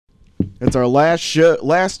It's our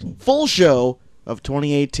last full show of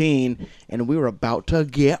 2018, and we were about to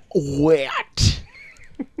get wet.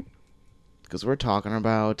 Because we're talking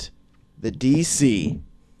about the DC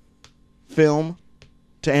film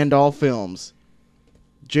to end all films.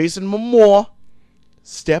 Jason Momoa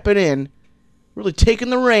stepping in, really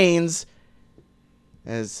taking the reins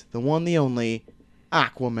as the one, the only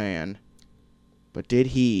Aquaman. But did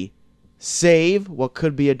he save what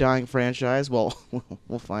could be a dying franchise? Well,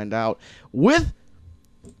 we'll find out with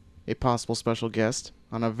a possible special guest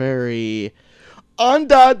on a very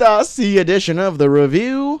under-the-sea edition of the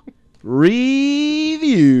Review.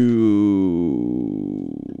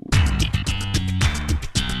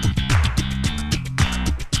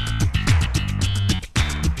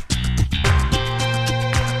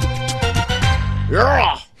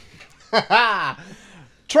 Yeah!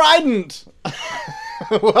 Trident!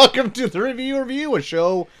 Welcome to the Review, a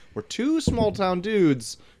show where two small-town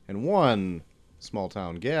dudes and one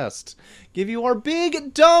small-town guest give you our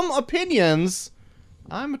big, dumb opinions.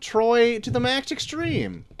 I'm Troy to the max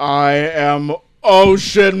extreme. I am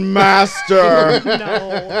Ocean Master.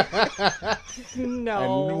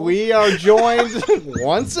 No. And we are joined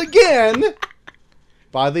once again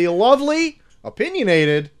by the lovely,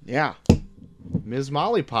 opinionated Yeah. Ms.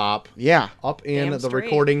 Molly Pop. Yeah. Up in Damn the straight.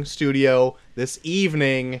 recording studio this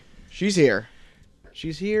evening. She's here.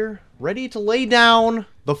 She's here, ready to lay down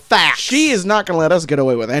the facts. She is not going to let us get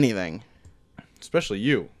away with anything. Especially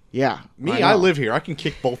you. Yeah. Me, know. I live here. I can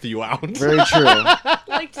kick both of you out. Very true. I'd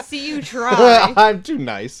like to see you try. I'm too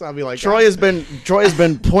nice. I'll be like, Troy has been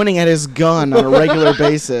pointing at his gun on a regular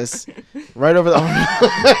basis. Right over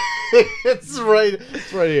the it's right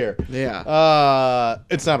here. Yeah.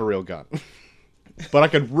 It's not a real gun. But I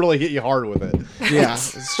could really hit you hard with it. Yeah,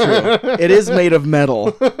 it's true. It is made of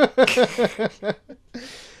metal.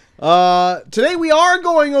 Today we are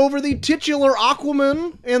going over the titular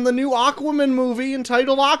Aquaman and the new Aquaman movie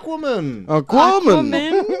entitled Aquaman.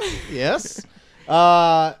 Aquaman. Yes.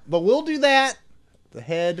 But we'll do that. The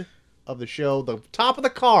head of the show, the top of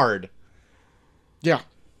the card. Yeah.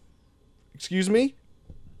 Excuse me?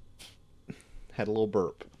 Had a little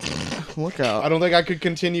burp. Look out. I don't think I could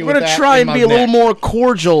continue We're with gonna that try in and my be a little neck. more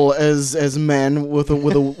cordial as men with a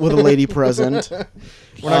lady present.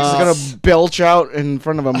 We're not just gonna belch out in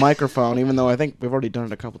front of a microphone, even though I think we've already done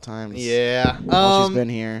it a couple times. Yeah. While she's been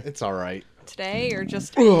here. It's all right. Today or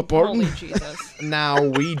just pardon? holy Jesus. Now,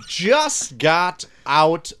 we just got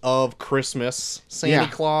out of Christmas. Santa Yeah.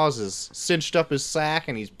 Claus has cinched up his sack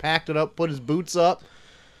and he's packed it up, put his boots up.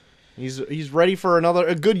 He's ready for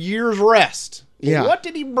a good year's rest. Yeah. What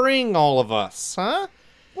did he bring all of us, huh?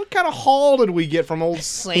 What kind of haul did we get from old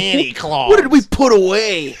Santa Claus? What did we put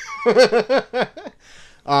away?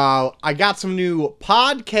 I got some new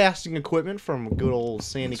podcasting equipment from good old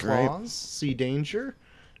Santa That's right. Claus. Sea Danger.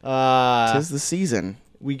 'Tis the season.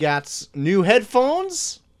 We got new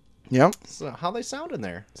headphones. Yep. So how they sound in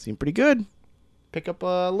there? Seem pretty good. Pick up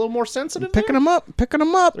a little more sensitive. Picking there? them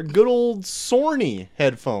up. They're good old Sony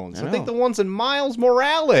headphones. I think know. the ones in Miles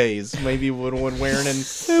Morales maybe would have been wearing. And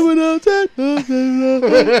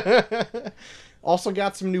also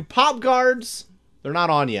got some new pop guards. They're not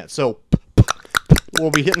on yet, so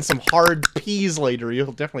we'll be hitting some hard P's later.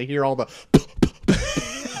 You'll definitely hear all the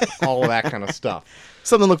all of that kind of stuff.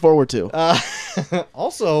 Something to look forward to.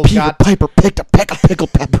 Also Peter got Piper picked a peck of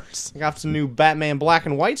pickled peppers. some new Batman black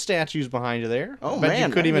and white statues behind you there. Oh, Bet man, you I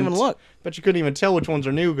couldn't didn't even look. Bet you couldn't even tell which ones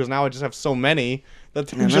are new because now I just have so many that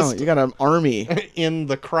they're I know, just you got an army. in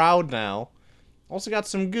the crowd now. Also got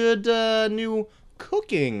some good new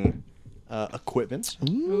cooking equipment.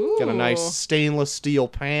 Got a nice stainless steel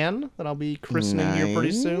pan that I'll be christening here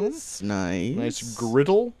pretty soon. Nice. Nice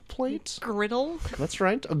griddle plate. Griddle. That's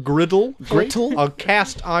right, a griddle plate. Griddle? A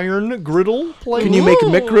cast iron griddle plate. Can you make Ooh,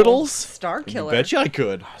 McGriddles? Star killer. Bet you I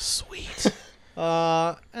could. Sweet.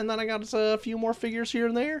 And then I got a few more figures here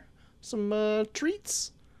and there. Some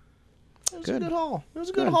treats. It was a Good. good haul. It was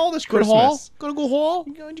a good haul this Good Christmas. haul? Gonna go haul?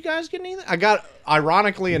 Did you guys get anything? I got,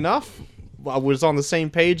 ironically enough, I was on the same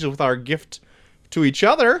page with our gift to each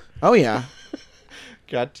other. Oh, yeah.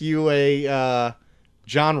 Got you a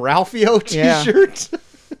John Ralphio Yeah. t-shirt.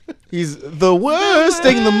 He's the worst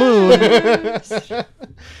thing in the moon.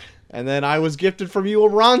 And then I was gifted from you a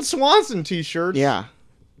Ron Swanson t-shirt. Yeah.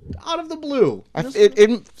 Out of the blue.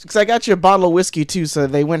 Because I got you a bottle of whiskey, too, so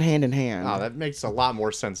they went hand in hand. Oh, that makes a lot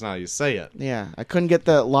more sense now you say it. Yeah. I couldn't get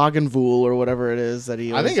the Lagavulin or whatever it is that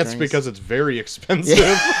he I think it's drinks. because it's very expensive.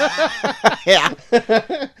 Yeah.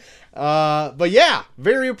 But yeah,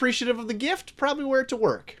 very appreciative of the gift. Probably wear it to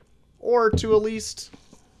work. Or to at least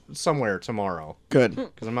somewhere tomorrow. Good.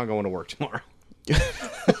 Because I'm not going to work tomorrow.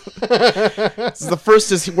 This is the first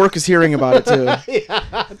his work is hearing about it too.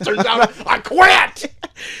 Yeah, turns out I quit.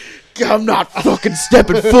 I'm not fucking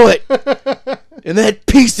stepping foot in that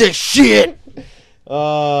piece of shit.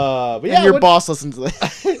 But yeah, And your boss listens to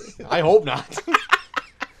this. I hope not.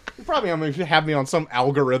 Probably going to have me on some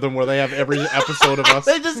algorithm where they have every episode of us.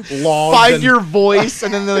 They just logged find and- your voice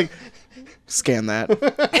and then they're like, scan that.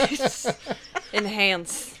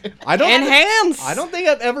 Enhance. I don't think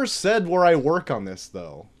I've ever said where I work on this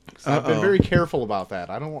though. So I've been Uh-oh. very careful about that.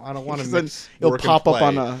 I don't want to Then mix you'll work pop and up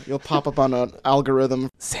on play. you'll pop up on an algorithm.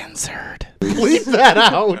 Censored. Leave that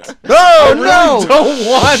out. Oh I really don't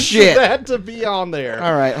want Shit. that to be on there.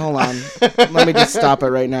 All right, hold on. Let me just stop it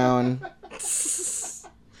right now. And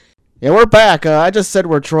yeah, we're back. I just said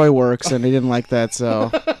where Troy works, and he didn't like that.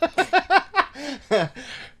 So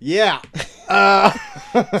Yeah.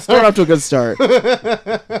 start off to a good start.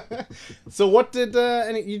 So what did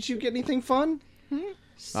you get anything fun?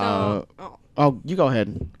 So, Oh, you go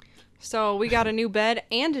ahead. so we got a new bed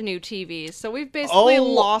and a new TV. So we've basically Oh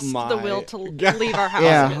lost my the will to God. leave our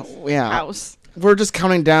house. Yeah. House. We're just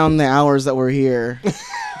counting down the hours that we're here.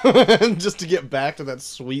 Just to get back to that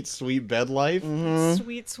sweet, sweet bed life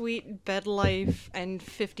Sweet, sweet bed life and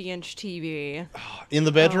 50-inch TV. in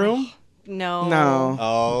the bedroom. No. No,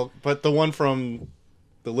 Oh, but the one from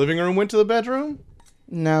the living room went to the bedroom.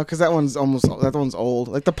 no, because that one's old.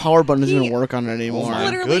 Like the power button doesn't He- even work on it anymore. my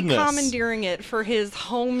Literally goodness. commandeering it for his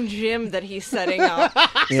home gym that he's setting up.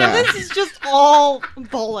 Yeah. So this is just all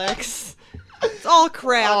bollocks. It's all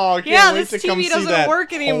crap. Oh, I can't yeah, wait this to come TV see doesn't that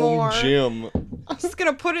work anymore. home gym. I'm just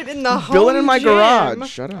gonna put it in the home Build it in my gym. garage.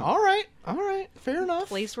 Shut up. All right, fair enough.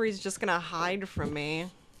 Place where he's just gonna hide from me.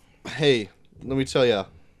 Hey, let me tell you,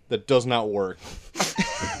 that does not work.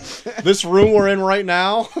 This room we're in right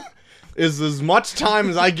now is as much time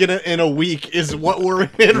as I get in a week is what we're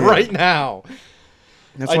in right now.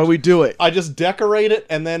 That's why we do it. I just decorate it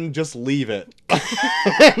and then just leave it.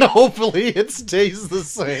 And hopefully it stays the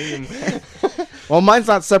same. Well, mine's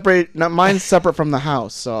not separate. Mine's separate from the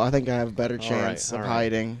house, so I think I have a better chance all of right.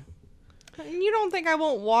 hiding. You don't think I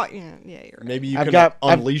won't walk? Yeah, you're right. Maybe you I've can got-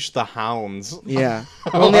 unleash the hounds. Yeah,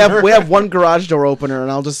 we have one garage door opener,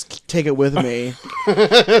 and I'll just take it with me.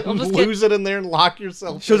 I'll just get Lose it in there and lock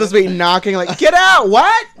yourself. She'll in. just be knocking like, "Get out!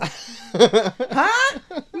 What? Huh?"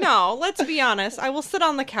 No, let's be honest. I will sit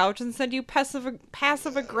on the couch and send you passive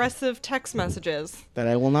aggressive text messages. That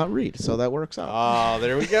I will not read, so that works out. Oh,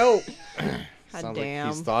 there we go. God Sounds damn.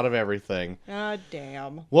 like he's thought of everything. God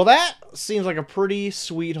damn. Well, that seems like a pretty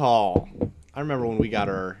sweet haul. I remember when we got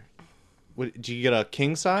our... Did you get a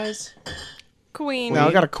king size? Queen. Now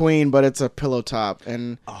I got a queen, but it's a pillow top,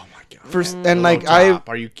 and Oh my god. first and like Top.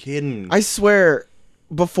 Are you kidding? I swear,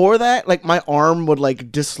 before that, like my arm would like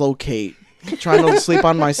dislocate trying to sleep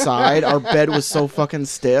on my side. Our bed was so fucking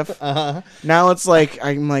stiff. Now it's like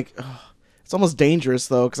I'm like, ugh. It's almost dangerous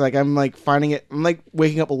though, because like I'm like finding it. I'm like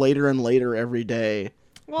waking up later and later every day.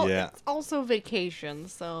 Well, Yeah. it's also vacation,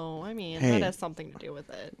 so I mean Hey. that has something to do with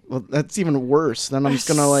it. Well, that's even worse. Then I'm just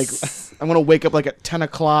gonna like, I'm gonna wake up like at 10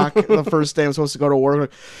 o'clock the first day I'm supposed to go to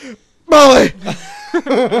work. Like, Molly,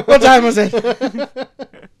 what time is it?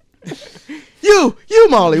 You,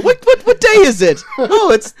 Molly. What day is it?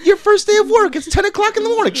 Oh, it's your first day of work. It's 10 o'clock in the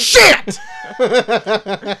morning. Shit!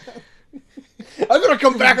 I'm gonna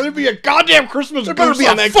come back and there'll be a goddamn Christmas There better goose be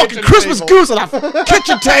on a that fucking kitchen Christmas table. goose on that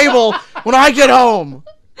kitchen table when I get home.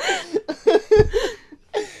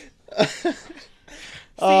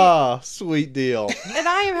 Ah, sweet deal. And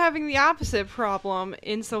I am having the opposite problem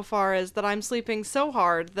insofar as that I'm sleeping so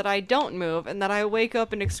hard that I don't move and that I wake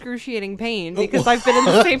up in excruciating pain because I've been in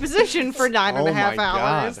the same position for 9.5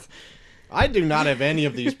 hours. God. I do not have any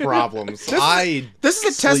of these problems. This is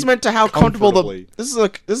a sleep testament to how comfortable comfortably. this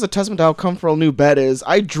is a testament to how comfortable a new bed is.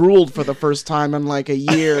 I drooled for the first time in like a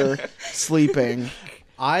year sleeping.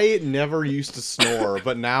 I never used to snore,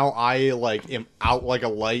 but now I like am out like a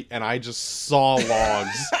light and I just saw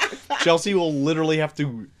logs. Chelsea will literally have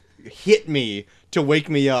to hit me to wake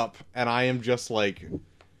me up, and I am just like,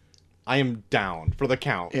 I am down for the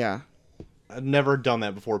count. Yeah. I've never done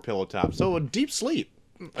that before pillow top. So a deep sleep.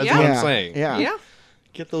 That's Yeah. what Yeah. I'm saying. Yeah. Yeah,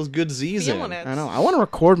 Get those good Z's feeling in. it. I know. I want to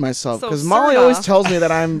record myself So, because Molly always Serta. tells me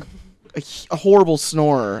that I'm a horrible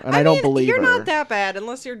snorer, and I don't mean, believe you're her. not that bad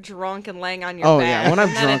unless you're drunk and laying on your Oh back. yeah, when I'm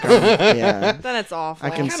and then drunk, it's- yeah. then it's awful. I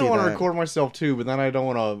can I kind see of want to that. record myself too, but then I don't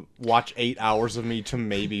want to watch 8 hours of me to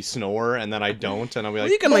maybe snore, and then I don't, and I'll be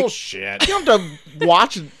like, you can, like- bullshit. You don't have to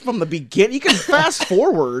watch it from the beginning. You can fast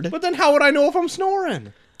forward. But then how would I know if I'm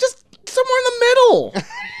snoring? Just somewhere in the middle.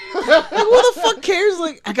 Like, who the fuck cares?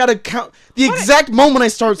 Like, I gotta count the exact moment I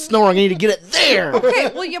start snoring. I need to get it there.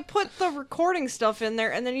 Okay, well, you put the recording stuff in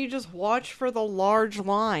there, and then you just watch for the large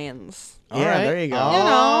lines. Yeah, there you go. You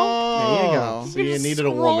know. There you go. So you just needed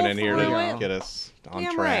a woman in here scroll to through get us on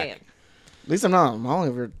Damn track. right. At least I'm not. I'm only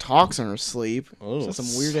ever talks in her sleep. Oh, That's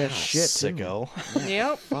some weird ass shit. Too. Sicko.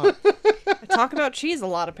 Yep. I talk about cheese a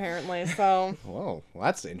lot, apparently, so Whoa, well,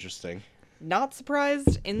 that's interesting. not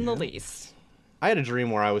surprised in the least. I had a dream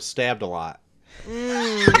where I was stabbed a lot.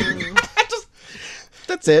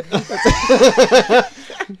 That's it.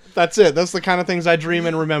 That's it. That's the kind of things I dream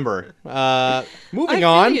and remember. Moving I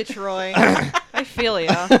on. feel you, Troy. I feel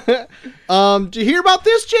ya. Did you hear about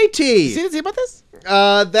this, JT? See about this?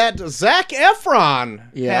 That Zac Efron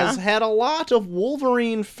Yeah? has had a lot of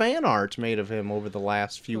Wolverine fan art made of him over the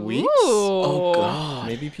last few weeks. Ooh. God.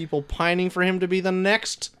 Maybe people pining for him to be the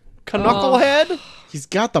next Knucklehead. He's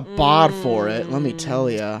got the bod for it. Let me tell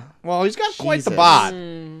you. Well, he's got quite the Jesus. bod.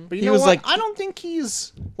 But you He know was what? like- I don't think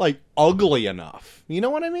he's like ugly enough. You know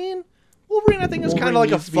what I mean? Wolverine, I think, is kind Wolverine of like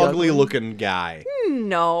a needs to be ugly? fugly-looking guy.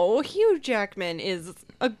 No, Hugh Jackman is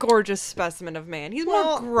a gorgeous specimen of man. He's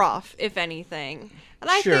Well- more gruff, if anything. And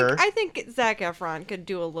I Sure. think Zac Efron could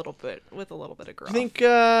do a little bit with a little bit of gruff. You think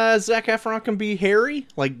Zac Efron can be hairy?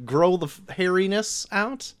 Like, grow the hairiness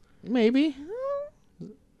out? Maybe.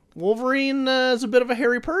 Wolverine is a bit of a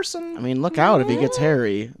hairy person. I mean, look out if he gets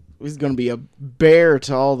hairy. He's gonna be a bear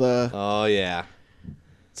to all Yeah.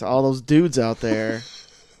 those dudes out there.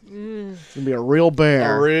 It's gonna be a real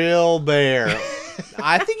bear. A real bear.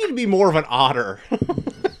 I think he'd be more of an otter.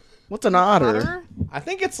 What's an otter? Butter? I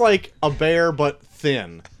think it's like a bear, but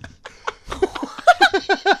thin.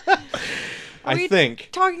 Are I we think.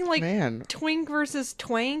 talking like Man. twink versus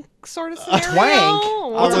twank sort of scenario? twank? Oh,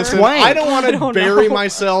 What's a listen, twank? I don't want I to don't bury know.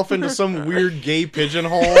 myself into some weird gay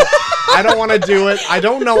pigeonhole. I don't want to do it. I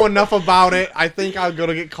don't know enough about it. I think I'm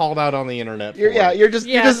gonna get called out on the internet. For it. You're just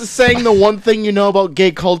Yes. saying the one thing you know about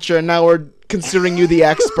gay culture, and now we're considering you the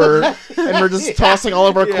expert, and we're just tossing all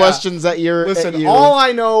of our Yeah. questions at your. Listen, at you. all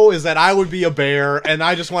I know is that I would be a bear, and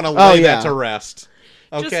I just want to lay Oh, yeah. that to rest.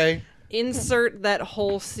 Okay. Just insert that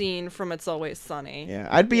whole scene from It's Always Sunny. Yeah,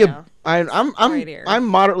 I'd be Yeah. I'm Right here. I'm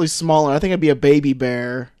moderately smaller. I think I'd be a baby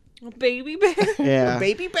bear. A baby bear. Yeah.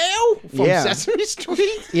 Baby Belle from Yeah. Sesame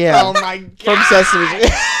Street. Yeah. Oh my god. From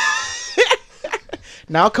Sesame.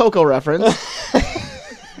 Now Coco reference.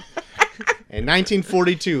 In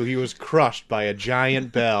 1942, he was crushed by a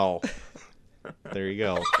giant bell. There you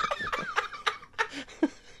go.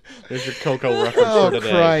 There's your Coco reference Oh for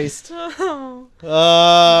today. Christ.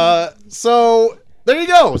 So there you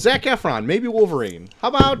go. Zac Efron, maybe Wolverine. How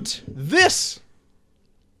about this,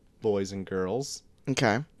 boys and girls?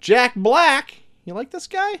 Okay. Jack Black. You like this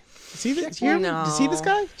guy? See this? No. You see this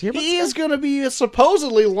guy? Do you hear about He this is going to be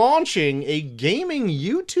supposedly launching a gaming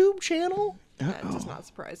YouTube channel. That does not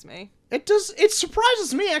surprise me. It does. It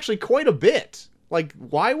surprises me actually quite a bit. Like,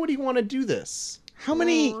 why would he want to do this? How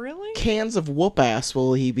many Really? cans of whoop ass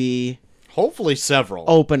will he be Hopefully, several.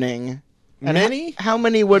 opening? And Many? How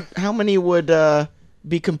many would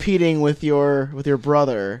be competing with your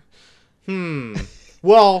brother?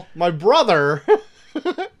 Well, my brother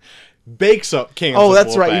bakes up cans. Oh, of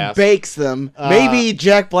that's right. whoop-ass. He bakes them. Maybe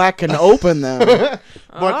Jack Black can open them. But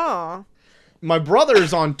Oh. my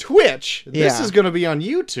brother's on Twitch. This Yeah. is going to be on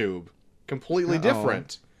YouTube. Completely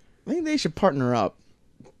different. I think they should partner up.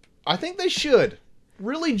 I think they should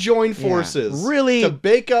really join forces. really- to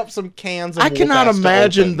bake up some cans of I cannot whoop-ass to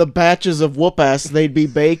imagine open. the batches of whoop ass they'd be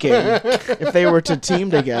baking if they were to team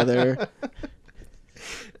together.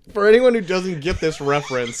 For anyone who doesn't get this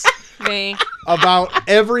reference, Me. about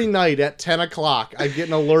every night at 10 o'clock, I get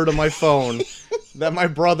an alert on my phone that my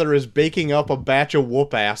brother is baking up a batch of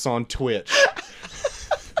whoop-ass on Twitch.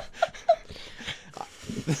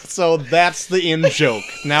 So that's the in-joke.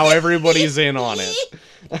 Now everybody's in on it.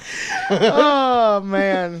 Oh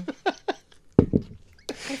man.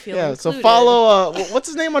 I feel Yeah, so included. follow what's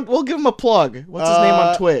his name on we'll give him a plug. What's his name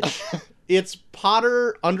on Twitch? It's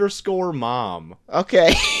Potter_mom.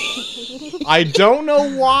 Okay. I don't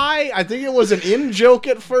know why. I think it was an in-joke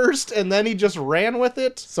at first, and then he just ran with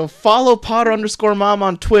it. So follow Potter_mom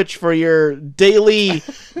on Twitch for your daily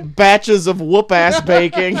batches of whoop ass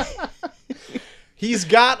baking. He's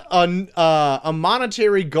got a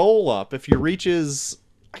monetary goal up. If he reaches,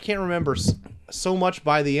 I can't remember, so much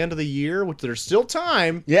by the end of the year, which there's still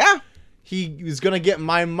time, Yeah. he is going to get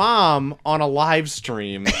my mom on a live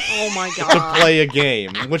stream Oh my to god. play a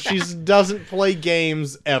game, which she doesn't play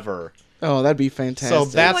games ever. Oh, that'd be fantastic. So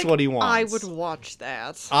that's Like, what he wants. I would watch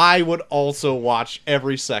that. I would also watch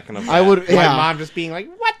every second of that. I would- My yeah. mom just being like,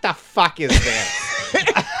 "What the fuck is this?"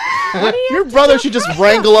 What do you Your have to brother do should just to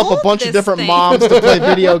wrangle up a hold bunch of this different thing? moms to play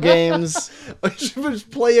video games. I should just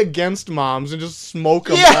play against moms and just smoke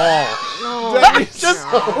them Yeah. all. Oh, That'd be Just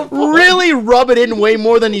so really rub it in way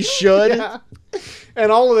more than he should. Yeah.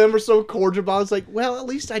 And all of them are so cordial about it. It's like, well, at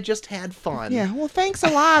least I just had fun. Yeah, well, thanks a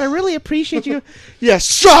lot. I really appreciate you. Yeah,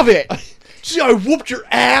 shove it. See, I whooped your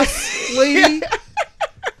ass, lady.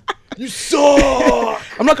 You suck.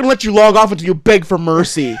 I'm not gonna let you log off until you beg for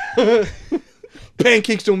mercy.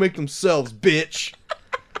 Pancakes don't make themselves, bitch.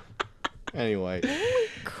 Anyway,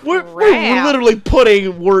 We're Crap. literally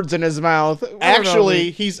putting words in his mouth.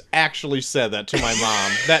 actually, he's actually said that to my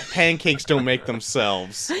mom. That pancakes don't make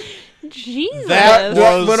themselves. Jesus. That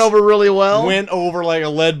was- went over really well. Went over like a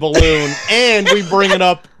lead balloon, and we bring it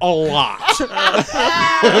up a lot.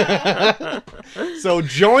 So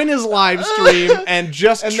join his live stream and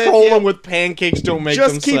just And then, troll yeah, him with pancakes don't make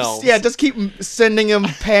just themselves. just keep sending him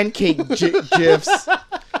pancake gifs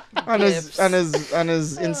on his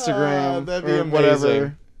Instagram that'd be or amazing.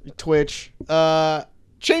 whatever, Twitch.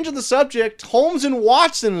 Changing the subject, Holmes and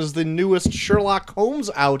Watson is the newest Sherlock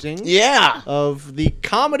Holmes outing Yeah. of the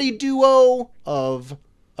comedy duo of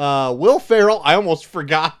Will Ferrell. I almost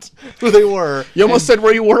forgot who they were. You almost said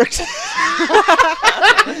where you worked.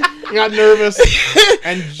 Got nervous.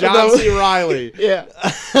 And John C. Reilly. Yeah.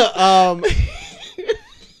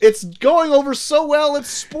 It's going over so well, it's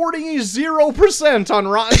sporting a 0% on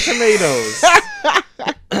Rotten Tomatoes.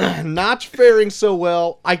 Not faring so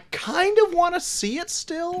well. I kind of want to see it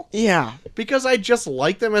still Yeah. because I just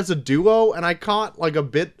like them as a duo, and I caught like a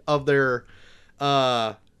bit of their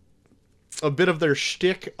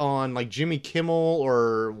shtick on like Jimmy Kimmel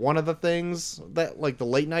or one of the things that like the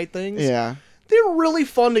late night things. Yeah. They're really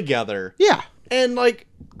fun together. Yeah. And, like,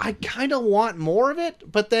 I kind of want more of it,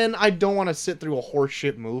 but then I don't want to sit through a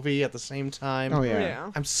horseshit movie at the same time. Oh yeah. Yeah.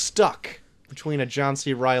 I'm stuck between a John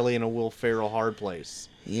C. Reilly and a Will Ferrell hard place.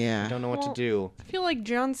 I Yeah. don't know what to Well, do. I feel like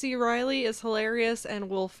John C. Reilly is hilarious and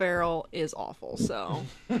Will Ferrell is awful. So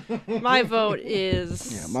my vote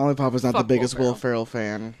is. Yeah. Molly Papa's not the Fuck biggest Will Will Ferrell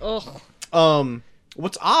fan. Ugh.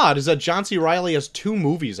 What's odd is that John C. Reilly has 2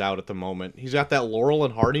 movies out at the moment. He's got that Laurel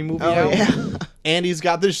and Hardy movie Oh out, yeah. and he's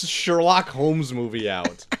got this Sherlock Holmes movie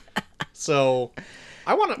out. So,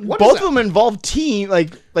 I want to. Both of them involve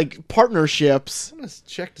like partnerships. I'm gonna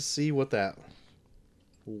check to see what that.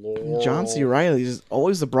 Laurel. John C. Reilly is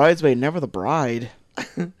always the bridesmaid, never the bride.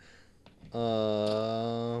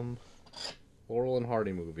 Laurel and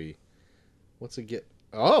Hardy movie. What's it get?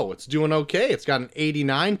 Oh, it's doing okay. It's got an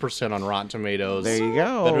 89% on Rotten Tomatoes. There you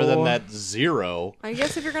go. Better than that 0. I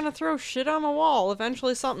guess if you're gonna throw shit on a wall,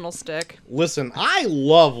 eventually something will stick. Listen, I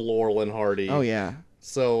love Laurel and Hardy. Oh yeah.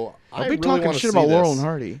 So I'll I be really talking wanna shit see about Laurel this. and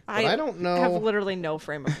Hardy. But I don't know. Have literally no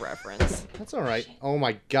frame of reference. That's all right. Oh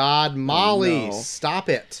my God, Molly, no. stop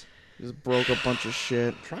it! Just broke a bunch of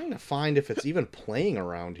shit. I'm trying to find if it's even playing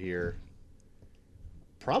around here.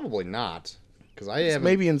 Probably not, because I It's haven't.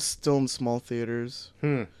 maybe still in small theaters.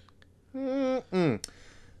 Well,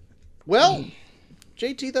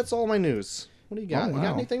 JT, that's all my news. What do you got? Oh, You got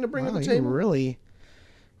wow. anything to bring to Wow, the you table? really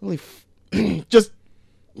just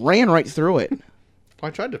ran right through it. I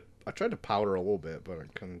tried to powder a little bit, but I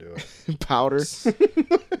couldn't do it. Powder.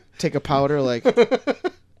 Take a powder like.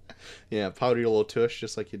 Yeah, powder your little tush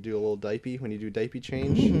just like you do a little diaper when you do diaper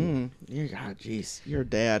change. You God, jeez, you're a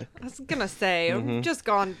dad. I was gonna say, I've just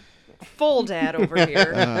gone full dad over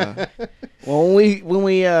here. Well, we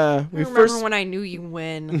I remember first when I knew you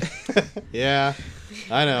win. Yeah,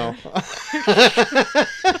 I know.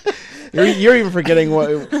 you're even forgetting what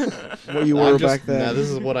you were I'm just, back then. Nah, this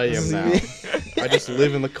is what I am now. I just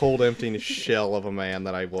live in the cold, empty shell of a man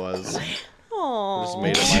that I was. Just Aww.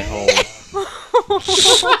 made it my home.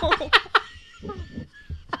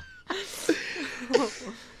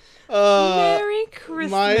 Merry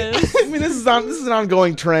Christmas. I mean, this is an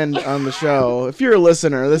ongoing trend on the show. If you're a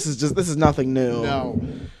listener, this is nothing new. No,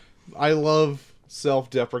 I love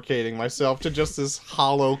self-deprecating myself to just this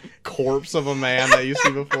hollow corpse of a man that you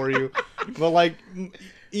see before you. But like,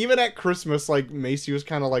 even at Christmas, like Macy was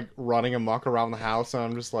kind of like running amok around the house, and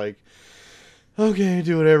I'm just like, okay,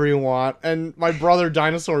 do whatever you want. And my brother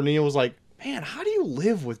Dinosaur Neil was like, man, how do you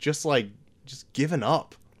live with just giving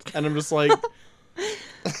up? And I'm just like,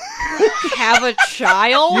 Have a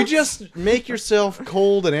child? you just make yourself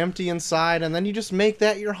cold and empty inside, and then you just make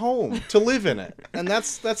that your home to live in it, and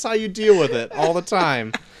that's how you deal with it all the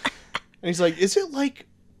time. And he's like, "Is it like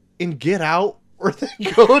in Get Out, where they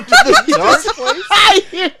go to the dark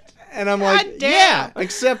place?" And I'm God like, damn. yeah,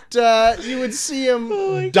 except you would see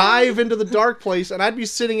him dive into the dark place, and I'd be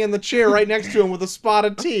sitting in the chair right next to him with a spot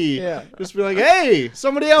of tea. Yeah. Just be like, hey,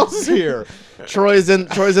 somebody else is here. Troy's in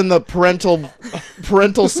the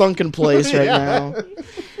parental sunken place right Yeah.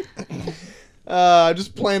 now. I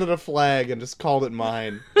just planted a flag and just called it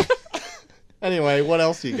mine. Anyway, what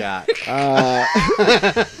else you got?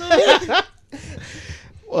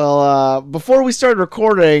 Well, before we started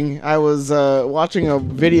recording, I was watching a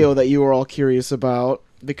video that you were all curious about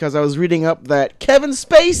because I was reading up that Kevin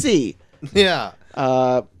Spacey Yeah.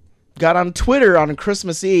 got on Twitter on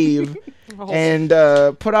Christmas Eve and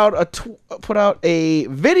put out a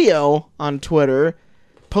video on Twitter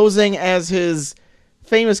posing as his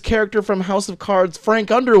famous character from House of Cards, Frank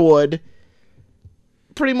Underwood,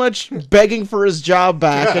 pretty much begging for his job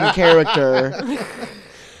back in character.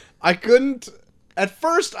 I couldn't... At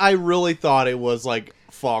first, I really thought it was like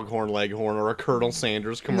Foghorn Leghorn or a Colonel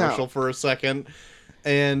Sanders commercial for a second.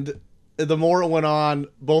 And the more it went on,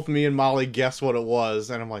 both me and Molly guessed what it was.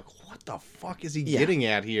 And I'm like, what the fuck is he getting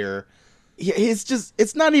at here? Yeah,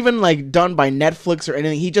 it's not even like done by Netflix or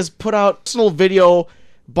anything. He just put out a personal video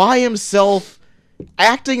by himself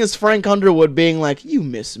acting as Frank Underwood, being like, you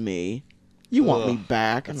miss me. You want me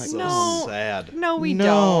back. I'm like, So No. sad. No, we no.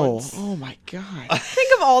 don't. Oh my god.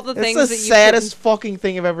 Think of all the It's things the that you saddest fucking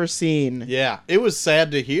thing I've ever seen. Yeah, it was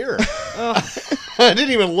sad to hear. Ugh. I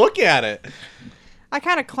didn't even look at it. I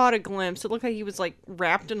kind of caught a glimpse. It looked like he was like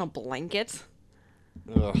wrapped in a blanket.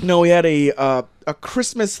 Ugh. No, he had a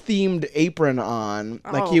Christmas themed apron on,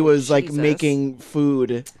 like he Oh, was like Jesus. making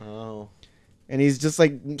food, Oh. and he's just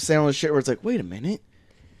like saying all this shit where it's like, wait a minute,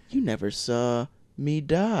 you never saw me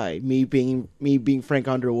die, me being Frank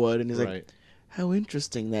Underwood, and he's like, Right. how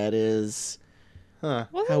interesting that is, Huh.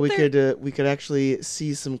 Wasn't how we there- could actually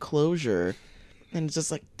see some closure, and it's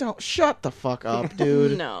just like, don't shut the fuck up,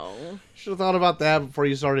 dude. No. Should have thought about that before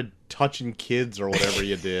you started touching kids or whatever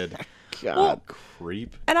you did. God. Well,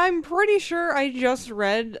 Creep. and I'm pretty sure I just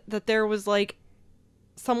read that there was like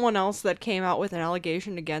someone else that came out with an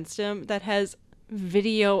allegation against him that has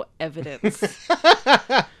video evidence.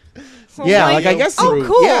 So, Yeah, like I guess. Oh, he-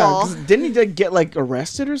 cool. Yeah, 'cause didn't he like, get like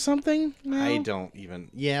arrested or something? No? I don't even...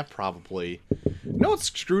 Yeah, probably. You know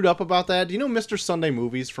what's screwed up about that? Do you know Mr. Sunday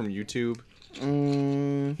Movies from YouTube?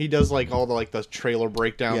 He does like all the trailer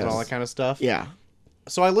breakdowns and all Yes. that kind of stuff. Yeah.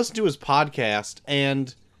 So I listened to his podcast,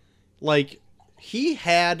 and like he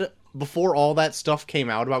had, before all that stuff came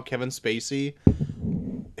out about Kevin Spacey,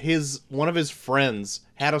 one of his friends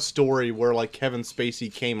had a story where like Kevin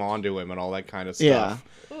Spacey came onto him and all that kind of stuff.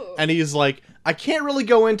 Yeah. And he's like, I can't really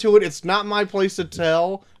go into it. It's not my place to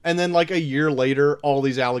tell. And then like a year later, all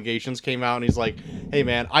these allegations came out, and he's like, hey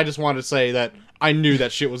man, I just wanted to say that I knew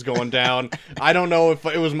that shit was going down. I don't know if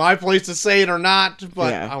it was my place to say it or not,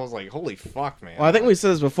 but Yeah. I was like, holy fuck, man. Well, I think we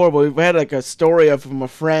said this before, but we've had like a story from a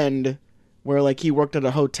friend where like he worked at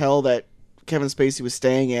a hotel that Kevin Spacey was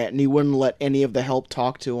staying at, and he wouldn't let any of the help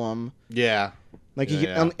talk to him. Yeah. Like he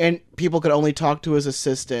Yeah, could, and people could only talk to his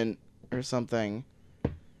assistant or something.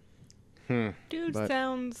 Dude But-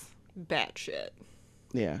 sounds batshit.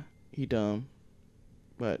 Yeah, he dumb.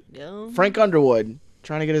 But Yeah. Frank Underwood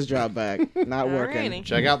trying to get his job back, not working. Alrighty.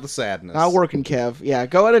 Check out the sadness. Not working, Kev. Yeah,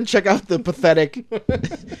 go ahead and check out the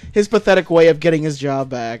his pathetic way of getting his job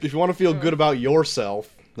back. If you want to feel good about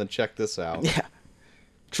yourself, then check this out. Yeah.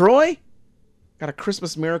 Troy, got a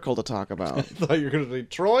Christmas miracle to talk about. I thought you were going to say,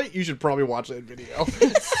 Troy, you should probably watch that video.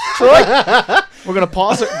 Troy, we're gonna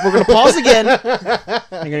pause it. We're gonna pause again.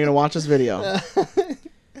 And you're gonna watch this video.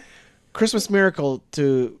 Christmas miracle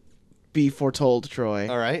to be foretold, Troy.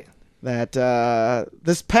 All right. That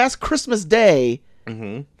this past Christmas Day,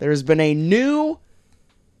 Mm-hmm. there has been a new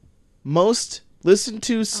most listened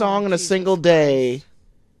to song in a Jesus single day.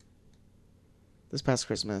 This past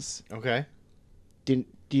Christmas. Okay. Do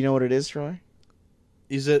you know what it is, Troy?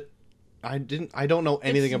 Is it... I don't know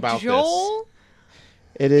anything It's about Joel?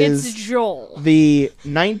 It is It's Joel. the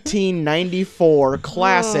 1994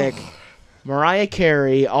 classic Mariah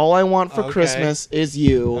Carey, All I Want for Okay. Christmas Is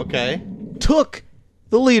You, this. Okay. took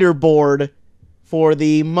the leaderboard for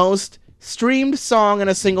the most streamed song in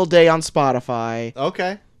a single day on Spotify,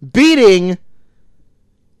 Okay. beating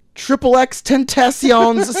Triple X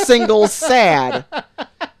Tentacion's single Sad,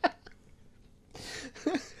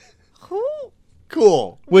 Who?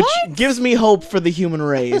 Cool. which What? gives me hope for the human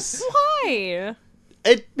race. Why?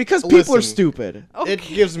 Because people are Listen. stupid. Okay. It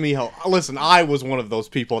gives me hope. Listen, I was one of those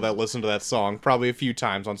people that listened to that song probably a few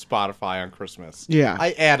times on Spotify on Christmas. Yeah.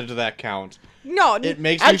 I added to that count. No, It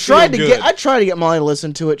makes me I tried to feel good. get Molly to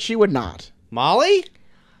listen to it. She would not. Molly?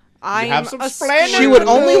 I'm some a splendor. She would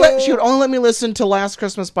only let me listen to Last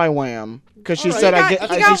Christmas by Wham because she said He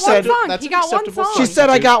got one song. That's He an got one acceptable song. she said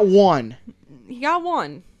I got one. He got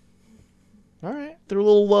one. All right. Threw a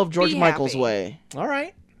little love George Be Michael's happy. way. All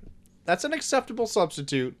right. That's an acceptable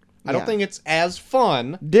substitute. I Yeah. don't think it's as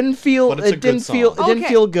fun. Didn't feel But it's a it didn't good feel song. it didn't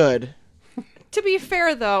Okay. feel good. To be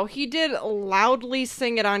fair, though, he did loudly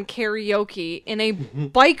sing it on karaoke in a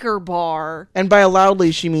biker bar. And by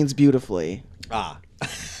loudly she means beautifully. Ah.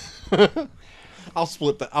 I'll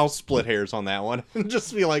split hairs on that one and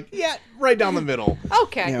just be like, yeah, right down the middle.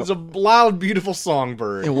 Okay. Yeah. It was a loud, beautiful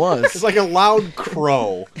songbird. It was. It's like a loud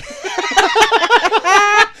crow.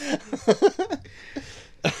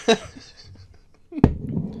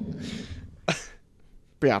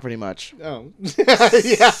 Yeah, pretty much. Oh.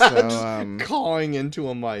 Yeah. So, just cawing into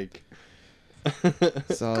a mic.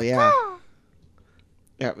 So yeah.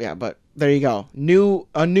 Yeah, but there you go.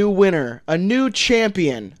 A new winner, a new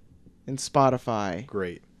champion in Spotify.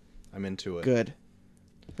 Great. I'm into it. Good.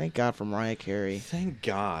 Thank God for Mariah Carey. Thank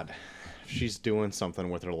God. She's doing something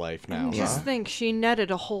with her life now. Yeah. Just think, she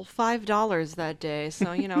netted a whole $5 that day,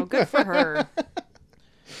 so, good for her.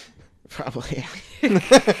 Probably.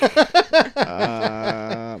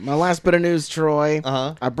 My last bit of news, Troy.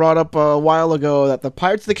 Uh-huh. I brought up a while ago that the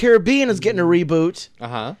Pirates of the Caribbean is getting a reboot,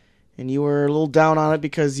 Uh-huh. and you were a little down on it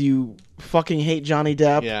because you fucking hate Johnny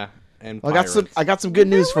Depp. Yeah. And Well, pirates. I got some good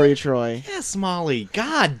news for you, Troy. Yes, Molly.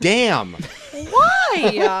 God damn.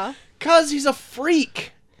 Why? 'Cause he's a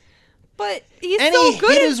freak. But he's And so he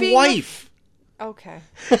good hit at his being wife. Okay.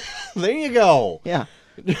 There you go. Yeah.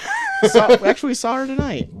 Actually, we saw her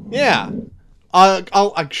tonight. Yeah.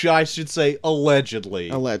 I should say allegedly.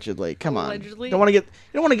 Allegedly. Come on. Allegedly? You don't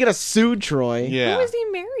want to get us sued, Troy. Yeah. Who is he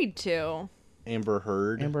married to? Amber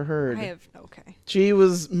Heard. Amber Heard. Okay. She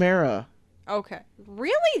was Mara. Okay.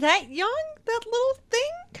 Really? That young? That little thing?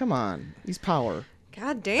 Come on. He's power.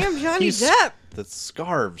 God damn, Johnny He's- Depp. The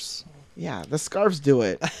scarves. Yeah, the scarves do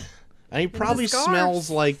it. And he probably scarves. smells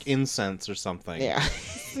like incense or something. Yeah.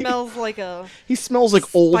 Smells like a He smells like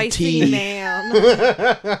old spicy tea. man.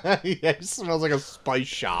 Yeah, he smells like a spice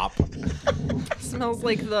shop. Smells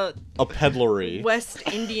like the A peddlery. West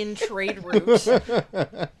Indian trade route.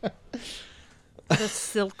 The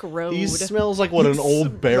Silk Road. He smells like what an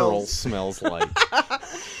old barrel smells like.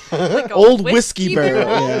 like a Old whiskey barrel.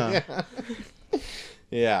 Yeah.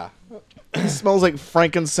 Yeah. He smells like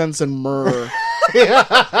frankincense and myrrh.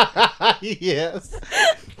 Yes.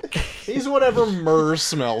 He's whatever myrrh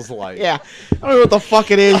smells like. Yeah. I don't know what the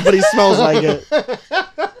fuck it is, but he smells like it.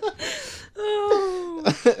 Oh,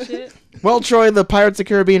 shit. Well, Troy, the Pirates of the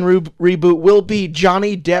Caribbean reboot will be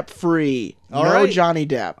Johnny Depp free. All no right. Johnny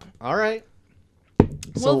Depp. All right.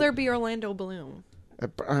 Will there be Orlando Bloom?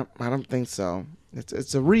 I don't think so. It's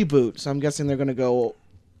a reboot, so I'm guessing they're gonna go.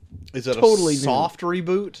 Is it Totally a new. soft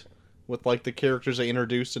reboot with like the characters they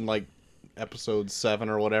introduced in like episode 7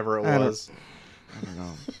 or whatever it I don't- was? I don't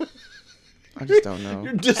know. I just don't know.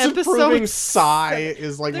 Your disapproving Episode sigh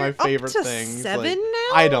is like my They're up favorite to thing. It's 7 like, now?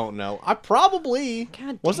 I don't know. I probably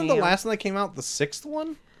God wasn't the damn. last one that came out the 6th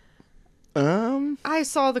one. I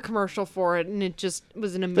saw the commercial for it, and it just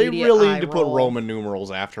was an They immediate really eye need to put roll. Roman numerals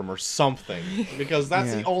after them or something because that's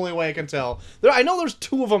Yeah. the only way I can tell. I know there's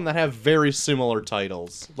 2 of them that have very similar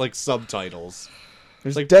titles, like subtitles,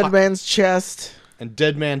 There's like Dead pi- Man's Chest. and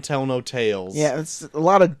Dead Man Tell No Tales. Yeah, it's a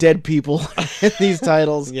lot of dead people in these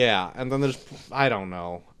titles. Yeah, and then there's I don't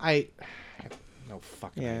know. I have no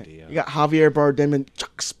fucking Yeah, idea. you got Javier Bardem and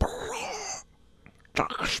Jack Sparrow.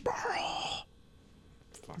 Jack Sparrow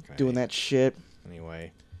Fucking doing that shit.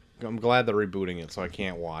 Anyway, I'm glad they're rebooting it so I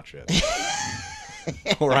can't watch it.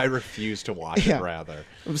 Or I refuse to watch Yeah. it, rather.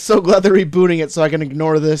 I'm so glad they're rebooting it so I can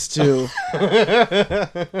ignore this too.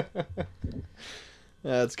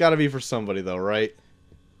 It's got to be for somebody, though, right?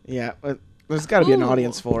 Yeah, but there's got to be an Ooh.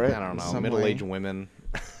 audience for it. I don't know. some Middle-aged way. women.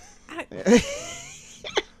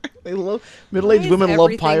 They love middle-aged Why is women love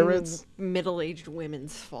everything pirates. Middle-aged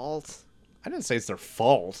women's fault. I didn't say it's their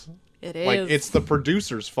fault. It is. Like, it's the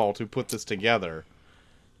producer's fault who put this together.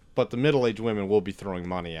 But the middle-aged women will be throwing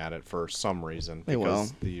money at it for some reason. They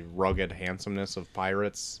because will. the rugged handsomeness of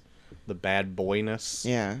pirates, the bad boyness,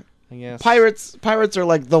 Yeah, I guess. pirates are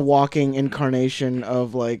like the walking incarnation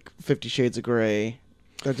of like 50 Shades of Grey.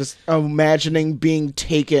 They're just imagining being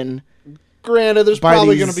taken. Granted, there's by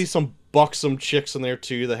probably these- going to be some buxom chicks in there,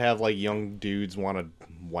 too, that have, like, young dudes want to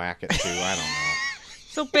whack it, too. I don't know.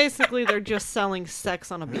 So basically, they're just selling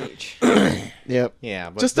sex on a beach. Yep. Yeah,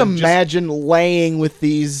 but Just then imagine laying with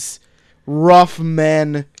these rough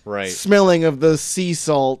men, Right. smelling of the sea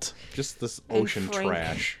salt. Just this And ocean Frank.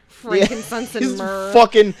 trash. Frankincense and These myrrh.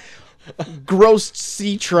 fucking gross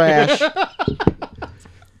sea trash.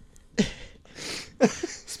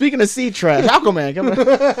 Speaking of sea trash, Aquaman,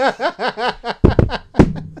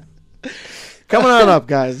 coming on up,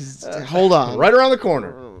 guys. Hold on. Right around the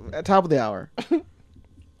corner. At top of the hour.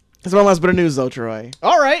 That's one last bit of news, though, Troy.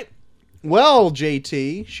 All right. Well,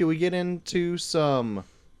 JT, should we get into some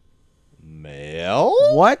mail?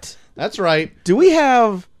 What? That's right. Do we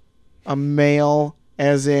have a mail,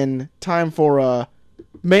 as in time for a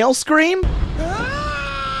mail scream?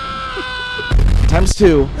 Times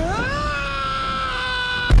 2.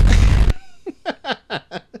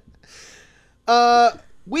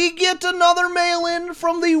 We get another mail in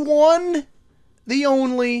from the one, the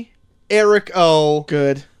only Eric O.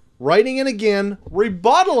 Good. Writing in again,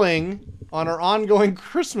 rebuttaling on our ongoing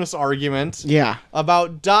Christmas argument Yeah.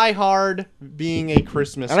 about Die Hard being a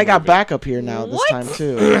Christmas And I got movie. backup here now this What? time,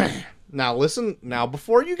 too. Now listen,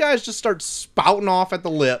 before you guys just start spouting off at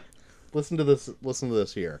the lip, listen to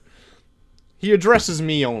this here. He addresses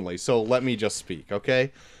me only, so let me just speak,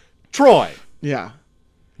 okay? Troy. Yeah.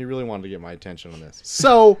 He really wanted to get my attention on this.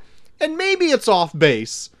 So, and maybe it's off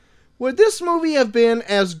base, would this movie have been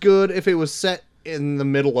as good if it was set in the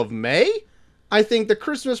middle of May? I think the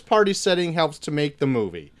Christmas party setting helps to make the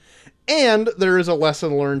movie. And there is a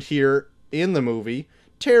lesson learned here in the movie.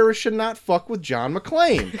 Terrorists should not fuck with John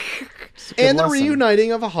McClane. And the lesson.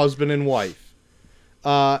 reuniting of a husband and wife.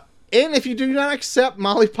 And if you do not accept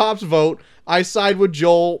Molly Pop's vote, I side with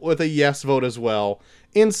Joel with a yes vote as well.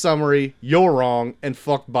 In summary, you're wrong, and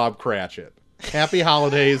fuck Bob Cratchit. Happy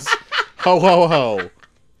holidays. Ho, ho, ho.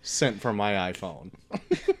 Sent from my iPhone.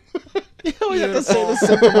 You always have to say this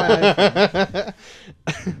to my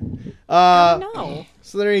iPhone. No.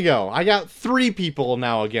 So there you go. I got 3 people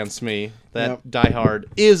now against me that Yep. Die Hard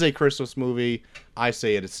is a Christmas movie. I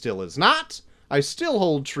say it still is not. I still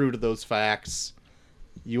hold true to those facts.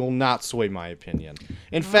 You will not sway my opinion.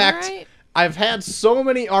 In fact, right. I've had so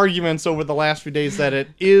many arguments over the last few days that it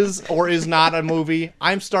is or is not a movie.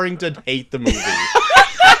 I'm starting to hate the movie.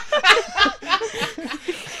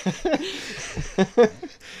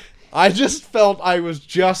 I just felt I was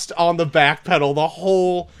just on the back pedal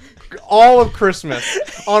all of Christmas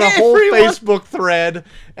on a whole Facebook thread,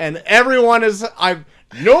 and everyone is,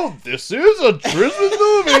 this is a Christmas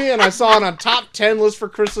movie, and I saw it on top 10 list for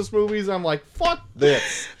Christmas movies. I'm like, fuck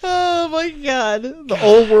this. Oh my god. The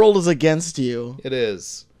whole world is against you. It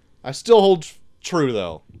is. I still hold true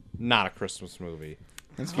though. Not a Christmas movie.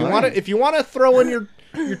 That's If you want to throw in your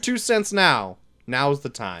 2 cents now is the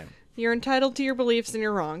time. You're entitled to your beliefs and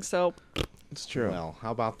you're wrong, so It's true. Well,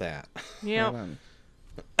 how about that? yeah.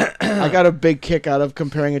 I got a big kick out of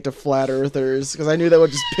comparing it to flat earthers because I knew that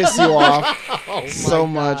would just piss you off so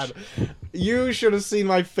much. You should have seen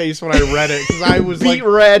my face when I read it, because I was Beet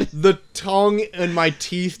like, red. the tongue in my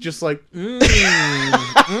teeth just like,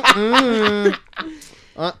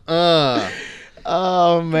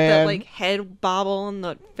 Oh man. That like head bobble and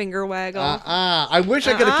the finger waggle. I wish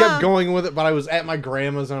I could have kept going with it, but I was at my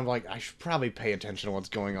grandma's and I'm like, I should probably pay attention to what's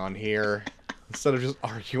going on here instead of just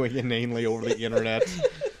arguing inanely over the internet.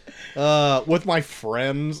 With my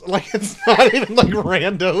friends. Like, it's not even like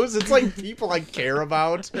randos. It's like people I care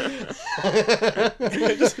about. I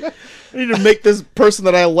need to make this person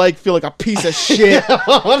that I like feel like a piece of shit.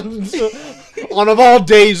 On of all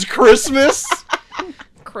days, Christmas.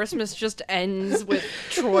 Christmas just ends with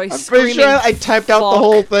Troy I'm screaming. pretty sure I typed out the "Fuck."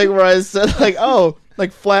 whole thing where I said like, oh,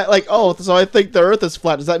 like flat, like, oh, so I think the Earth is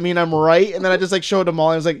flat. Does that mean I'm right? And then I just like showed him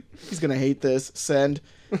all. And I was like, he's gonna hate this. Send.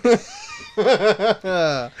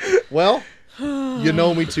 Well, you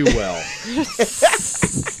know me too well.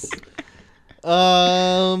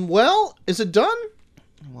 Well, is it done?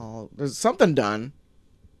 Well, there's something done.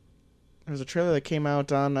 There's a trailer that came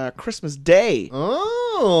out on Christmas Day.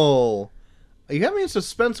 Oh, you have me in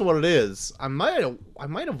suspense of what it is. I might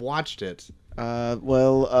have watched it.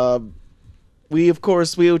 We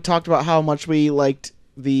talked about how much we liked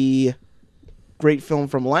the great film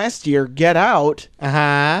from last year, Get Out.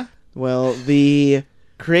 Uh-huh. Well, the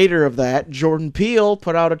creator of that, Jordan Peele,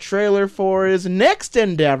 put out a trailer for his next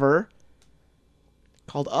endeavor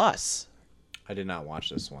called Us. I did not watch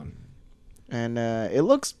this one. And it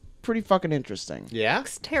looks pretty fucking interesting. Yeah?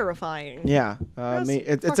 It's terrifying. Yeah. That's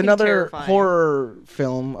It's fucking another terrifying. horror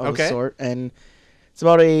film of Okay. a sort. And it's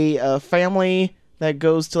about a family that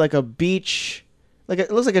goes to like a beach. It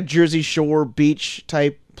looks like a Jersey Shore beach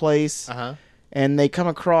type place. Uh-huh. And they come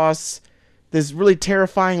across this really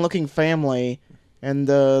terrifying looking family, and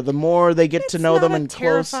the more they get to know them It's and not a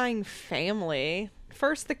close, terrifying family.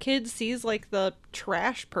 first the kid sees like the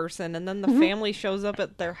trash person, and then the family shows up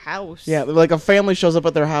at their house. Yeah, like a family shows up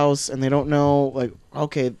at their house and they don't know, like,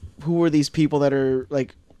 okay, who are these people that are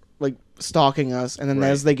like stalking us? And then Right.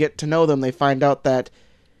 as they get to know them, they find out that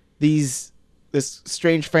this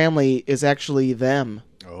strange family is actually them.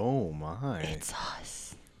 Oh my. It's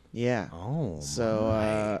us. Yeah. Oh.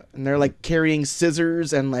 So and they're like carrying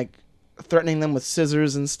scissors and like threatening them with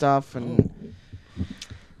scissors and stuff, and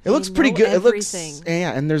it looks pretty know good. It looks, everything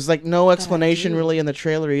yeah, and there's like no explanation do. really in the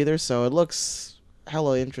trailer either, so it looks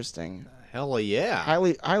hella interesting. Hell yeah.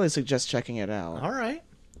 Highly suggest checking it out. All right.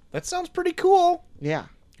 That sounds pretty cool. Yeah.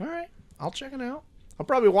 All right. I'll check it out. I'll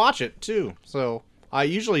probably watch it too. So I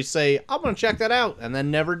usually say I'm gonna check that out and then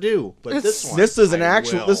never do. But this one, This is an I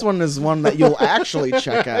actual. will. This one is one that you'll actually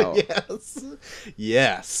check out. Yes.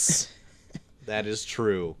 Yes. That is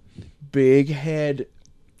true. Big head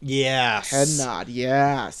Yes. nod.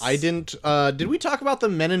 Yes. I didn't. Did we talk about the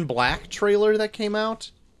Men in Black trailer that came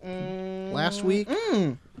out last week?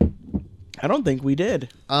 I don't think we did.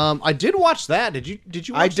 I did watch that. Did you?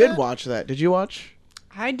 Watch I did that? watch that. Did you watch?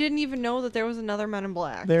 I didn't even know that there was another Men in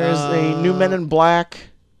Black. There's a new Men in Black :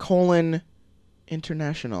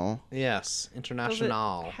 International. Yes, Does it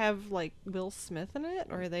International. have like Will Smith in it,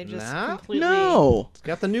 or are they just Nah. completely? No. It's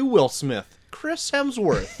got the new Will Smith, Chris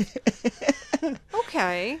Hemsworth,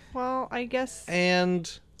 Okay, well, I guess.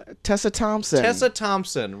 and Tessa Thompson. Tessa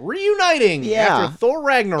Thompson reuniting Yeah. after Thor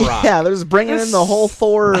Ragnarok. Yeah, they're just bringing in the whole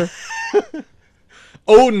Thor.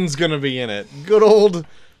 Odin's gonna be in it. Good old,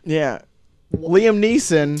 Yeah. Liam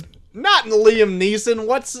Neeson. not Liam Neeson.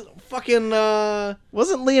 What's fucking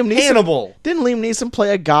Wasn't Liam Neeson? Hannibal? Didn't Liam Neeson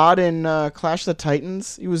play a god in Clash of the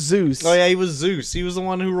Titans? He was Zeus. Oh yeah, he was Zeus. He was the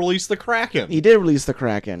one who released the Kraken. He did release the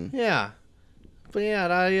Kraken. Yeah, but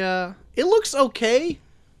yeah, it looks okay.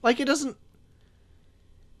 Like it doesn't.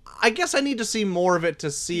 I guess I need to see more of it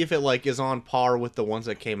to see if it like is on par with the ones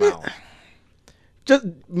that came out.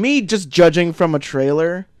 Just judging from a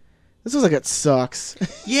trailer, this looks like it sucks.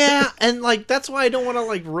 Yeah, and like that's why I don't want to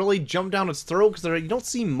like really jump down its throat because you don't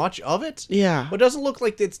see much of it. Yeah. But it doesn't look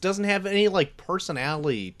like it doesn't have any like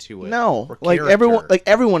personality to it. No, or like character.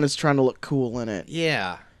 everyone is trying to look cool in it.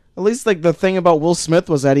 Yeah. At least like the thing about Will Smith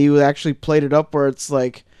was that he actually played it up where it's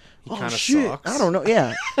like, oh kinda shit, sucks. I don't know,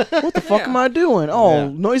 yeah. What the fuck am I doing? Oh,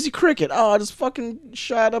 Yeah. noisy cricket. Oh, I just fucking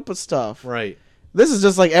shot up with stuff. Right. This is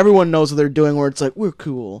just like everyone knows what they're doing where it's like, we're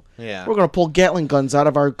cool. Yeah. We're gonna pull Gatling guns out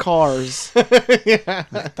of our cars. Yeah.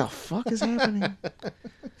 What the fuck is happening?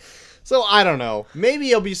 So I don't know.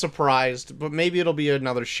 Maybe I'll be surprised, but maybe it'll be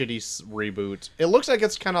another shitty reboot. It looks like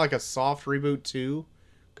it's kind of like a soft reboot too,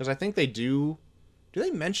 because I think they do. Do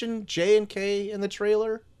they mention J and K in the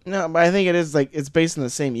trailer? No, but I think it is like it's based in the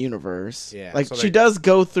same universe. Yeah, Like so she they- does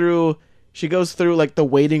go through. She goes through like the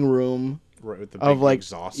waiting room Right, with the big of like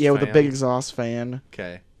exhaust. with the fan. big exhaust fan.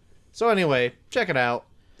 Okay. So anyway, check it out.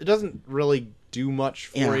 It doesn't really do much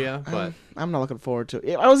for you, but I'm not looking forward to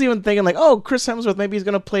it. I was even thinking like, oh, Chris Hemsworth, maybe he's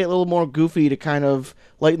gonna play it a little more goofy to kind of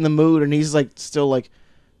lighten the mood, and he's like still like,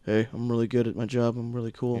 hey, I'm really good at my job. I'm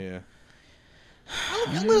really cool. yeah.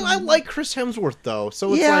 I like Chris Hemsworth though,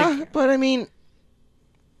 so it's Yeah, like but I mean,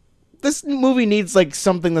 this movie needs like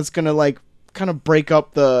something that's gonna like kind of break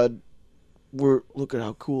up the. Look at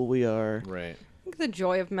how cool we are. right. I think the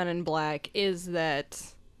joy of Men in Black is that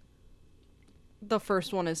the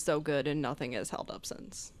first one is so good and nothing has held up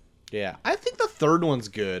since. Yeah, I think the third one's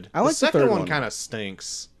good. I like the second third one one. kind of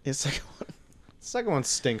stinks. It's like, The second one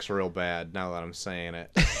stinks real bad. Now that I'm saying it,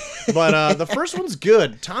 but the first one's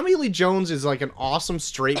good. Tommy Lee Jones is like an awesome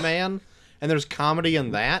straight man, and there's comedy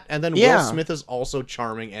in that. And then Will Yeah. Smith is also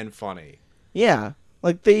charming and funny. yeah,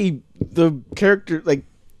 like the character like.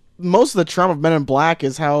 Most of the charm of Men in Black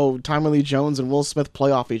is how Tommy Lee Jones and Will Smith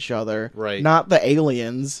play off each other. Right. Not the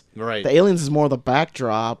aliens. Right. The aliens is more the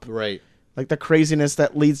backdrop. Right. Like the craziness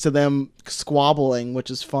that leads to them squabbling,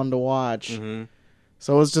 which is fun to watch. Mm-hmm.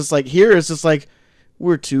 So it's just like, here it's just like,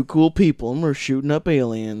 we're two cool people and we're shooting up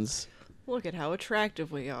aliens. Look at how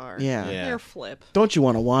attractive we are. Yeah. Yeah. They're flip. Don't you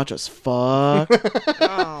want to watch us fuck?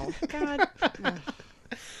 Oh, God. I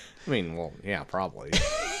mean, well, yeah, probably.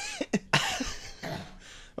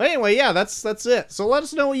 But anyway, yeah, that's it. So let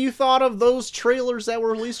us know what you thought of those trailers that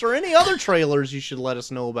were released, or any other trailers you should let us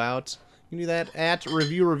know about. You can do that at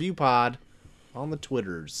Review Pod on the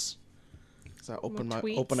Twitters. So I open My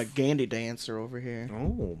tweets. open a Gandy dancer over here.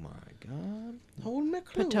 Oh my god. Hold me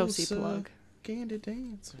Potosi closer, plug. Gandy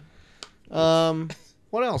dancer.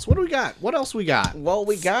 What else? What do we got? What else we got? Well,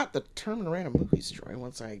 we got the Termin Random Movie Story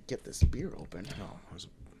once I get this beer open. Oh, it was a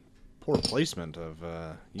poor placement of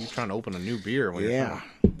you trying to open a new beer when you're Yeah.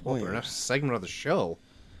 trying to open the next segment of the show.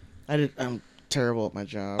 I'm terrible at my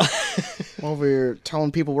job. I'm over here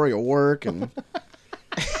telling people where you work and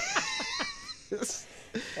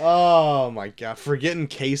Oh my god, forgetting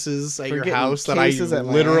cases at your Forgetting house that I cases at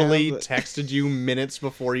my literally house. texted you minutes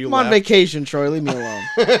before you I'm on left. vacation, Troy. Leave me alone.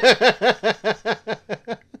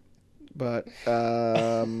 But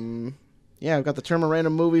yeah, we've got the term of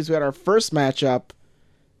random movies. We had our first matchup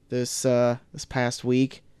this past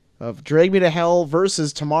week of Drag Me to Hell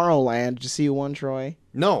versus Tomorrowland. Did you see who won, Troy?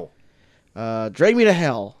 No. Drag Me to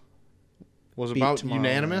Hell. Was it Beat about Tomorrowland.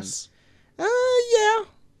 unanimous? Yeah.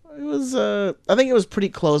 It was I think it was pretty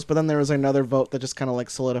close, but then there was another vote that just kind of like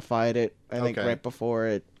solidified it. I think Okay. right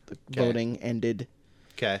before the voting ended.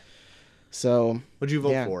 Okay. So What'd you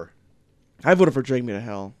vote Yeah. for? I voted for Drag Me to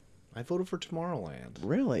Hell. I voted for Tomorrowland.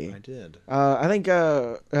 Really? I did. I think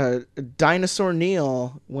Dinosaur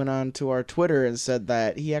Neil went on to our Twitter and said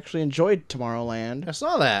that he actually enjoyed Tomorrowland, I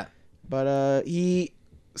saw that. but he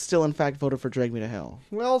still in fact voted for Drag Me to Hell.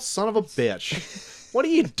 Well, son of a bitch. What are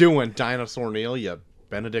you doing, Dinosaur Neil, you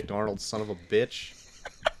Benedict Arnold son of a bitch?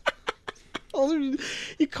 Oh,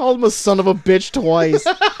 you called him a son of a bitch twice.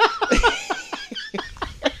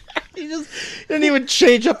 He didn't even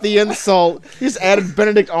change up the insult. He just added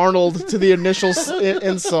Benedict Arnold to the initial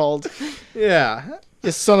insult. Yeah.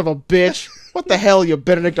 You son of a bitch. What the hell, you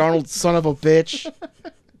Benedict Arnold son of a bitch?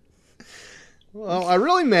 Well, I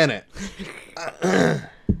really meant it.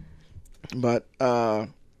 But we have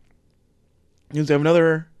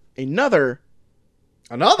another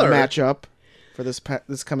matchup for this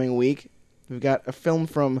coming week. We've got a film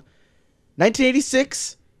from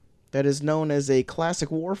 1986 that is known as a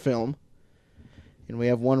classic war film, and we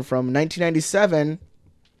have one from 1997,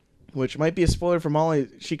 which might be a spoiler for Molly.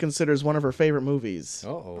 She considers one of her favorite movies.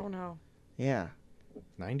 Oh Uh-oh. no. Yeah,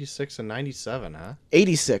 96 and 97, huh?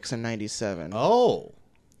 86 and 97. Oh.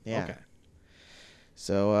 Yeah. Okay.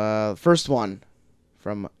 So first one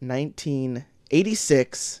from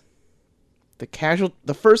 1986.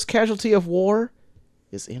 The first casualty of war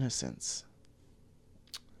is innocence.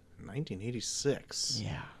 1986.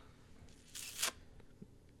 Yeah.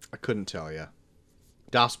 I couldn't tell you.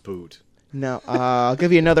 Das Boot. No, I'll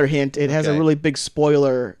give you another hint. It has a Okay. really big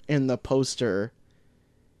spoiler in the poster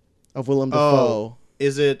of Willem Dafoe. Oh.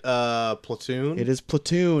 Is it Platoon? It is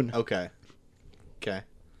Platoon. Okay. Okay.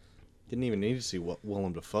 Didn't even need to see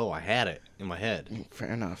Willem Dafoe. I had it in my head.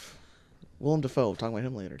 Fair enough. Willem Dafoe. We'll talk about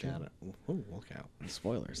him later, too. Got it. Ooh, look out.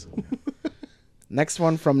 Spoilers. Next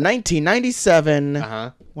one from 1997.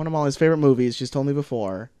 Uh-huh. One of Molly's favorite movies. She's told me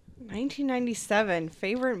before. 1997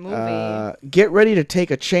 favorite movie. Get ready to take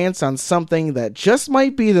a chance on something that just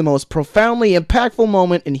might be the most profoundly impactful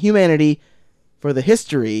moment in humanity for the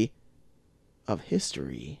history of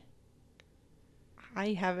history.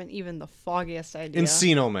 I haven't even the foggiest idea.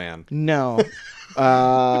 Encino Man. No.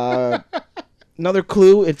 Another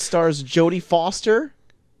clue, it stars Jodie Foster.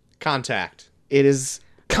 Contact. It is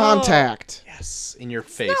Contact. Yes. In your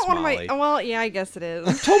face, Not one of Molly. my. Well, yeah, I guess it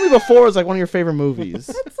is. Told me before it's like one of your favorite movies.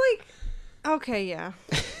 It's like, okay, yeah.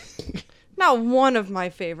 Not one of my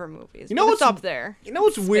favorite movies. You know but it's what's- up there. You know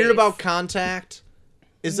what's weird Space. about Contact?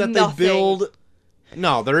 Is that Nothing. they build...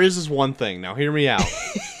 No, there is this one thing. Now, hear me out.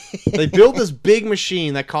 They build this big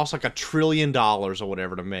machine that costs like $1 trillion or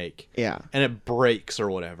whatever to make. Yeah. And it breaks or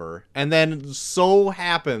whatever. And then so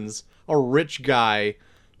happens a rich guy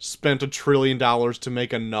spent $1 trillion to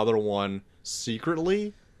make another one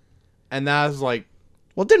secretly. And that's like,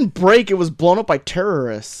 Well, it didn't break. It was blown up by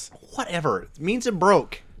terrorists. whatever. It means it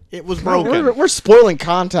broke. It was We're, broken. we're spoiling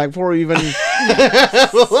Contact before we even...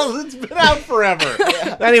 Well, it's been out forever.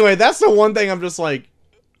 Anyway, that's the one thing I'm just like,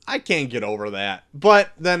 I can't get over that.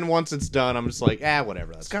 But then once it's done, I'm just like,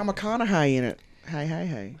 whatever. That's It's got McConaughey in it. Hi. Hey,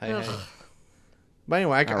 hey. Ugh. But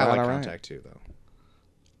anyway, I All like right. Contact too, though.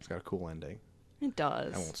 It's got a cool ending. It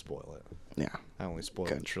does. I won't spoil it. Yeah. I only spoiled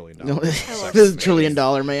the $1 trillion. No, love this is $1 trillion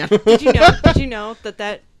man. Did you know? Did you know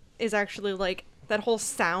that is actually like that whole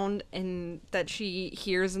sound and that she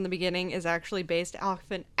hears in the beginning is actually based off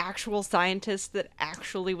an actual scientist that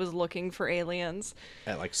actually was looking for aliens.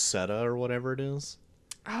 At like SETA or whatever it is.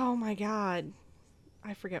 Oh my god,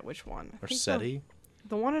 I forget which one. Or I think SETI.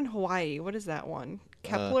 The one in Hawaii. What is that one?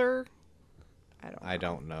 Kepler. I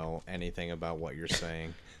don't know anything about what you're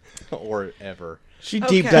saying. Or ever. She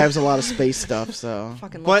deep Okay. dives a lot of space stuff, so...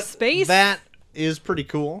 Fucking love But space. that is pretty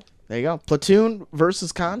cool. There you go. Platoon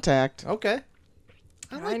versus Contact. Okay.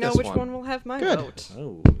 I like know this which one will have my Good. vote.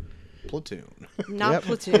 Oh, Platoon. Not Yep.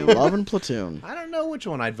 Platoon. Loving Platoon. I don't know which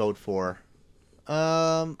one I'd vote for.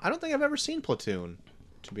 I don't think I've ever seen Platoon,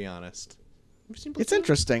 to be honest. Have you seen Platoon? It's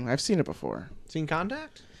interesting. I've seen it before. Seen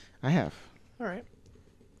Contact? I have. All right.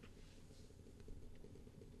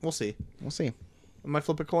 We'll see. We'll see. I might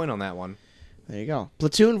flip a coin on that one. There you go.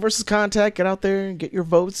 Platoon versus Contact. Get out there and get your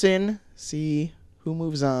votes in. See who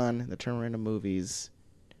moves on in the Turn Random movies.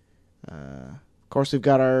 Of course, we've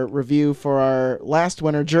got our review for our last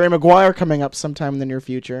winner, Jerry Maguire, coming up sometime in the near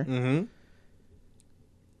future. Mm-hmm. You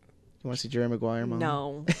want to see Jerry Maguire, Mom?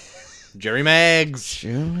 No. Jerry Maggs. I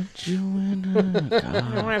don't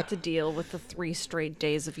have to deal with the 3 straight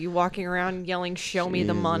days of you walking around yelling, "Show me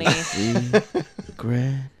the money."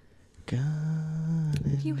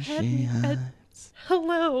 You had me at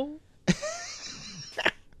hello.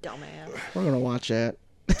 Dumbass. We're going to watch it.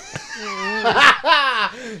 We're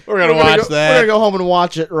gonna watch We're that. going to go home and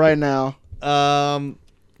watch it right now.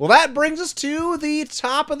 Well, that brings us to the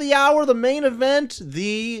top of the hour, the main event,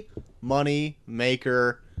 the money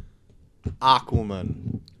maker,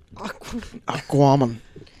 Aquaman. Aquaman.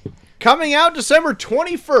 Coming out December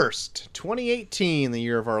 21st, 2018, the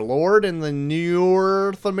year of our Lord in the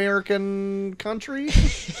North American country,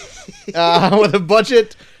 with a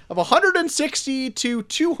budget of $160 to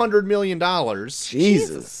 $200 million.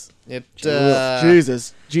 Jesus.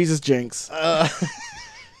 Jesus Jinx.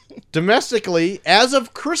 Domestically, as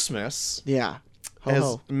of Christmas, Yeah.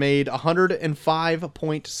 has made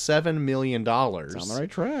 $105.7 million. It's on the right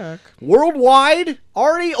track. Worldwide,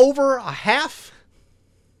 already over $500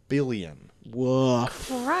 million. Woof.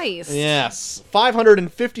 Christ. Yes,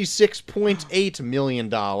 $556.8 million. You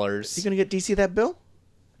going to get DC that bill?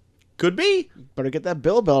 Could be. Better get that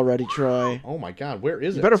bill bell ready, Troy. Oh my God, where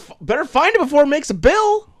is it? Better find it before it makes a bill.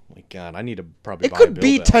 Oh my God, I need to probably It buy could a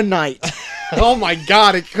be bill bell. tonight. Oh my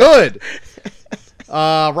God, it could.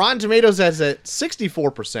 Rotten Tomatoes has it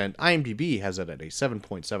 64%. IMDb has it at a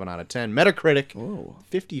 7.7 out of 10. Metacritic, Whoa.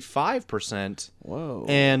 55%. Whoa.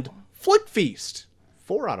 And Flick Feast,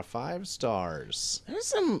 4 out of 5 stars. There's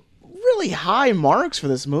some really high marks for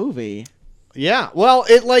this movie. Yeah, well,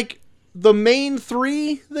 the main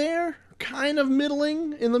 3 there, kind of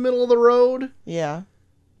middling, in the middle of the road. Yeah.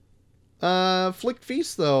 Flick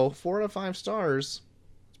Feast, though, 4 out of 5 stars.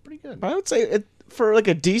 It's pretty good. I would say it for like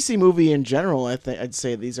a DC movie in general, I'd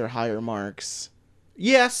say these are higher marks.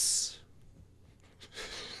 Yes.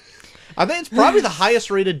 I think it's probably the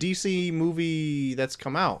highest rated DC movie that's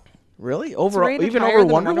come out. Really? rated Even higher over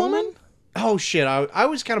than Wonder Wonder Woman? Woman? Oh shit! I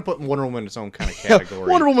was kind of putting Wonder Woman in its own kind of category.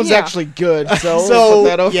 Wonder Woman's Yeah. actually good, so, So put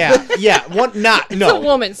that over. yeah. No, a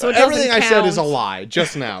woman, so it doesn't everything I said is a count. lie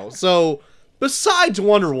just now. So besides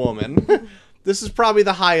Wonder Woman, this is probably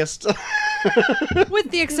the highest. With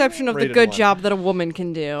the exception of the Rated good one. job that a woman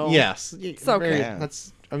can do. Yes, It's okay. Yeah.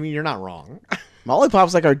 You're not wrong. Molly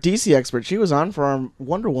Pop's like our DC expert. She was on for our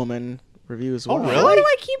Wonder Woman review as well. Oh, really? Why do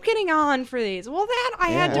I keep getting on for these? Well, that I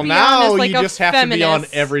had to Well, be now on as like you a just have feminist. to be on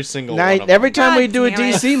every single Now, one of every them. time we God do a damn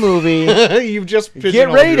it. DC movie, You've just get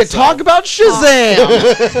pigeonholed ready to yourself. talk about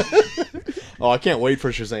Shazam. Oh, I can't wait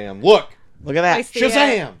for Shazam. Look, Look at I that. see it.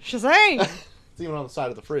 Shazam! Shazam! it's even on the side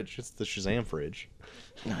of the fridge. It's the Shazam fridge.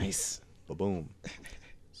 Nice. Ba-boom.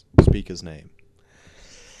 Speak his name.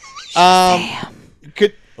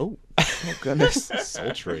 Could oh Oh, goodness.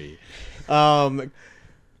 sultry.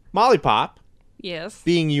 Molly Pop, Yes.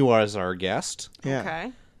 being you as our guest, Yeah.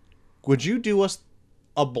 Okay. would you do us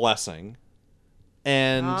a blessing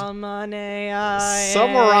and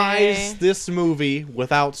summarize this movie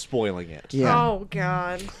without spoiling it? Yeah. Oh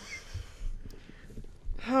God.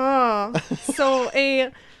 So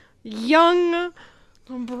a young,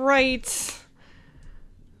 bright,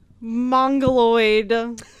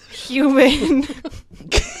 mongoloid human.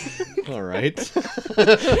 All right.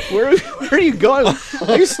 Where are you going?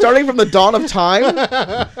 Are you starting from the dawn of time?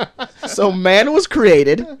 So man was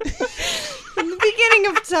created. In the beginning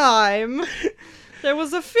of time, there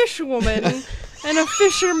was a fish woman and a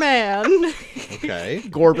fisherman, Okay.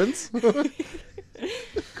 Gorbans.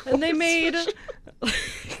 and they made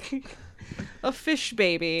a fish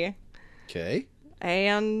baby. Okay.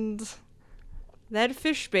 And that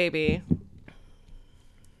fish baby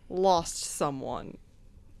lost someone.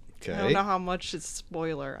 I don't Okay. know how much is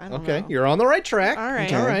spoiler. I don't Okay. know. You're on the right track. All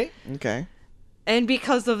right. All right. Okay. And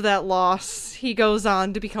because of that loss, he goes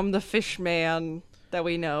on to become the fish man that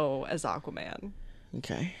we know as Aquaman.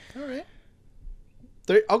 Okay. All right.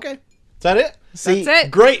 Okay. Is that it? See, That's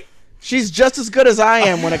it. Great. she's just as good as I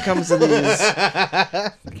am when it comes to these.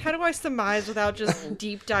 How do I surmise without just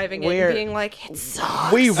deep diving in Where- and being like, it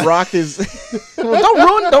sucks? We rocked his.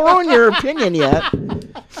 Well, don't ruin your opinion yet.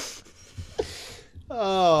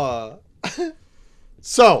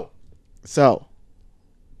 So,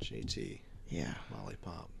 JT, yeah. Molly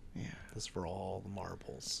Pop, Yeah. this is for all the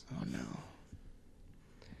marbles. Oh no.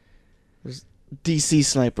 DC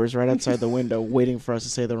snipers right outside the window waiting for us to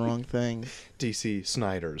say the wrong thing. DC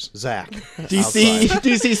Snyders. Zach. DC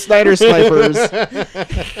DC Snyder snipers.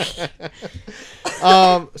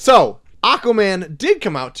 So, Aquaman did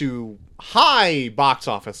come out to high box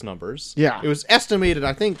office numbers. Yeah. It was estimated,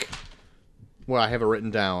 I think, well, I have it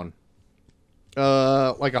written down,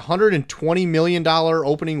 like $120 million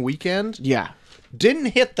opening weekend. Yeah. Didn't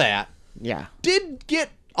hit that. Yeah. Did get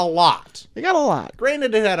a lot. They got a lot.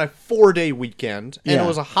 Granted, it had a 4-day weekend, and Yeah. it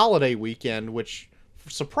was a holiday weekend, which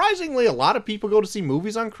surprisingly, a lot of people go to see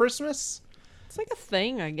movies on Christmas. It's like a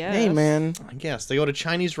thing, I guess. Hey, man. I guess they go to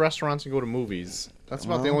Chinese restaurants and go to movies. That's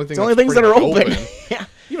about the only thing. It's the only that's things that pretty are much open. Yeah.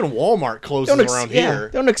 Even Walmart closes around here.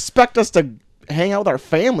 Don't expect us to hang out with our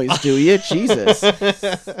families, do you? Jesus.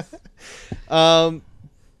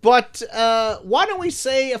 But why don't we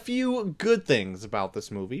say a few good things about this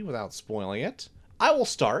movie without spoiling it? I will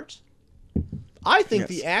start. I think Yes.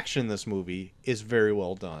 the action in this movie is very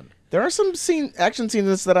well done. There are some action scenes in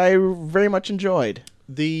this that I very much enjoyed.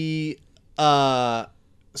 The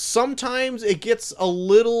sometimes it gets a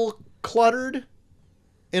little cluttered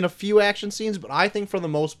in a few action scenes, but I think for the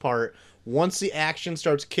most part, once the action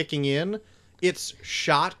starts kicking in, it's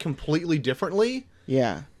shot completely differently.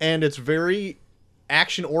 Yeah. And it's very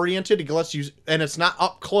action oriented. It lets you, and it's not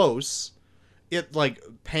up close. It like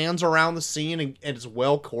pans around the scene and it's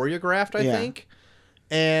well choreographed, I Yeah. think.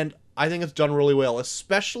 And I think it's done really well,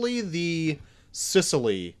 especially the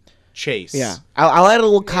Sicily chase. Yeah. I'll add a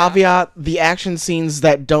little caveat. The action scenes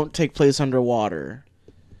that don't take place underwater.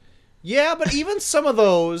 Yeah, but even some of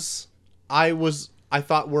those I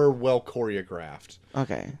thought were well choreographed.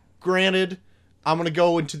 Okay. Granted, I'm going to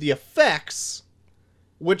go into the effects,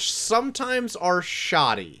 which sometimes are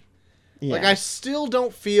shoddy. Yeah. Like, I still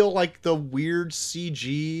don't feel like the weird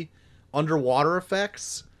CG underwater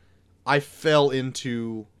effects I fell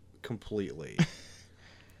into completely.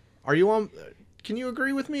 Are you on... Can you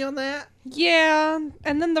agree with me on that? Yeah,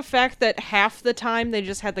 and then the fact that half the time they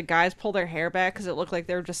just had the guys pull their hair back because it looked like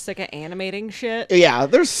they were just sick of animating shit. Yeah,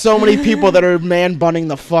 there's so many people that are man-bunning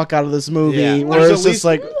the fuck out of this movie. Where There's it's at just least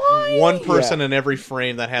like... one person in every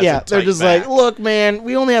frame that has Yeah, a they're tight just back. like, look, man,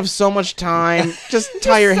 we only have so much time. Just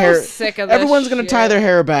tie your so hair. sick of this Everyone's gonna tie shit. their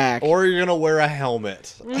hair back. Or you're gonna wear a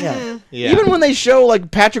helmet. Yeah. Yeah. Even when they show like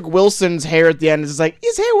Patrick Wilson's hair at the end, it's just like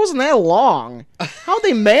his hair wasn't that long. How'd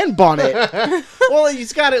they man bun it? Well,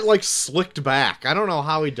 he's got it like slicked back. I don't know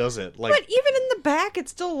how he does it. Like, But even in the back, it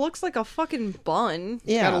still looks like a fucking bun.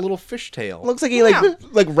 Yeah, got a little fishtail. looks like he Yeah.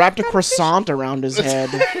 like wrapped a croissant around his head.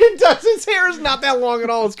 It does. His hair is not that long at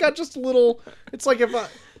all. It's got just a little. It's like if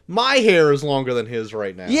my hair is longer than his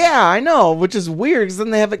right now. Yeah, I know, which is weird because then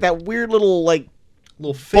they have like that weird little like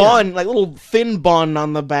little fin. bun, like little thin bun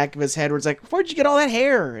on the back of his head, where it's like, where'd you get all that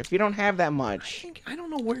hair if you don't have that much? I don't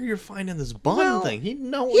know where you're finding this bun Well, thing. He He had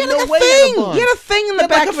no like way a thing. He had a bun. He had a thing in He the had,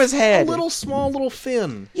 back like, of his head. A little small little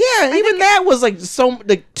fin. Yeah, even that was like so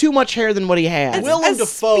like too much hair than what he had. Willem As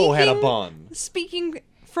Dafoe had a speaking- bun. Speaking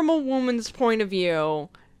from a woman's point of view,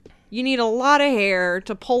 you need a lot of hair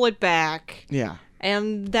to pull it back, Yeah.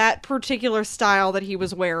 and that particular style that he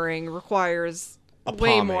was wearing requires A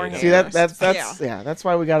way pomade, more I hair. See that's Yeah. that's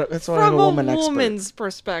why we got that's why we have From a woman a expert. woman's I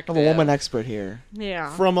perspective. have a woman expert here.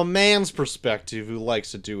 Yeah. From a man's perspective who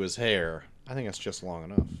likes to do his hair, I think that's just long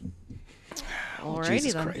enough. Alrighty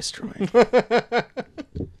Jesus then. Christ, Troy.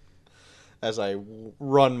 As I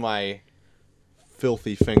run my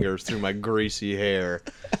filthy fingers through my greasy hair.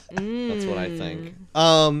 That's what I think.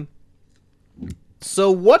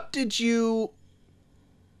 So what did you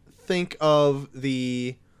think of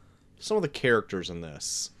some of the characters in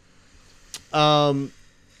this?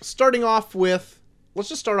 Starting off with, let's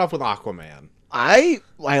just start off with Aquaman. I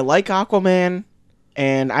like Aquaman,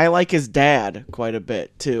 and I like his dad quite a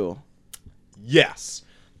bit too. Yes.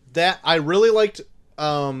 That I really liked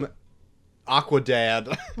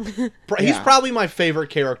Aquadad. He's Yeah. probably my favorite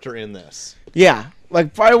character in this. Yeah,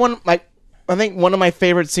 like probably I think one of my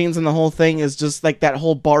favorite scenes in the whole thing is just like that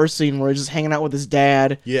whole bar scene where he's just hanging out with his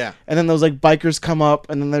dad. Yeah. And then those like bikers come up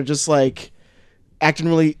and then they're just like acting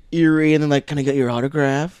really eerie and then like, can I get your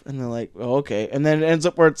autograph? And they're like, oh, okay. And then it ends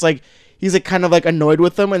up where it's like he's like kind of like annoyed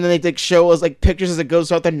with them, and then they like show us like pictures as it goes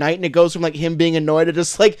throughout the night, and it goes from like him being annoyed to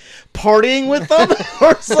just like partying with them.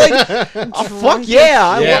 Or it's like, oh, fuck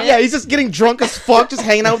yeah. Yeah. Yeah, he's just getting drunk as fuck, just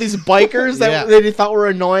hanging out with these bikers that Yeah. they thought were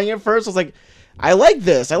annoying at first. I was like, I like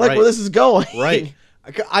this. I like Right. where this is going. Right.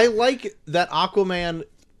 I like that Aquaman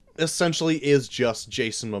essentially is just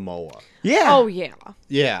Jason Momoa. Yeah. Oh yeah.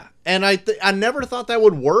 Yeah. And I never thought that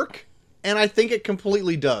would work, and I think it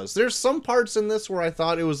completely does. There's some parts in this where I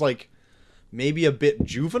thought it was like maybe a bit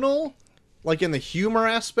juvenile, like in the humor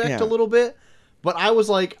aspect Yeah. a little bit, But I was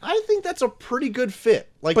like, I think that's a pretty good fit.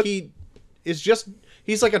 Like, But-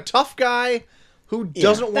 he's like a tough guy who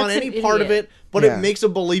doesn't want That's any an part of idiot. it, but Yeah. it makes it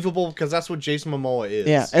believable because that's what Jason Momoa is.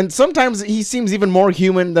 Yeah, and sometimes he seems even more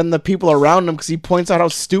human than the people around him because he points out how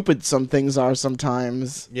stupid some things are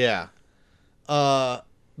sometimes. Yeah.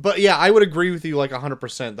 But yeah, I would agree with you like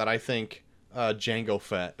 100% that I think Django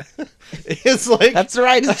Fett is like... That's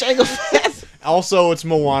right, it's Jango Fett. Also, it's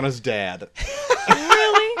Moana's dad.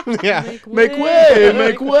 Really? Yeah. Make way,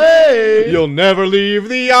 make way. You'll never leave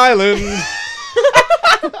the island.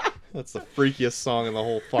 That's the freakiest song in the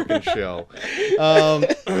whole fucking show.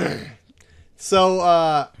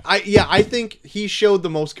 I think he showed the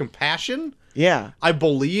most compassion. Yeah. I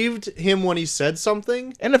believed him when he said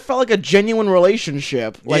something. And it felt like a genuine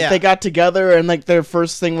relationship. Like, Yeah. they got together and, like, their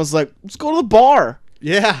first thing was like, let's go to the bar.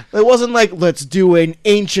 Yeah, It wasn't like, let's do an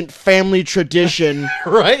ancient family tradition.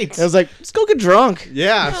 right. It was like, let's go get drunk.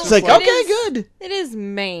 Yeah, Well, It's like, It okay, is- good. It is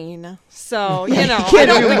Maine, so you know I can't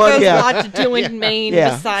don't do think much, there's yeah. a lot to do in Maine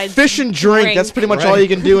Yeah. besides Fish and drink. That's pretty much all Right. you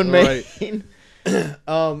can do in Right. Maine.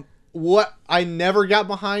 What I never got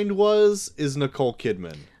behind is Nicole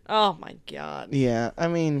Kidman. Oh my god. Yeah, I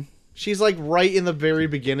mean, She's like right in the very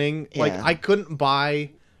beginning. Like Yeah. I couldn't buy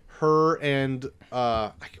her and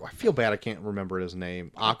I feel bad I can't remember his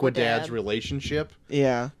name. Aquadad's Aquadad. relationship.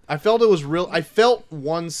 yeah. I felt it was real. I felt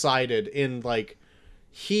one-sided in like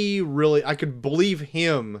I could believe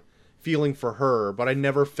him feeling for her, but I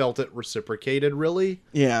never felt it reciprocated really.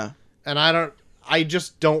 Yeah. And I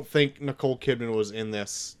just don't think Nicole Kidman was in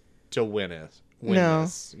this to win it. No.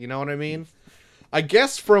 This. You know what I mean? I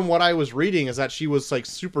guess from what I was reading is that she was like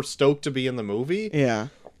super stoked to be in the movie. Yeah.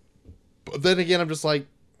 But then again, I'm just like,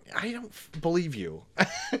 I don't believe you.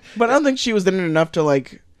 But I don't think she was in it enough to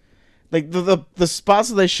like the spots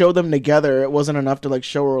that they showed them together. It wasn't enough to like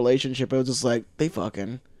show a relationship. It was just like they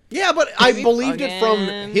fucking. Yeah, but I We believed it from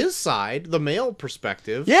fucking- his side, the male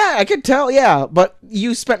perspective. Yeah, I could tell. Yeah, but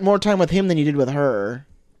you spent more time with him than you did with her.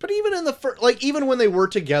 But even in the even when they were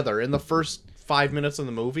together in the first 5 minutes of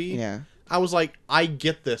the movie, Yeah. I was like, I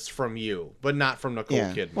get this from you, but not from Nicole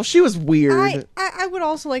Yeah. Kidman. Well, she was weird. I would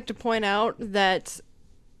also like to point out that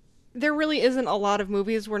there really isn't a lot of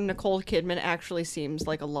movies where Nicole Kidman actually seems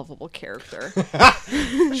like a lovable character.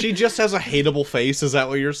 She just has a hateable face. Is that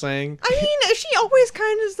what you're saying? I mean, she always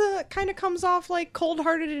kind of comes off like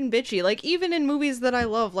cold-hearted and bitchy. Like even in movies that I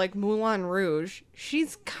love, like Moulin Rouge,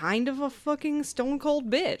 she's kind of a fucking stone cold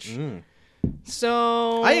bitch.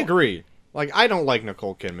 So I agree. Like, I don't like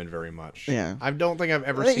Nicole Kidman very much. Yeah. I don't think I've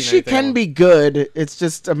ever I think seen she anything can else. be good. It's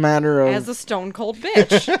just a matter of as a stone cold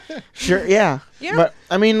bitch. sure. Yeah. Yeah. But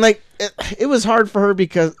I mean, like, it was hard for her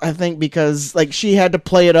because like she had to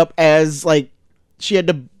play it up as like she had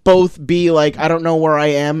to both be like I don't know where I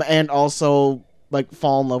am and also like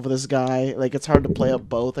fall in love with this guy. Like it's hard to play up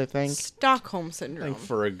both. I think. Stockholm I syndrome. think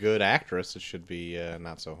for a good actress, it should be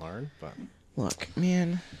not so hard. But Look,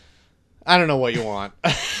 man. I don't know what you want.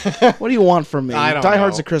 What do you want from me? I don't Die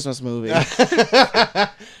Hard's know. a Christmas movie.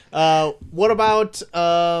 What about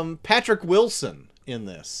Patrick Wilson in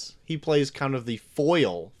this? He plays kind of the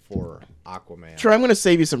foil for Aquaman. Sure, I'm gonna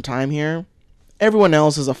save you some time here. Everyone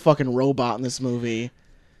else is a fucking robot in this movie.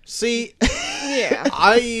 See, Yeah.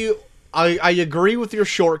 I agree with your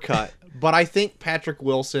shortcut, but I think Patrick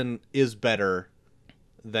Wilson is better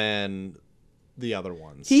than the other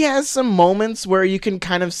ones. He has some moments where you can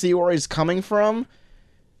kind of see where he's coming from,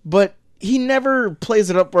 but he never plays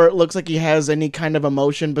it up where it looks like he has any kind of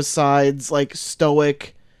emotion besides like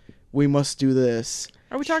stoic. We must do this.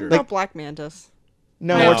 Are we talking Sure. about Black Mantis?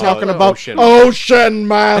 No, No, we're talking about Ocean. Ocean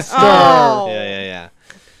Master. Oh. Yeah.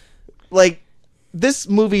 Like this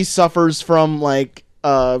movie suffers from like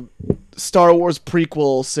Star Wars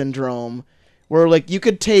prequel syndrome, where like you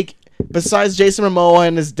could take besides Jason Momoa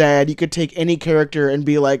and his dad, you could take any character and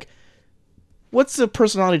be like, what's the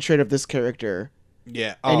personality trait of this character?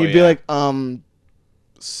 Yeah. And Oh, you'd be yeah. like,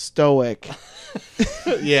 stoic.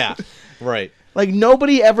 Yeah. Right. Like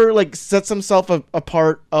nobody ever like sets himself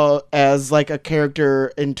apart as like a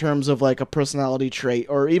character in terms of like a personality trait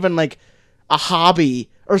or even like a hobby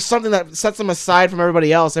or something that sets them aside from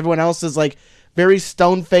everybody else. Everyone else is like very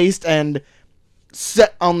stone-faced and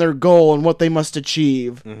set on their goal and what they must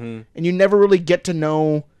achieve. Mm-hmm. And you never really get to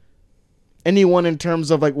know anyone in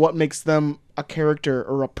terms of like what makes them a character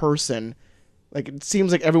or a person. Like it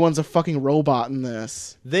seems like everyone's a fucking robot in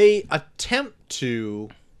this. They attempt to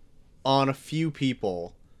on a few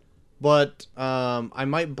people, but I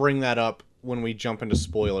might bring that up when we jump into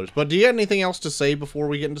spoilers. But do you have anything else to say before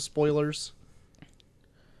we get into spoilers?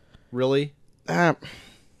 Really? Not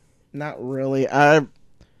really. I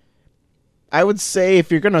would say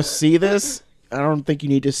if you're gonna see this, I don't think you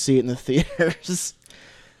need to see it in the theaters.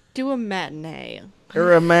 Do a matinee.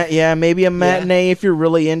 Or maybe a matinee if you're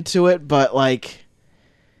really into it, but like,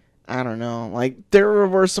 I don't know. Like, there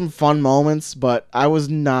were some fun moments, but I was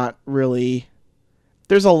not really.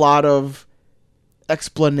 There's a lot of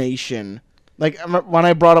explanation. Like, when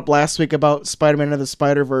I brought up last week about Spider-Man Into the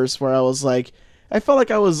Spider-Verse, where I was like, I felt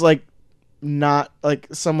like I was like not like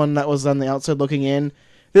someone that was on the outside looking in.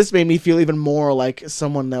 This made me feel even more like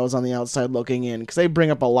someone that was on the outside looking in, because they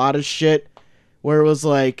bring up a lot of shit where it was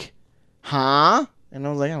like, huh? And I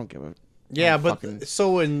was like, I don't give a... Yeah, but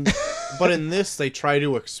fucking... but in this they try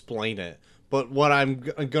to explain it. But what I'm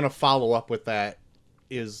gonna follow up with that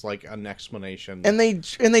is like an explanation. And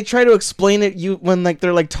they try to explain it when like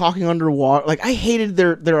they're like talking underwater. Like, I hated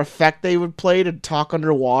their effect they would play to talk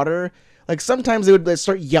underwater. Like, sometimes they would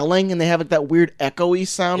start yelling and they have like that weird echoey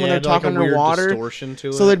sound when they're talking like a underwater. Weird distortion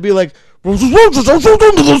to so it. they'd be like, and you're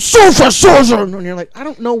like, I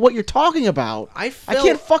don't know what you're talking about. I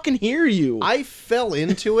can't fucking hear you. I fell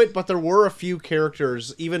into it, but there were a few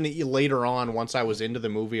characters even later on. Once I was into the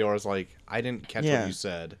movie, I was like, I didn't catch what you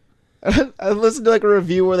said. I listened to like a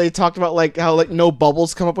review where they talked about like how like no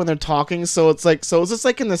bubbles come up when they're talking, so it's like, so is this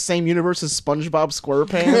like in the same universe as SpongeBob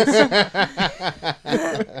SquarePants?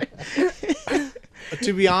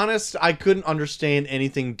 To be honest, I couldn't understand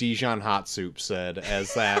anything Dijon Hot Soup said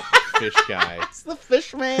as that fish guy. It's the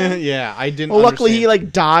fish man. Yeah, I didn't. Well, luckily understand. he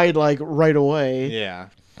like died like right away. Yeah.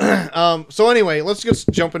 So anyway, let's just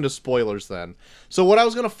jump into spoilers then. So what I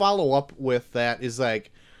was gonna follow up with that is like,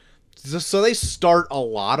 so they start a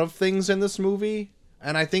lot of things in this movie,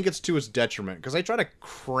 and I think it's to its detriment because they try to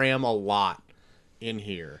cram a lot in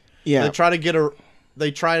here. Yeah. They try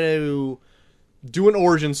to do an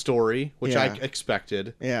origin story, which I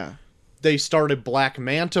expected. Yeah. They start a Black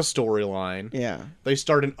Manta storyline. Yeah. They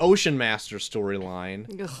start an Ocean Master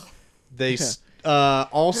storyline. Ugh. They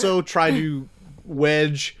also try to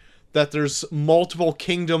wedge that there's multiple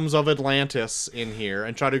kingdoms of Atlantis in here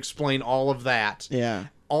and try to explain all of that. Yeah.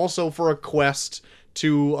 Also for a quest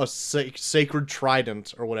to a sacred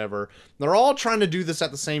trident or whatever. They're all trying to do this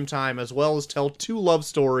at the same time, as well as tell two love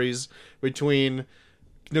stories between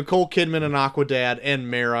Nicole Kidman and Aquadad and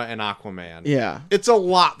Mera and Aquaman. Yeah. It's a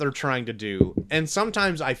lot they're trying to do, and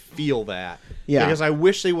sometimes I feel that. Yeah. Because I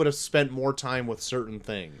wish they would have spent more time with certain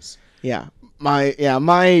things. Yeah.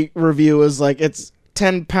 My review is like, it's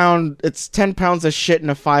 10 pounds of shit in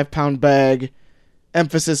a 5-pound bag.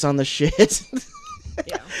 Emphasis on the shit.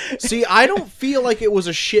 Yeah. See, I don't feel like it was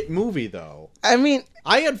a shit movie though. I mean,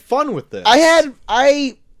 I had fun with this.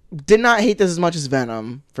 I did not hate this as much as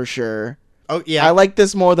Venom, for sure. Oh yeah. I like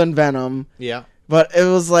this more than Venom. Yeah. But it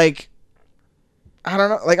was like, I don't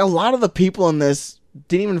know, like a lot of the people in this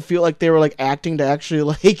didn't even feel like they were like acting to actually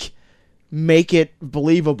like make it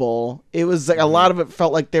believable. It was like a lot of it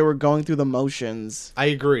felt like they were going through the motions. I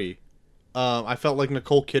agree. I felt like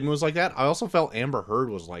Nicole Kidman was like that. I also felt Amber Heard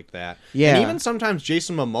was like that. Yeah. And even sometimes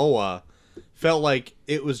Jason Momoa felt like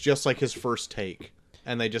it was just like his first take,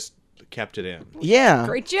 and they just kept it in. Yeah.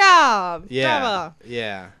 Great job. Yeah. Bravo.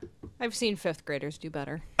 Yeah. I've seen fifth graders do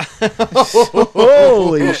better.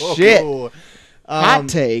 Holy shit. Hot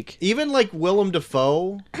take. Even like Willem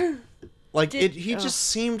Dafoe, like he just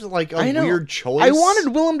seemed like a I know. weird choice. I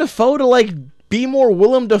wanted Willem Dafoe to like be more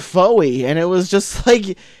Willem Dafoe-y, and it was just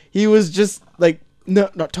like he was just like, no,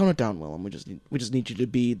 tone it down, Willem. We just need you to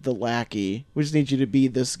be the lackey. We just need you to be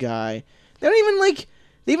this guy. They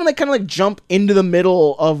even kind of like jump into the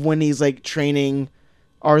middle of when he's like training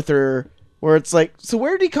Arthur, where it's like, so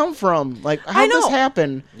where did he come from? Like, how did this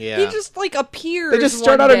happen? Yeah. He just like appears. They just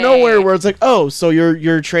start one out of day. nowhere, where it's like, oh, so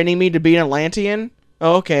you're training me to be an Atlantean?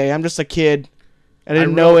 Oh, okay, I'm just a kid. I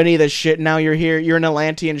didn't know any of this shit. Now you're here. You're an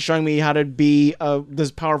Atlantean showing me how to be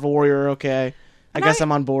this powerful warrior. Okay. I guess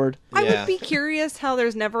I'm on board. I Yeah. would be curious how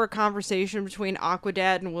there's never a conversation between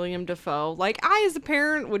Aquadad and William Dafoe. Like, I as a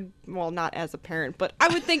parent would, well, not as a parent, but I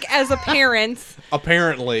would think as a parent,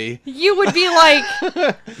 Apparently. you would be like,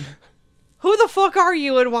 who the fuck are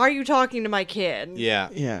you and why are you talking to my kid? Yeah.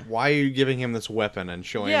 Yeah. Why are you giving him this weapon and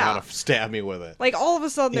showing him how to stab me with it? Like, all of a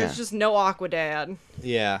sudden, Yeah. there's just no Aquadad.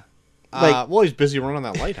 Yeah. Like- Well, he's busy running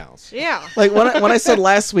that lighthouse. Yeah. Like when I said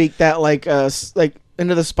last week that like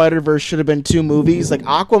Into the Spider-Verse should have been 2 movies, like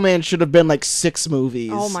Aquaman should have been like 6 movies.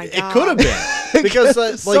 Oh my god. It could have been because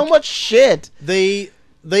like, so much shit. they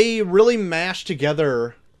really mashed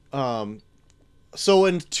together. So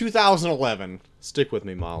in 2011, stick with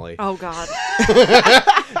me, Molly. Oh god.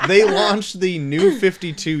 They launched the New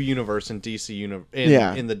 52 universe in DC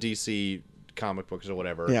Yeah. in the DC comic books or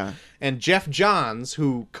whatever. Yeah. And Jeff Johns,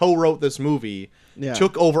 who co-wrote this movie, Yeah.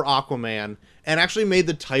 took over Aquaman and actually made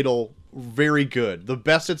the title very good. The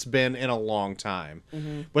best it's been in a long time.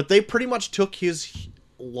 But they pretty much took his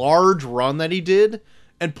large run that he did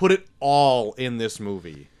and put it all in this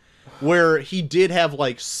movie. Where he did have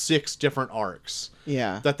like 6 different arcs.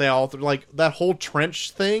 Yeah. That they all, like, that whole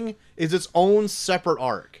trench thing is its own separate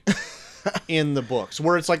arc. In the books,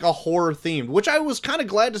 where it's like a horror themed, which I was kind of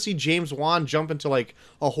glad to see James Wan jump into like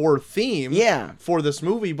a horror theme for this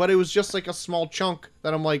movie, but it was just like a small chunk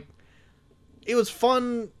that I'm like, it was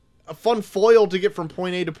fun, a fun foil to get from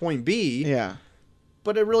point A to point B. Yeah.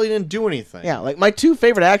 But it really didn't do anything. Yeah, like my 2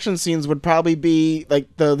 favorite action scenes would probably be like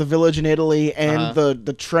the village in Italy and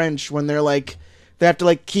the trench when they're like they have to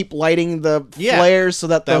like keep lighting the flares so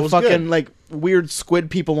that the fucking good. like weird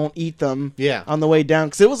squid people won't eat them on the way down,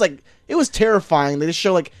 because it was terrifying. They just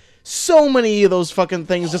show like so many of those fucking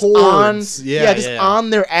things just Hordes. on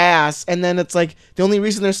their ass, and then it's like the only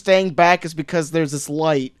reason they're staying back is because there's this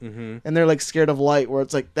light, and they're like scared of light, where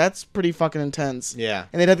it's like that's pretty fucking intense. Yeah.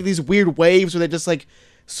 And they'd have these weird waves where they just like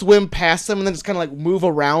swim past them and then just kind of like move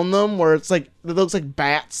around them, where it's like it looks like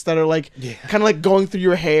bats that are like kind of like going through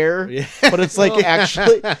your hair, but it's like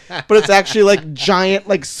actually like giant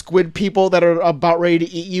like squid people that are about ready to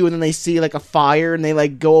eat you, and then they see like a fire and they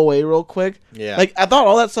like go away real quick. Like I thought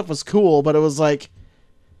all that stuff was cool, but it was like,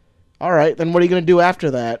 all right, then what are you gonna do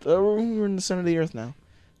after that? We're in the center of the earth now.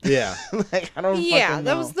 Like, I don't fucking know.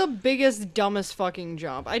 That was the biggest, dumbest fucking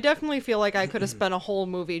jump. I definitely feel like I could have spent a whole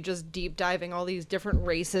movie just deep diving all these different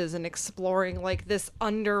races and exploring like this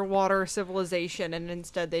underwater civilization, and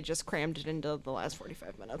instead they just crammed it into the last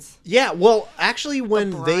 45 minutes. Yeah, well, actually, when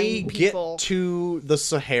they brine people. get to the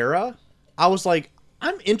Sahara, I was like,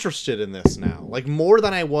 I'm interested in this now. Like, more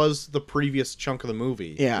than I was the previous chunk of the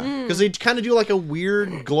movie. Yeah. Because they kind of do, like, a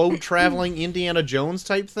weird globe-traveling Indiana Jones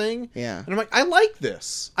type thing. Yeah. And I'm like, I like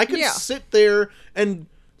this. I could sit there and,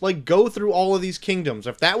 like, go through all of these kingdoms.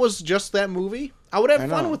 If that was just that movie, I would have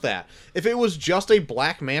fun with that. If it was just a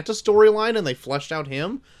Black Manta storyline and they fleshed out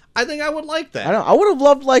him, I think I would like that. I would have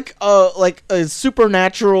loved like a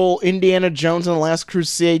supernatural Indiana Jones and the Last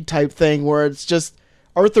Crusade type thing, where it's just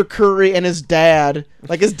Arthur Curry and his dad.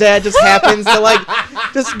 Like his dad just happens to like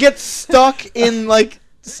just get stuck in like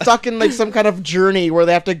some kind of journey where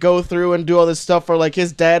they have to go through and do all this stuff, where like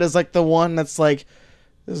his dad is like the one that's like,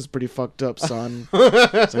 this is pretty fucked up, son. So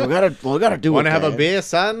we gotta do it. Want to have a beer,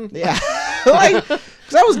 son? Yeah. Like,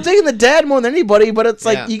 cause I was digging the dad more than anybody, but it's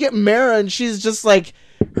like you get Mara and she's just like,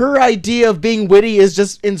 her idea of being witty is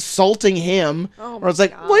just insulting him. Or it's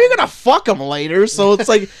like, well, you're gonna fuck him later. So it's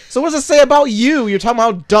like, so what does it say about you? You're talking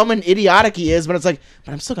about how dumb and idiotic he is, but it's like,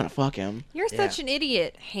 but I'm still gonna fuck him. You're such an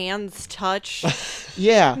idiot. Hands touch.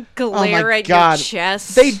 Yeah. Glare at your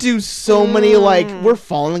chest. They do so many like we're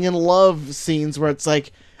falling in love scenes where it's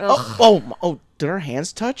like, oh, did our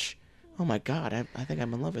hands touch? Oh my god, I think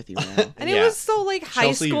I'm in love with you now. And it was so like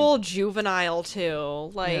high school juvenile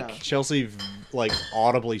too. Like Chelsea like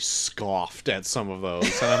audibly scoffed at some of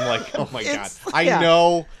those, and I'm like, oh my god,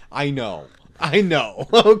 I know.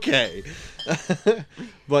 Okay.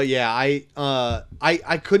 But yeah,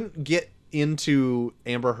 I couldn't get into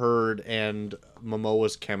Amber Heard and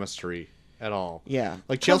Momoa's chemistry at all. Yeah.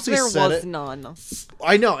 Like Chelsea there said was it. none.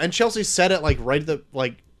 I know, and Chelsea said it like right at the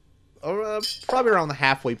like probably around the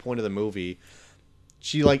halfway point of the movie.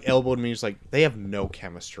 She like elbowed me. She's like, they have no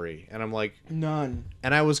chemistry, and I'm like, none.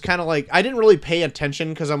 And I was kind of like, I didn't really pay attention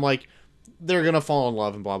because I'm like, they're gonna fall in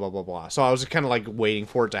love and blah blah blah blah. So I was kind of like waiting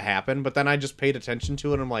for it to happen, but then I just paid attention to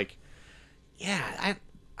it. And I'm like, yeah,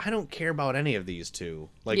 I don't care about any of these two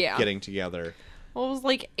like getting together. Well, it was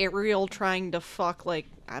like Ariel trying to fuck like,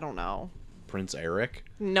 I don't know, Prince Eric.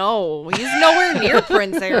 No, he's nowhere near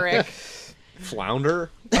Prince Eric.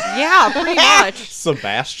 Flounder. Yeah, pretty much.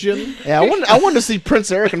 Sebastian. Yeah, I wanted to see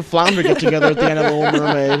Prince Eric and Flounder get together at the end of The Little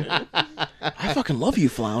Mermaid. I fucking love you,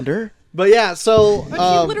 Flounder. But yeah, so but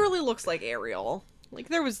she literally looks like Ariel. Like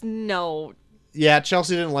there was no. Yeah,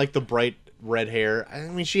 Chelsea didn't like the bright red hair. I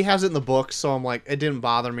mean, she has it in the book, so I'm like, it didn't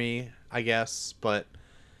bother me, I guess. But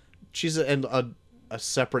she's a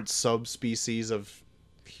separate subspecies of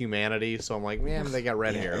humanity, so I'm like, man, they got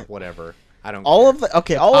red hair, whatever. I don't. All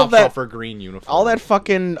care. of that for green uniform. All that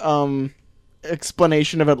fucking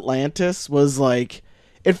explanation of Atlantis was like,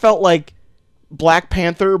 it felt like Black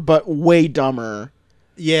Panther, but way dumber.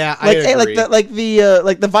 Yeah, like, I agree. Like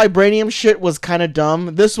the vibranium shit was kind of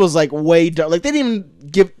dumb. This was like way dumb. Like they didn't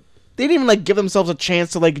even like give themselves a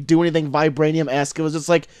chance to like do anything vibranium-esque. It was just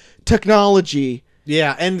like technology.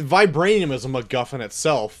 Yeah, and vibranium is a MacGuffin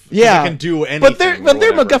itself. Yeah, it can do anything. But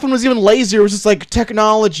their MacGuffin was even lazier. It was just like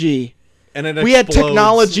technology. And we had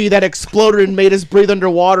technology that exploded and made us breathe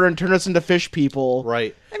underwater and turn us into fish people.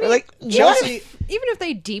 Right. I mean, like Chelsea. even if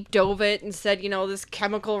they deep dove it and said, this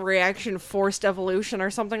chemical reaction forced evolution or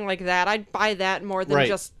something like that, I'd buy that more than Right.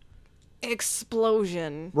 just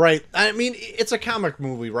explosion. Right. I mean, it's a comic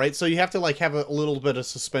movie, right? So you have to like have a little bit of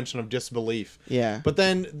suspension of disbelief. Yeah. But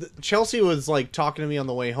then Chelsea was like talking to me on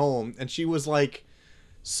the way home, and she was like,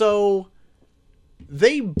 "So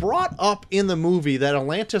they brought up in the movie that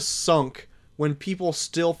Atlantis sunk when people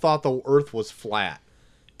still thought the Earth was flat,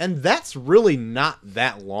 and that's really not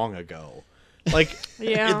that long ago. Like,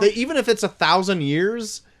 Yeah. even if it's 1,000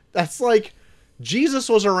 years, that's like Jesus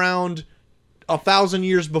was around 1,000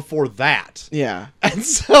 years before that." Yeah. And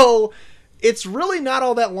so it's really not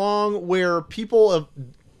all that long where people have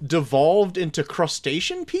devolved into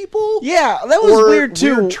crustacean people. Yeah, that was Or weird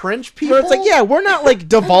too. weird trench people. Where it's like, yeah, we're not like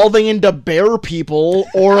devolving into bear people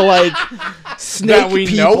or like snake That we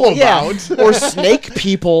people. know Yeah, about. or snake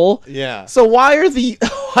people. Yeah. So why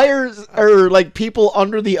are like people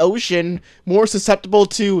under the ocean more susceptible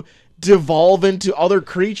to devolve into other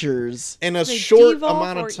creatures? In a They short devolve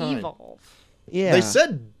amount or of time. evolve. Yeah. They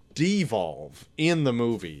said devolve in the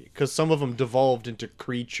movie because some of them devolved into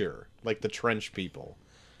creature, like the trench people.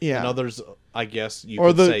 yeah. And others, I guess you or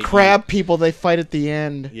could the say crab people they fight at the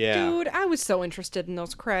end. Yeah. Dude, I was so interested in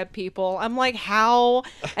those crab people. I'm like, how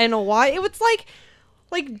and why? It was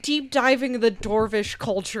like deep diving the dwarvish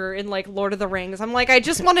culture in like Lord of the Rings. I'm like, I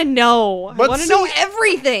just want to know. I But want to know see,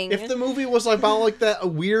 everything. If the movie was about like that a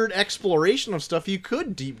weird exploration of stuff, you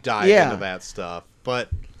could deep dive Yeah. into that stuff. But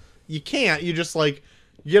you can't. You just like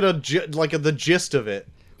get the gist of it.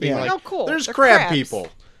 Being Yeah. like, Oh, cool. There's They're crab crabs. people.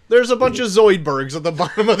 There's a bunch of Zoidbergs at the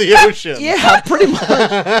bottom of the ocean. Yeah, pretty much.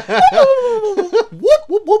 Whoop,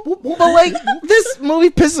 whoop, whoop, whoop, whoop. But like this movie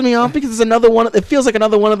pisses me off because it's another one. It feels like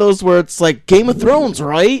another one of those where it's like Game of Thrones,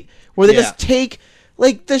 right? Where they Yeah. just take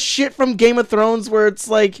like the shit from Game of Thrones, where it's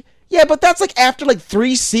like, yeah, but that's like after like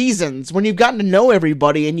 3 seasons when you've gotten to know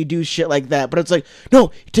everybody and you do shit like that. But it's like,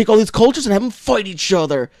 no, you take all these cultures and have them fight each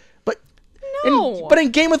other. But No. but in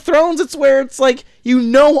Game of Thrones, it's where it's like you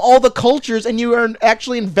know all the cultures and you are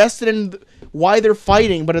actually invested in why they're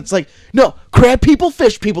fighting. But it's like, no, crab people,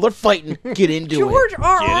 fish people, they're fighting. Get into George it.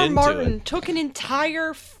 R. Get R. into Martin it. took an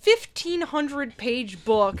entire 1,500-page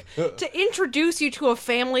book to introduce you to a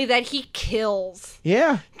family that he kills.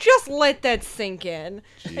 Yeah. Just let that sink in.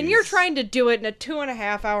 And you're Jeez. trying to do it in a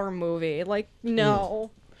 2.5-hour movie. Like,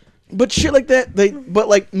 no. But shit like that, but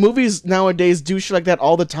like movies nowadays do shit like that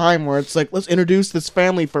all the time, where it's like, let's introduce this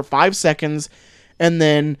family for 5 seconds, and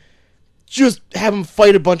then just have them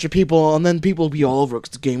fight a bunch of people, and then people will be all over it 'cause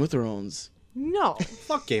it's Game of Thrones. No.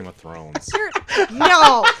 Fuck Game of Thrones.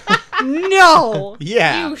 No. No.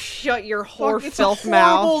 Yeah. You shut your whore It's filth a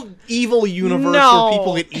mouth. horrible, evil universe No. where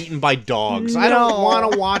people get eaten by dogs. I don't No.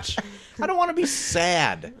 want to watch. I don't want to be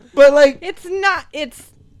sad. But like, It's not.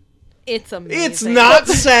 It's amazing. It's not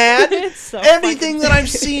sad. It's so Everything fucking that I've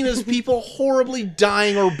seen is people horribly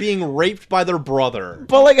dying or being raped by their brother.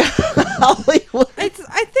 but like Hollywood. I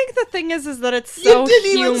think the thing is that it's so you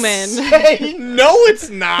didn't human. even say no. It's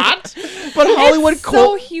not. But Hollywood It's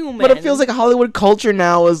so human. But it feels like Hollywood culture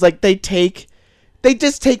now is like they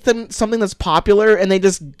just take something that's popular and they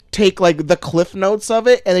just take like the cliff notes of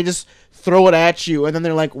it and they just throw it at you, and then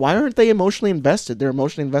they're like, why aren't they emotionally invested? They're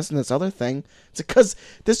emotionally invested in this other thing. It's because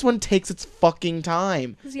this one takes its fucking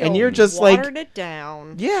time, and you're just like, watered it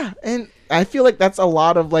down. yeah. And I feel like that's a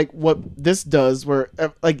lot of like what this does, where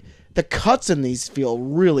like the cuts in these feel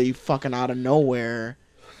really fucking out of nowhere.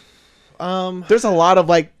 There's a lot of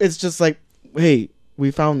like, it's just like, hey,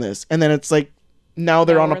 we found this, and then it's like, now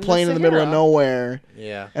they're Now on we're a in the plane in the middle of Sahara. nowhere,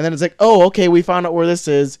 Yeah. and then it's like, oh, okay, we found out where this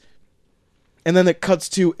is. And then it cuts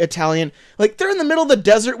to Italian. Like, they're in the middle of the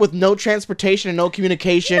desert with no transportation and no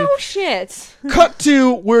communication. No shit. Cut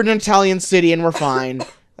to, we're in an Italian city and we're fine.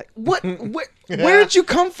 Like, what? Where did you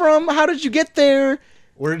come from? How did you get there?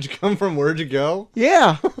 Where'd you come from? Where'd you go?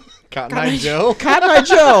 Yeah. Cotton Eye Joe. Cotton Eye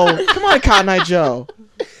Joe. Come on, Cotton Eye Joe.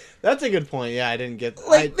 That's a good point. Yeah, I didn't get.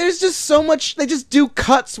 Like, there's just so much. They just do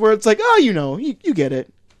cuts where it's like, oh, you get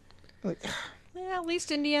it. Like, Yeah, at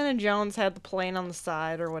least Indiana Jones had the plane on the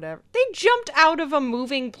side or whatever. They jumped out of a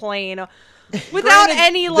moving plane without Granted,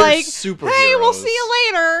 any they're like, hey, superheroes. we'll see you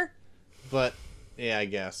later. But yeah, I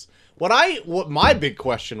guess. What my big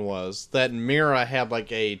question was that Mira had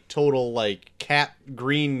like a total like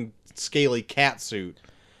green scaly cat suit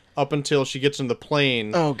up until she gets in the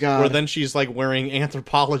plane. Oh, God. Where then she's like wearing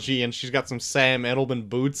Anthropology and she's got some Sam Edelman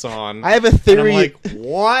boots on. I have a and I'm theory. like,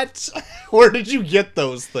 what? Where did you get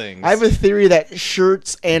those things? I have a theory that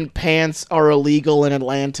shirts and pants are illegal in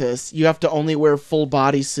Atlantis. You have to only wear full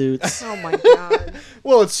body suits. Oh my god.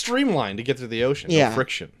 Well, it's streamlined to get through the ocean. Yeah. No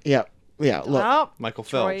friction. Yep. Yeah, look. Oh, Michael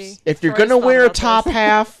Troy. Phelps. If you're Troy's gonna thought wear a about top this.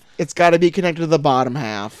 half, it's got to be connected to the bottom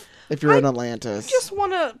half. If you're in Atlantis, Just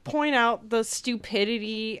want to point out the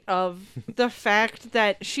stupidity of the fact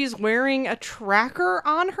that she's wearing a tracker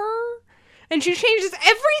on her, and she changes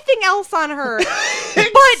everything else on her, but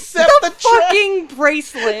Except the the tra- fucking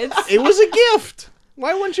bracelets. It was a gift.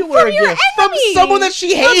 Why wouldn't you wear a your gift? from enemy. someone that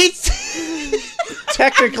she hates.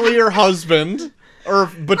 Technically your husband or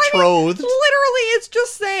betrothed. Literally, it's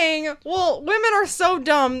just saying, well, women are so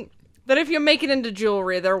dumb that if you make it into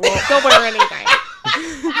jewelry, they'll wear anything.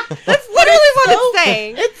 That's literally what it's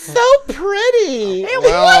saying. It's so pretty. It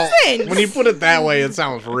Well, wasn't. when you put it that way, it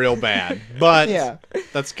sounds real bad. But Yeah.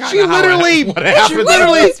 that's kind She of literally- what happens she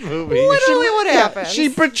literally- in this movie. Literally what Yeah, happened. she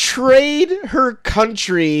betrayed her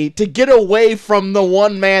country to get away from the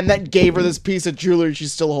one man that gave her this piece of jewelry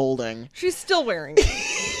she's still holding. She's still wearing it.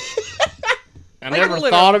 I Like, never literally.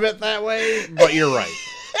 thought of it that way, but you're right.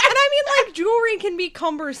 And I mean, like, jewelry can be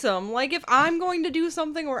cumbersome. Like, if I'm going to do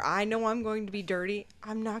something where I know I'm going to be dirty,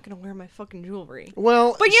 I'm not going to wear my fucking jewelry.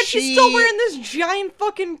 Well, But yet she's still wearing this giant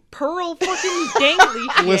fucking pearl fucking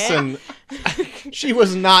dangly shit. Listen, she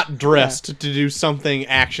was not dressed to do something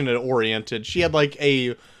action-oriented. She had like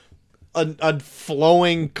a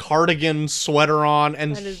flowing cardigan sweater on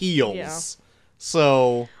and That is- heels. yeah.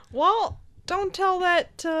 So Well, don't tell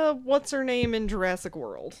that to what's her name in Jurassic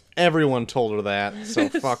World. everyone told her that. So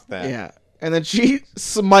fuck that. Yeah. And then she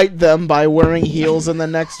smite them by wearing heels in the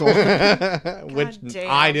next one. Which damn.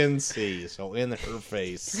 I didn't see. So in her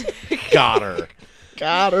face, got her.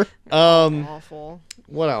 Got her. Awful.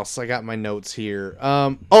 What else? I got my notes here.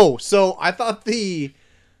 Oh, so I thought the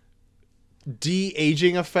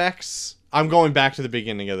de-aging effects, I'm going back to the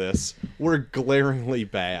beginning of this, were glaringly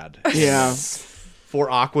bad. Yeah. For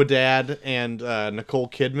Aquadad and Nicole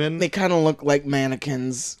Kidman. They kind of look like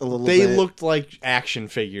mannequins a little They bit. looked like action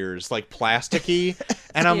figures, like plasticky.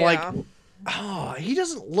 And I'm like, Yeah. oh, he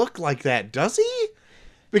doesn't look like that, does he?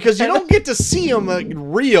 Because you don't get to see him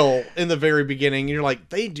real in the very beginning. You're like,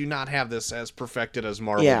 they do not have this as perfected as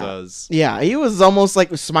Marvel does. Yeah, he was almost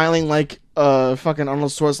like smiling like fucking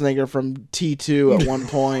Arnold Schwarzenegger from T2 at one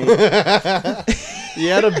point. He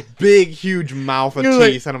had a big, huge mouth and You're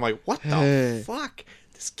like, teeth, and I'm like, what the "Hey." fuck?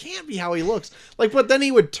 This can't be how he looks. Like, but then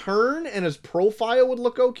he would turn, and his profile would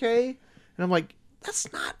look okay, and I'm like, that's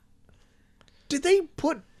not. Did they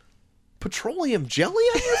put petroleum jelly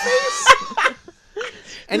on your face?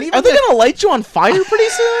 And even Are they gonna light you on fire pretty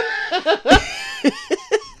soon?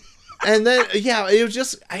 and then yeah, it was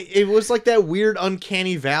just it was like that weird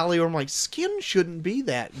uncanny valley where I'm like, skin shouldn't be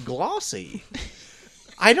that glossy.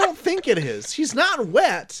 I don't think it is. He's not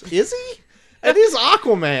wet, is he? It is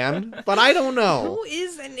Aquaman, but I don't know. Who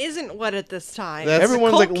is and isn't wet at this time? That's-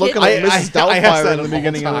 Everyone's like Nicole looking Kidman. like Mrs. I asked Doubtfire that in the at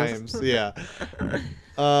beginning all of this. times. Yeah.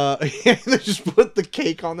 They just put the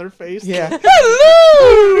cake on their face. Yeah.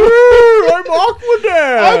 Hello, I'm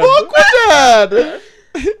Aquadad. I'm Aquadad!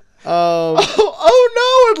 Oh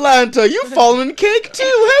no, Atlanta! You've fallen in cake too!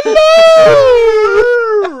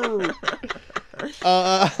 Hello!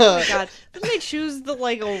 Oh my god. Didn't they choose the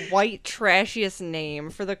like a white trashiest name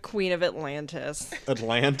for the Queen of Atlantis?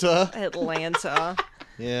 Atlanta. Atlanta.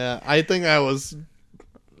 Yeah, I think that was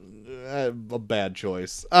a bad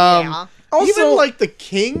choice. Yeah. Also- Even like the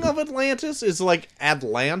king of Atlantis is like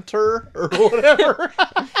Atlanter or whatever.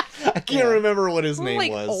 I can't remember what his name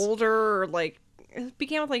Like was. older or like it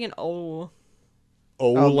began with like an O.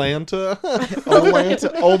 Olanta.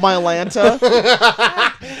 Olanta, oh my Lanta.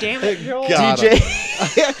 Damn it, Joel. God.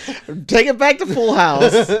 DJ, take it back to Full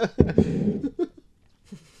House.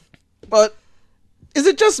 But is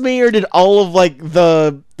it just me, or did all of like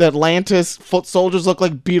the Atlantis foot soldiers look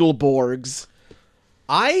like Beetleborgs?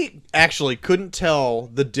 I actually couldn't tell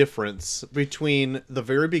the difference between the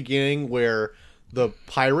very beginning where the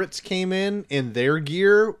pirates came in their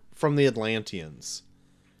gear from the Atlanteans.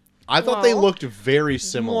 I thought they Well, looked very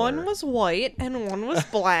similar. One was white and one was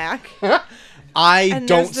black. I And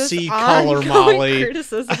don't there's this see color, ongoing Molly.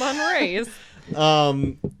 criticism on race.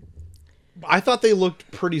 I thought they looked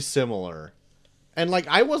pretty similar. And like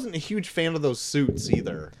I wasn't a huge fan of those suits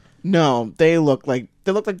either. No, they look like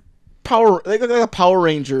Power. They look like the Power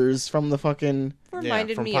Rangers from the fucking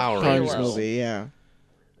Reminded from me Power of Power Rangers. Halo. Rangers movie. Yeah.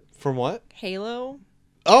 From what? Halo?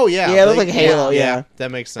 Oh yeah. Yeah, it looked like Halo, yeah.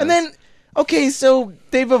 That makes sense. And then, okay, so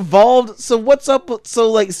they've evolved. So what's up?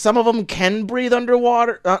 So like some of them can breathe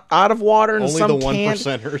underwater, out of water, and only some the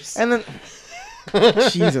 1%ers. can't. And then,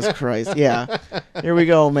 Jesus Christ, yeah. Here we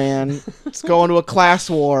go, man. It's going to a class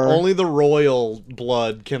war. Only the royal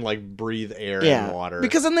blood can like breathe air yeah, and water.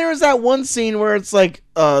 because then there was that one scene where it's like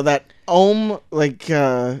that like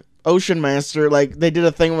Ocean Master, like they did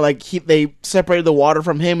a thing where like they separated the water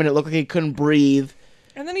from him, and it looked like he couldn't breathe.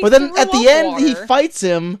 And then he But then threw at the up end, he water. fights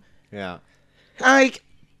him. Yeah. I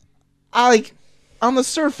like on the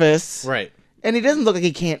surface, Right. and he doesn't look like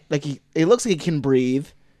he can't. Like he looks like he can breathe.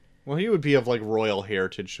 Well, he would be of like royal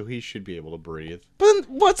heritage, so he should be able to breathe. But then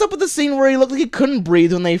what's up with the scene where he looked like he couldn't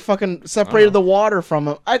breathe when they fucking separated the water from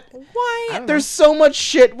him? Why? There's so much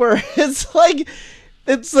shit where it's like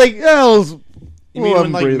oh. You mean well, when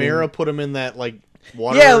I'm like breathing. Mara put him in that like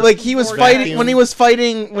water? Yeah, like he was Vortex. fighting when he was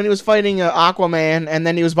fighting Aquaman, and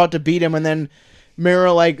then he was about to beat him, and then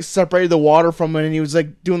Mara like separated the water from him, and he was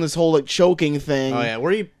like doing this whole like choking thing. Oh yeah,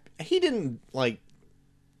 where he didn't like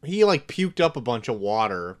he like puked up a bunch of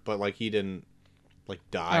water, but like he didn't like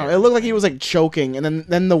die. I don't or know, it looked like he anything. was like choking, and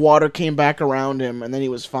then the water came back around him, and then he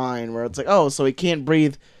was fine. Where it's like, oh, so he can't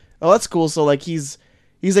breathe. Oh, that's cool. So like he's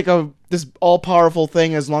like this all powerful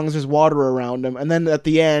thing as long as there's water around him, and then at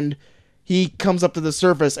the end he comes up to the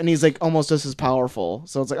surface and he's like almost just as powerful.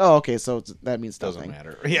 So it's like, oh, okay, so that means Doesn't nothing.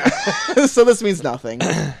 matter. Yeah. So this means nothing.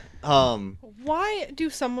 Why do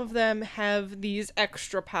some of them have these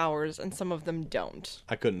extra powers and some of them don't?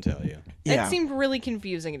 I couldn't tell you. Yeah. It seemed really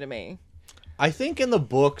confusing to me. I think in the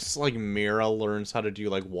books, like Mira learns how to do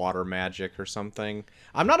like water magic or something.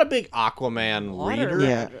 I'm not a big Aquaman Water reader.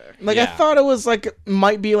 Yeah. magic. Like I Yeah. thought it was like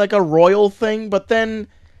might be like a royal thing, but then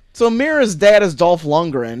so Mira's dad is Dolph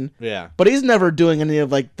Lundgren, Yeah. but he's never doing any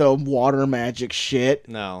of like the water magic shit.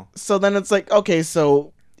 No. So then it's like, okay,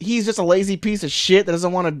 so he's just a lazy piece of shit that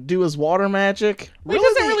doesn't want to do his water magic. Well, he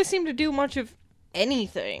doesn't really seem to do much of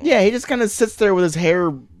anything. Yeah, he just kind of sits there with his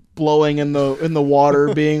hair blowing in the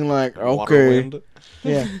water, being like, Water okay, wind.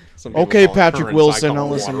 yeah, Some people Okay, call it Patrick currents, Wilson, I call I'll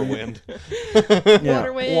it listen water to you. wind. yeah,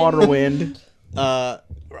 Water wind. water wind.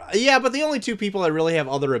 Yeah, but the only two people that really have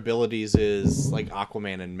other abilities is like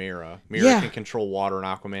Aquaman and Mira. Mira Yeah. can control water and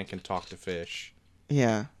Aquaman can talk to fish.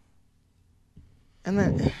 Yeah. And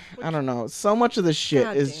then I don't know. So much of the shit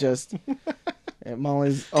God is damn. just.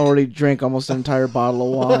 Molly's already drank almost an entire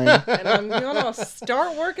bottle of wine. And I'm gonna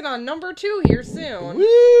start working on number 2 here soon.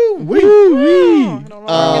 Woo! Woo! I don't know where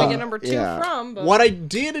I'm gonna get number 2 yeah. from, but What I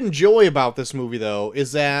did enjoy about this movie, though,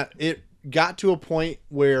 is that it got to a point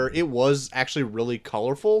where it was actually really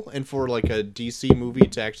colorful, and for like a DC movie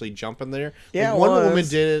to actually jump in there, Yeah, like, it Wonder Woman was.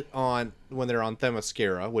 did it on when they're on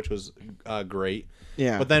Themyscira, which was great.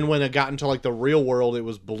 Yeah. But then when it got into like the real world, it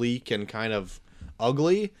was bleak and kind of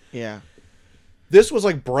ugly. Yeah. This was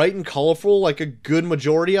like bright and colorful, like a good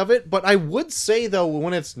majority of it. But I would say though,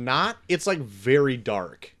 when it's not, it's like very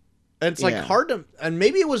dark. And it's like Yeah. hard to, and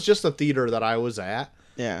maybe it was just the theater that I was at.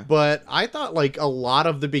 Yeah. But I thought like a lot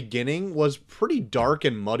of the beginning was pretty dark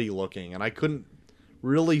and muddy looking, and I couldn't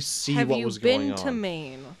really see have what you was been going to on.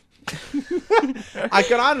 Maine? I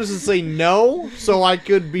could honestly say no, so I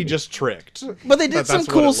could be just tricked. But they did But some that's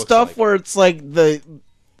what it cool looks stuff like. where it's like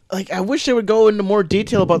I wish they would go into more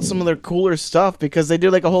detail about some of their cooler stuff, because they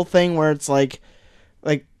did like a whole thing where it's like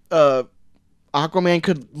Aquaman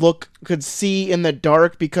could see in the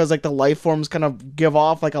dark because like the life forms kind of give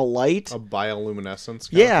off like a light. A bioluminescence.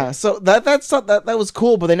 kind of Yeah, thing. so that was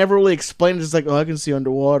cool, but they never really explained it. It's like, oh, I can see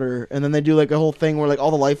underwater, and then they do like a whole thing where like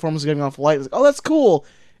all the life forms are giving off light. It's like, oh, that's cool,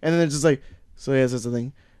 and then it's just like, so yeah, that's the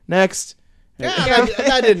thing. Next. Yeah,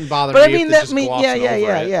 that didn't bother But I me. mean, if that just mean, yeah, glossing yeah, over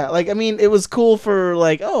yeah, it. yeah. Like, I mean, it was cool for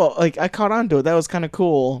like, oh, like I caught on to it. That was kind of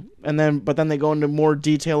cool. And then, but then they go into more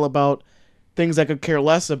detail about things I could care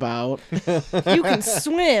less about. You can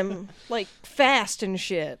swim like fast and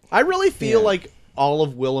shit. I really feel Yeah. like all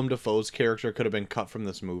of Willem Dafoe's character could have been cut from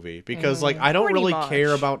this movie because, like, I don't Pretty really much.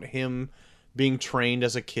 care about him being trained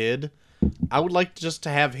as a kid. I would like just to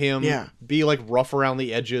have him Yeah. be like rough around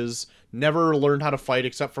the edges, never learned how to fight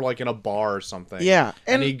except for like in a bar or something. Yeah,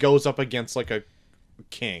 and and- he goes up against like a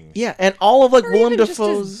king. Yeah, and all of like Or Willem even just his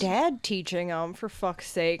Dafoe's. dad teaching him, for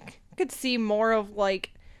fuck's sake. I could see more of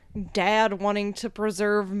like dad wanting to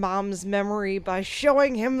preserve mom's memory by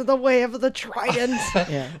showing him the way of the trident.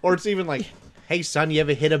 Yeah. Or it's even like, hey son, you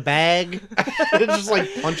ever hit a bag? It's just like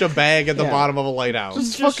punch a bag at the Yeah. bottom of a lighthouse.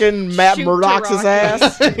 Just fucking Matt shoot Murdock's his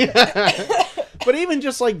Taraki. ass. But even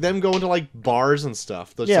just like them going to like bars and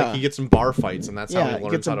stuff. That's Yeah. like he gets in bar fights and that's how Yeah, he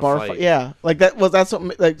learns gets how a to bar fight. fight. Yeah, like that's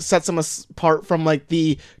what like sets him apart from like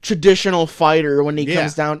the traditional fighter when he Yeah.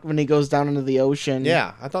 goes down into the ocean.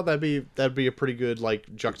 Yeah, I thought that'd be a pretty good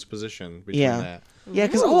like juxtaposition between Yeah. that. Yeah,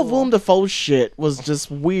 because all of Ooh. Willem Dafoe's shit was just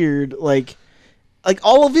weird. Like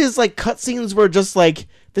all of his like cutscenes were just like,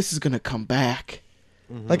 this is gonna come back.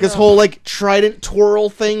 Like this whole like trident twirl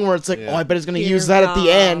thing where it's like, Mm-hmm. Yeah. oh, I bet he's gonna Dear use that at the God.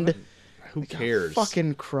 end. Who cares?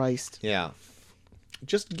 Fucking Christ. Yeah.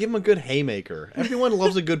 just give him a good haymaker. Everyone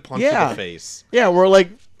loves a good punch to Yeah. the face. Yeah, we're like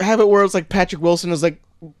have it where it's like Patrick Wilson is like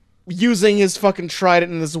using his fucking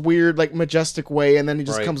trident in this weird like majestic way, and then he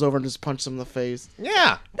just Right. comes over and just punches him in the face.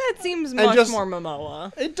 Yeah, That seems much just- more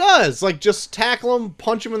Momoa. it does. Like, just tackle him,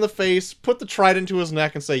 punch him in the face, put the trident to his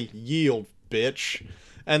neck, and say, "Yield, bitch,"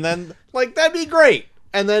 and then like that'd be great.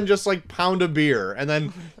 And then just like pound a beer, and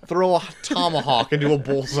then throw a tomahawk into a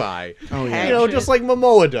bullseye. Oh yeah, You know, just like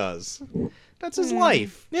Momoa does. That's his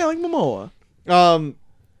life. yeah, like Momoa.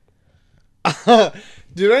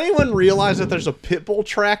 Did anyone realize that there's a Pitbull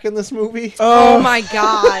track in this movie? Oh my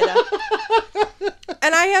god.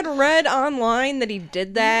 And I had read online that he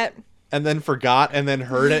did that. And then forgot, and then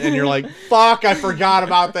heard it, and you're like, "Fuck, I forgot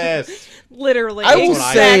about this." Literally. I will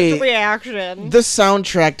exact say- reaction. The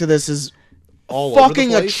soundtrack to this is All over the fucking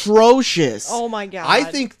place. atrocious. Oh my god. I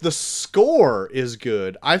think the score is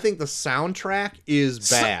good. I think the soundtrack is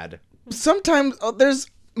bad. Sometimes there's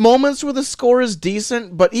moments where the score is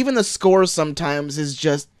decent, but even the score sometimes is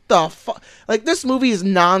just like this movie is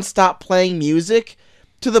nonstop playing music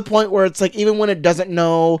to the point where it's like even when it doesn't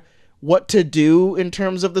know what to do in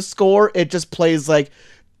terms of the score, it just plays like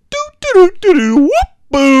doo doo doo doo doo whoop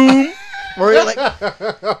boom. Where you're like,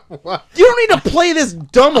 you don't need to play this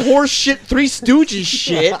dumb horse shit Three Stooges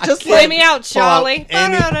shit. Just Play like me out, pull out Charlie.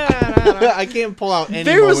 any- Da-da-da-da-da. I can't pull out any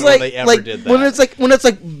there moment was where like they ever did that. when it's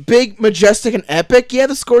like big, majestic, and epic. Yeah,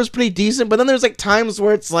 the score is pretty decent, but then there's like times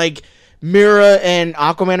where it's like Mira and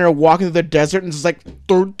Aquaman are walking through the desert, and it's just like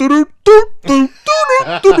doo doo doo doo doo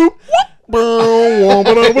doo doo doo whoop.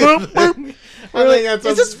 I think that's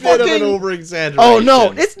It's a just bit of an fucking- over-exaggeration. Oh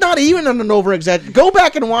no, it's not even an over-exaggeration. Go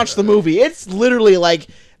back and watch the movie. It's literally like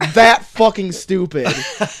that fucking stupid.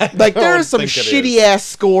 Like there is some think it shitty is. ass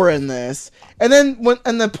score in this. And then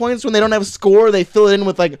the points when they don't have score, they fill it in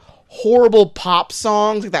with like horrible pop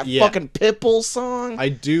songs, like that Yeah. fucking Pitbull song. I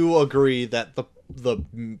do agree that the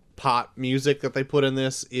pop music that they put in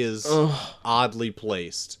this is oddly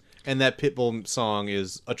placed. And that Pitbull song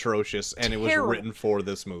is atrocious, and it was Terrible. written for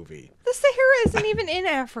this movie. The Sahara isn't even in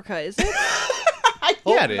Africa, is it?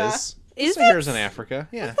 Yeah, it is. Is Saharas it? in Africa.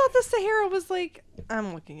 I Yeah. thought the Sahara was like.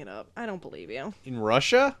 I'm looking it up. I don't believe you. In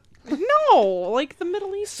Russia? No, like the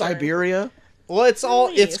Middle East. Siberia. Well, it's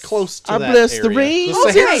Nice. close to I that bless the area. rain.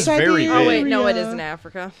 The Sahara's Okay. very big. Oh wait, no, it Siberia. is in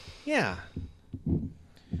Africa. Yeah.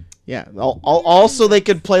 Yeah. Also, they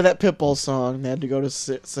could play that Pitbull song. They had to go to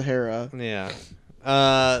Sahara. Yeah.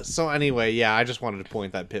 So anyway, yeah, I just wanted to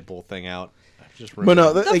point that Pitbull thing out. Just But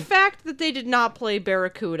no, The like, fact that they did not play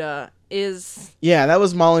Barracuda is yeah, that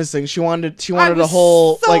was Molly's thing. She wanted a was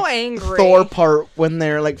whole so like angry. Thor part when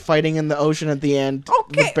they're like fighting in the ocean at the end okay,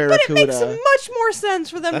 with but it Barracuda. makes much more sense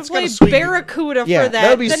for them That's to play kinda sweet. Barracuda Yeah, for that that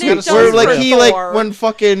would be than sweet. it does Where for like he Thor. like when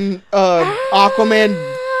fucking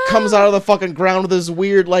Aquaman comes out of the fucking ground with this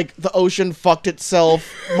weird like the ocean fucked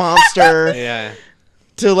itself monster Yeah.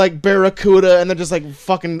 to like Barracuda and then just like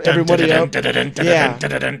fucking everybody up. Yeah.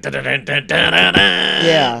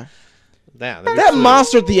 Yeah. Yeah, That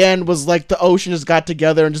monster at the end was like the ocean just got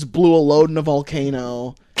together and just blew a load in a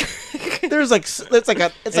volcano. There's like it's like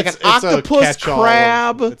an octopus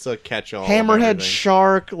crab, It's a catch-all. of hammerhead everything.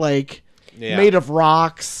 shark like Yeah. made of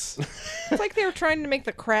rocks. It's like they were trying to make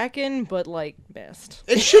the Kraken, but like missed.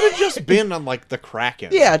 It should have just been on like the Kraken.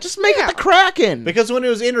 Yeah, just make it the Kraken. Because when it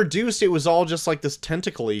was introduced, it was all just like this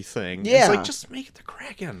tentacle-y thing. Yeah. It's like, just make it the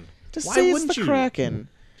Kraken. Just Why say it's wouldn't the you? Kraken.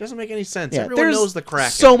 Doesn't make any sense. Yeah, Everyone there's knows the Kraken.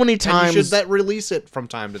 so many And you times- should release it from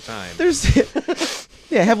time to time. There's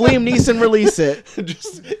yeah, have Liam Neeson release it.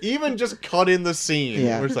 just cut in the scene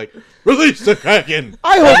Yeah. where it's like, release the Kraken.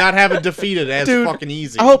 I hope- And not have it defeated as Dude, fucking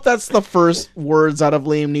easy. I hope that's the first words out of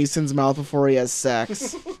Liam Neeson's mouth before he has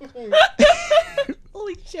sex.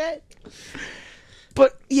 Holy shit!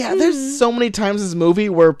 But yeah, there's so many times in this movie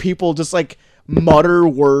where people just like mutter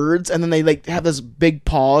words and then they like have this big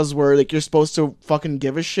pause where like you're supposed to fucking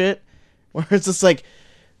give a shit. Where it's just like,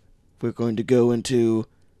 we're going to go into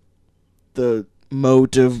the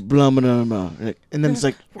moat of blah blah blah. And then it's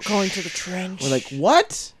like, We're going to the trench. we're like,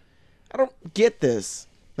 what? I don't get this.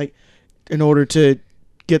 Like, in order to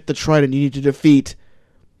get the trident, you need to defeat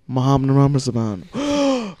Muhammad Ramazaban.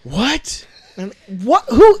 What? And what?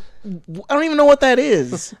 Who? I don't even know what that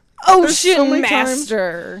is. There's so Ocean many times-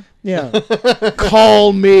 Master. Yeah.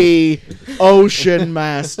 Call me Ocean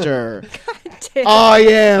Master. Damn. I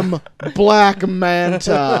am Black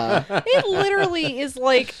Manta. It literally is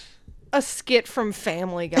like a skit from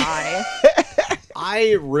Family Guy.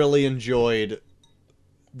 I really enjoyed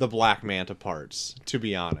the Black Manta parts, to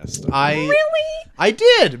be honest. Really? I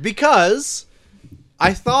did, because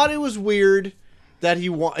I thought it was weird that he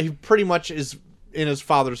pretty much is in his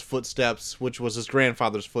father's footsteps, which was his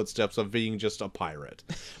grandfather's footsteps of being just a pirate.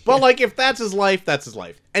 But, like, if that's his life, that's his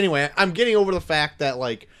life. Anyway, I'm getting over the fact that,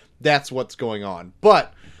 like, that's what's going on.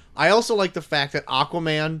 But I also like the fact that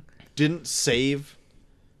Aquaman didn't save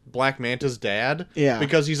Black Manta's dad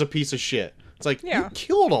because he's a piece of shit. It's like, you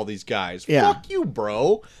killed all these guys. Yeah. Fuck you,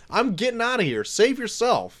 bro. I'm getting out of here. Save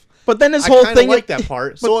yourself. But then his I whole kind of thing, like that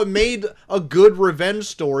part. So it made a good revenge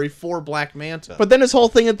story for Black Manta. but then his whole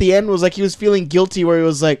thing at the end was like he was feeling guilty, where he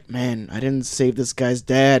was like, "Man, I didn't save this guy's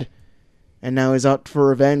dad, and now he's out for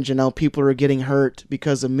revenge, and now people are getting hurt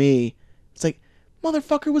because of me." It's like,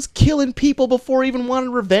 motherfucker was killing people before he even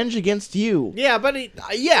wanted revenge against you. Yeah, but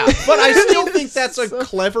but I still think that's a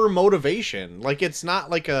clever motivation. Like, it's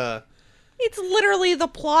not like a. It's literally the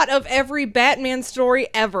plot of every Batman story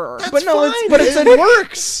ever. But no, fine. it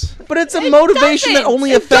works. But it's a motivation that doesn't.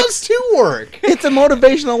 only It affects. does too work. It's a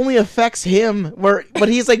motivation that only affects him. But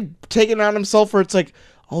he's like taking it on himself. Where it's like,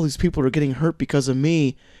 all these people are getting hurt because of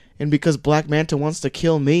me, and because Black Manta wants to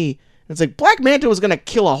kill me. It's like, Black Manta was gonna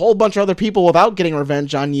kill a whole bunch of other people without getting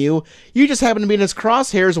revenge on you. You just happen to be in his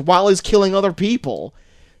crosshairs while he's killing other people.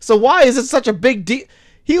 So why is it such a big deal?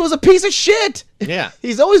 He was a piece of shit. Yeah.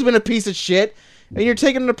 He's always been a piece of shit, and you're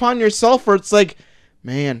taking it upon yourself where it's like,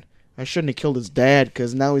 man, I shouldn't have killed his dad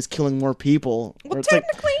because now he's killing more people. Well, It's like,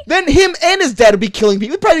 technically- then him and his dad would be killing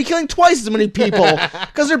people. He'd probably be killing twice as many people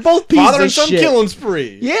because they're both pieces Father of and son shit. killing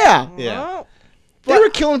spree. Yeah. Yeah. Well, They were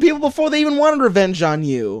killing people before they even wanted revenge on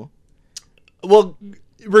you. Well,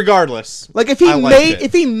 regardless. Like if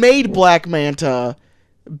he made Black Manta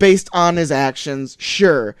based on his actions,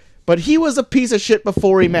 sure. But he was a piece of shit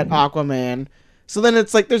before he met Aquaman. So then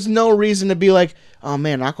it's like there's no reason to be like, oh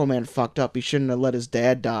man, Aquaman fucked up. He shouldn't have let his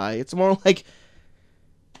dad die. It's more like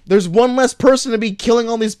there's one less person to be killing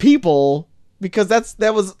all these people because that's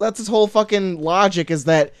his whole fucking logic is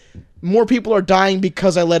that more people are dying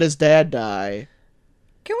because I let his dad die.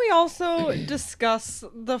 can we also discuss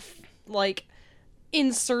the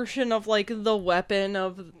insertion of the weapon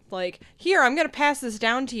of here, I'm gonna pass this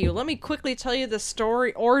down to you. Let me quickly tell you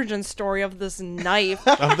the origin story of this knife.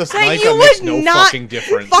 Of this that knife you that makes would no not fucking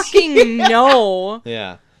difference. fucking know.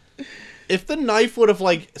 Yeah. If the knife would have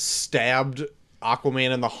stabbed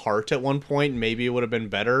Aquaman in the heart at one point, maybe it would have been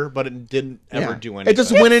better, but it didn't ever do anything. It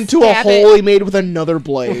just went into a Stab it. hole he made with another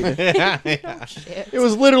blade. Yeah. Shit. It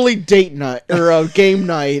was literally date night or game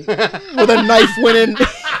night with a knife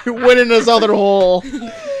went in his other hole.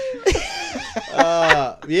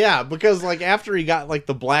 Yeah, because after he got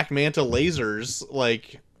the Black Manta lasers,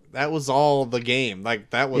 that was all the game.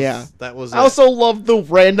 That was I it. also love the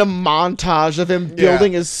random montage of him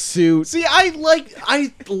building his suit. See, I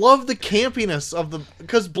love the campiness of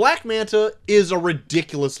because Black Manta is a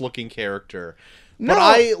ridiculous looking character. No. But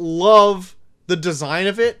I love the design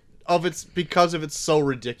of it because it's so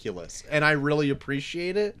ridiculous, and I really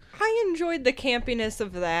appreciate it. I enjoyed the campiness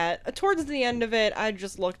of that. Towards the end of it, I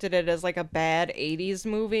just looked at it as a bad 80s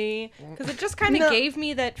movie because it just kind of gave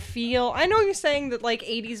me that feel. I know you're saying that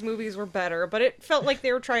 80s movies were better, but it felt like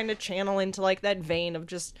they were trying to channel into that vein of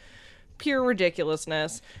just pure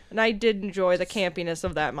ridiculousness, and I did enjoy the campiness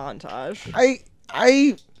of that montage.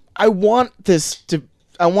 I want this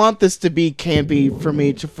to be campy for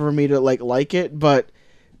me to like it, but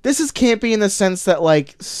this is campy in the sense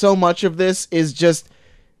that so much of this is just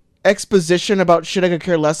exposition about shit I could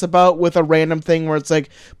care less about with a random thing where it's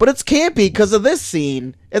but it's campy because of this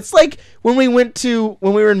scene. It's like when we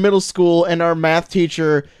were in middle school and our math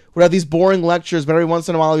teacher would have these boring lectures, but every once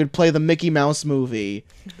in a while he would play the Mickey Mouse movie.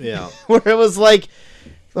 Yeah. Where it was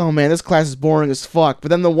oh man, this class is boring as fuck. But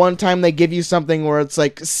then the one time they give you something where it's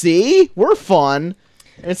see, we're fun.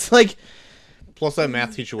 It's Plus, that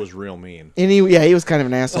math teacher was real mean. and he was kind of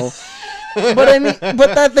an asshole. But I mean,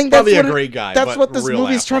 I think that's Probably a what great guy, That's but what this real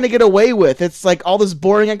movie's asshole. trying to get away with. It's all this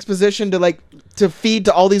boring exposition to feed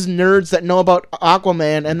to all these nerds that know about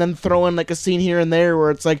Aquaman, and then throw in a scene here and there where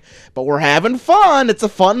it's but we're having fun. It's a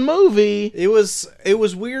fun movie. It was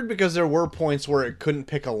weird because there were points where it couldn't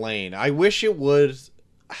pick a lane. I wish it would.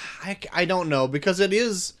 I don't know, because it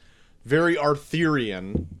is very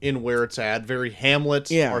Arthurian in where it's at. Very Hamlet,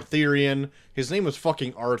 Arthurian. His name was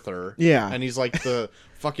fucking Arthur. Yeah. And he's the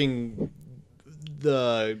fucking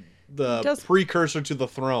the Just- precursor to the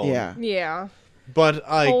throne. Yeah. Yeah. But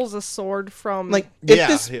Pulls a sword from If yeah,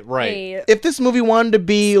 this right. if this movie wanted to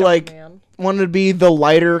be Stuntman. the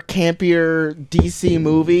lighter, campier DC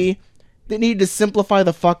movie, they needed to simplify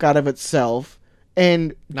the fuck out of itself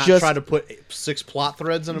and Not just try to put 6 plot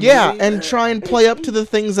threads in a movie. and try and play up to the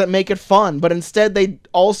things that make it fun. But instead, they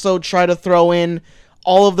also try to throw in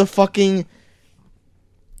all of the fucking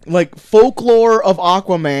like folklore of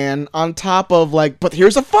Aquaman on top of like, but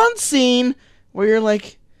here's a fun scene where you're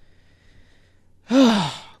like,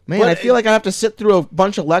 man, But I feel like I have to sit through a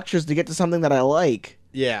bunch of lectures to get to something that I like.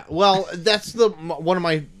 Yeah, well, that's one of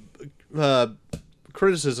my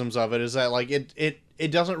criticisms of it is that like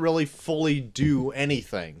it doesn't really fully do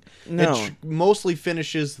anything. No. It mostly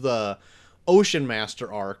finishes the Ocean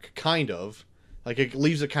Master arc, kind of. Like it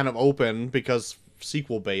leaves it kind of open because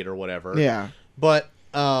sequel bait or whatever. Yeah. But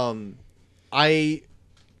I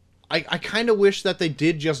kind of wish that they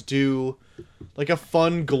did just do like a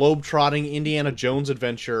fun globe-trotting Indiana Jones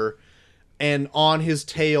adventure, and on his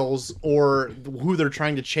tails or who they're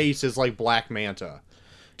trying to chase is like Black Manta.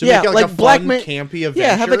 To Yeah, make it like a fun, Black campy adventure.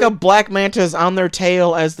 Yeah, have like a Black Manta's on their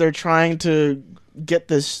tail as they're trying to get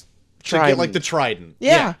this to trident. get like the trident.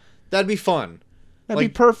 Yeah. That'd be fun. That'd be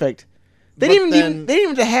like- perfect. They but didn't then- even they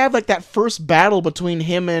didn't even have like that first battle between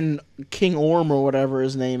him and King Orm or whatever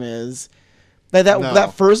his name is. That No.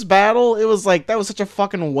 that first battle, it was like that was such a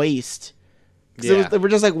fucking waste. 'Cause Yeah. they were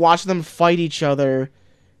just like watching them fight each other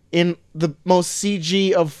in the most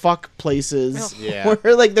CG of fuck places. Yeah.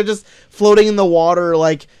 Where like they're just floating in the water,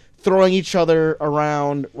 like throwing each other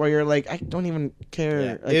around. Where you're like, I don't even care.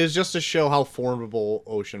 Yeah. Like, It was just to show how formidable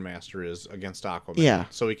Ocean Master is against Aquaman. Yeah.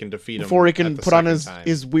 So he can defeat him before he at can the put on second time.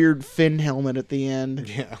 his weird fin helmet at the end.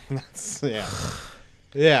 Yeah,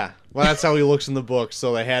 yeah. Well, that's how he looks in the book,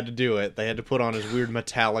 so they had to do it. They had to put on his weird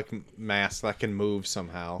metallic mask that can move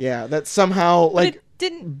somehow. Yeah, that somehow like it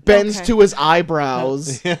didn't bends okay. to his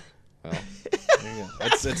eyebrows. Yeah. Well, there you go.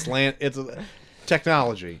 It's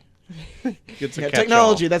technology. It's a Yeah, catch-all.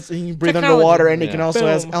 technology. That's he can breathe Technology. underwater, and he Yeah. can also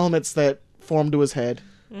has Boom. elements that form to his head.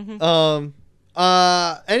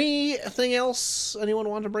 Anything else anyone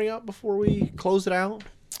want to bring up before we close it out?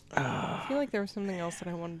 I feel like there was something else that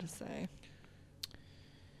I wanted to say.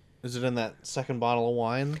 Is it in that second bottle of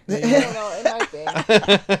wine? I don't know, it might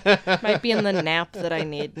be. Might be in the nap that I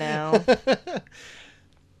need now.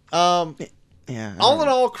 Yeah. All in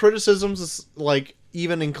all, criticisms is, like,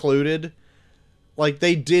 even included, like,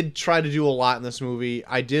 they did try to do a lot in this movie.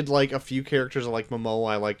 I did like a few characters. I like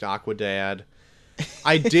Momoa. I liked Aquadad.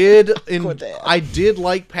 I did Aquadad. I did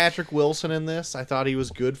like Patrick Wilson in this. I thought he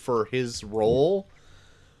was good for his role.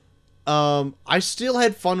 I still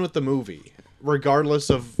had fun with the movie, regardless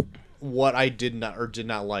of what I did not or did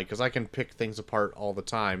not like, because I can pick things apart all the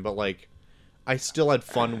time. But like, I still had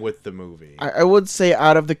fun with the movie. I would say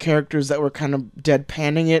out of the characters that were kind of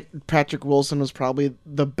deadpanning it, Patrick Wilson was probably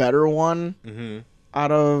the better one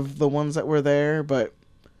out of the ones that were there. But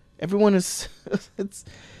everyone is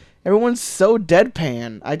everyone's so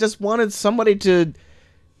deadpan. I just wanted somebody to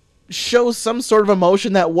show some sort of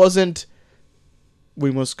emotion that wasn't,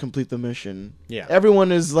 we must complete the mission. Yeah.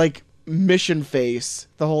 Everyone is like mission face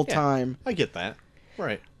the whole Yeah. time. I get that.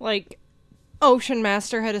 Right. Like, Ocean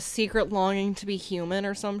Master had a secret longing to be human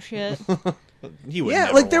or some shit. He would Yeah,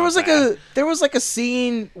 never like there want was like a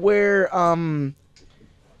scene where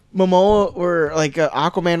Momoa or like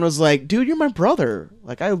Aquaman was like, "Dude, you're my brother.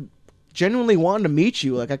 Like I genuinely wanted to meet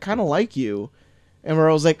you. Like I kind of like you." And where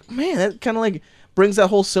I was like, "Man, that kind of like brings that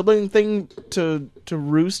whole sibling thing to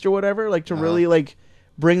roost or whatever, like to really like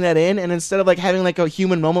bring that in." And instead of like having like a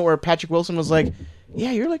human moment where Patrick Wilson was like,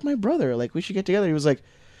 "Yeah, you're like my brother. Like we should get together." He was like,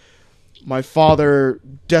 "My father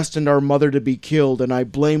destined our mother to be killed, and I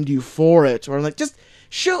blamed you for it." Or like, just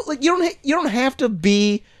show like you don't have to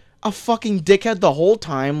be a fucking dickhead the whole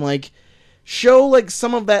time. Like, show like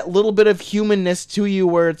some of that little bit of humanness to you,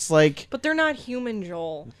 where it's like, But they're not human,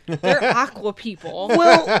 Joel. They're aqua people.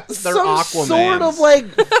 well, some Aquamans. sort of like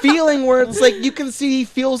feeling where it's like you can see he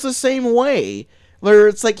feels the same way. Where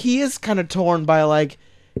it's like he is kind of torn by like,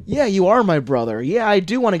 yeah, you are my brother. Yeah, I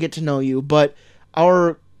do want to get to know you, but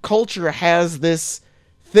our culture has this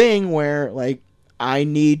thing where like I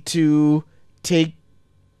need to take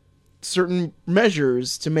certain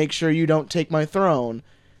measures to make sure you don't take my throne.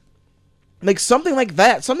 Like something like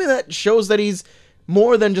that. Something that shows that he's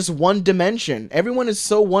more than just one dimension. Everyone is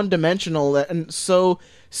so one-dimensional and so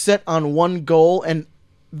set on one goal, and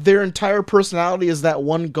their entire personality is that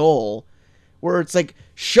one goal. Where it's like,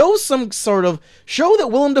 show that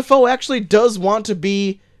Willem Dafoe actually does want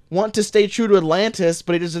to stay true to Atlantis,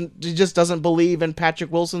 but he just doesn't believe in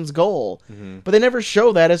Patrick Wilson's goal. But they never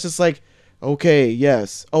show that. It's just like, okay,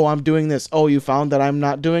 yes. Oh, I'm doing this. Oh, you found that I'm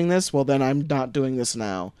not doing this? Well, then I'm not doing this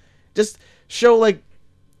now. Just show like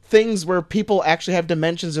things where people actually have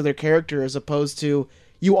dimensions of their character, as opposed to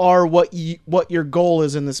you are what your goal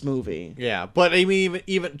is in this movie. Yeah, but I mean,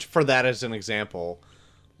 even for that as an example,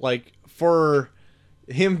 like for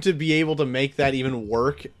him to be able to make that even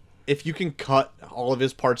work, if you can cut all of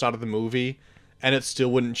his parts out of the movie and it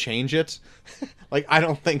still wouldn't change it. Like, I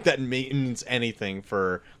don't think that means anything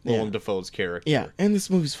for Willem Dafoe's character. Yeah, and this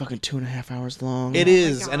movie's fucking 2.5 hours long. It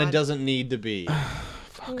is, God. and it doesn't need to be.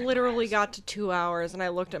 Literally got to 2 hours, and I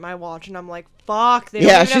looked at my watch, and I'm like, "Fuck!" They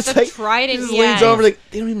Yeah, don't even she's have the like, trident she just yet. leans over like,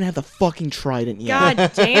 they don't even have the fucking trident yet.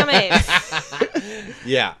 God damn it!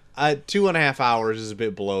 Yeah, 2.5 hours is a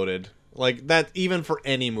bit bloated. Like, that, even for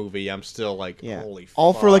any movie, I'm still like, Yeah, holy fuck.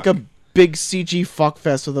 all for like a big CG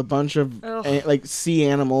fuckfest with a bunch of Ugh. like sea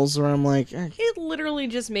animals. Where I'm like, It literally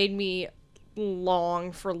just made me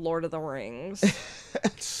long for Lord of the Rings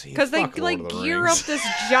because they like gear up this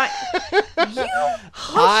giant. You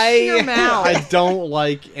hush your mouth. I don't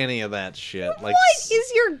like any of that shit. Like, What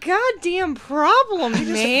is your goddamn problem, I just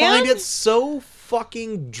man? find it so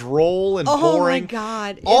fucking droll and Oh boring. my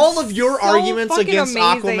god! All It's of your so arguments fucking against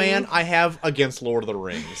amazing. Aquaman, I have against Lord of the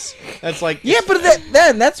Rings. That's like, yeah, but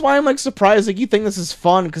then that's why I'm like surprised. Like you think this is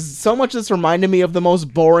fun because so much of this reminded me of the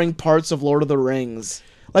most boring parts of Lord of the Rings.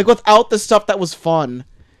 Like without the stuff that was fun.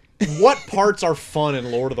 what parts are fun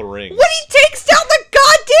in Lord of the Rings? When he takes down the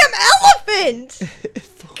goddamn elephant!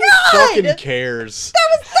 Who God! fucking cares? That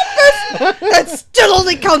was the best. That still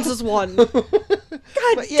only counts as one. God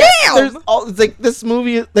Yeah, damn! there's all, it's like this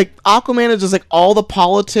movie, like Aquaman is just like all the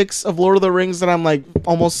politics of Lord of the Rings that I'm like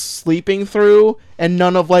almost sleeping through, and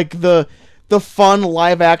none of like the fun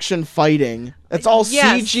live action fighting. It's all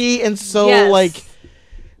Yes. CG and so Yes. like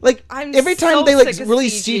I'm every time so they like sick of really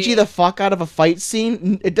CG. CG the fuck out of a fight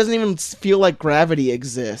scene, it doesn't even feel like gravity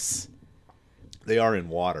exists. They are in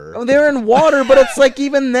water. Oh, they're in water, but it's like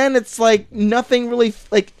even then, it's like nothing really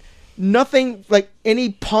like nothing like any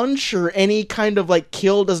punch or any kind of like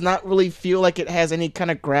kill does not really feel like it has any kind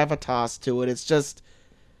of gravitas to it. It's just,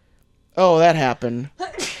 oh, that happened.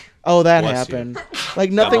 Oh, that Bless happened.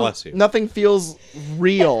 Like nothing. bless you. Nothing feels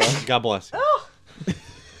real. God bless you.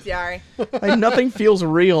 Sorry. Like nothing feels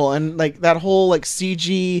real, and like that whole like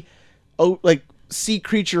CG, like sea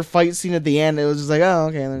creature fight scene at the end. It was just like, oh,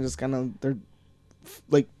 okay, and they're just kind of they're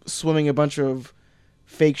like swimming a bunch of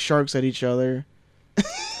fake sharks at each other.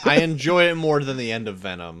 I enjoy it more than the end of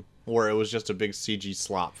Venom, where it was just a big CG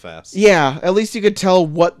slop fest. Yeah, at least you could tell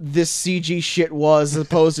what this CG shit was, as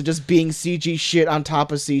opposed to just being CG shit on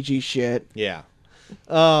top of CG shit. Yeah.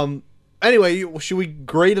 Anyway, should we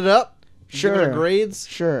grade it up? Sure. Give it our grades?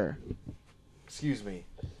 Sure. Excuse me.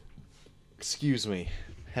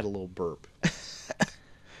 Had a little burp.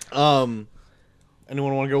 Anyone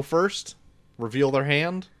want to go first? Reveal their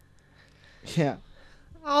hand? Yeah.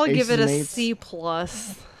 I'll Aces give it a and eights. C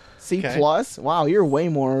plus. C Okay. plus? Wow, you're way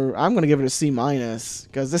more. I'm gonna give it a C minus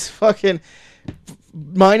because this fucking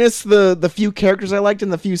minus the few characters I liked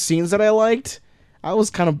and the few scenes that I liked, I was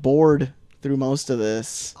kind of bored through most of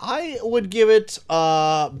this. I would give it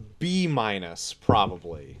a B minus,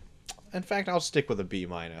 probably. In fact, I'll stick with a B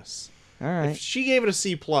minus. All If right. she gave it a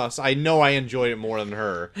C plus, I know I enjoyed it more than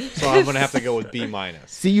her, so I'm gonna have to go with B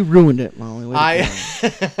minus. See, you ruined it, Molly. Way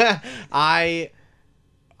to go.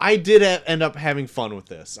 I did end up having fun with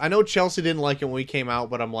this. I know Chelsea didn't like it when we came out,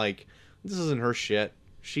 but I'm like, this isn't her shit.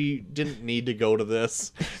 She didn't need to go to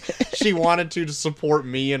this. She wanted to support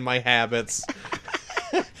me and my habits.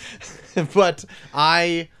 But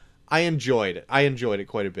I enjoyed it. I enjoyed it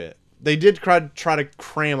quite a bit. They did try to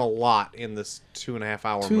cram a lot in this 2.5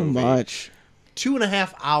 hour Too movie. much.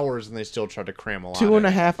 2.5 hours, and they still tried to cram a lot.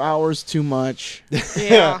 2.5 hours too much.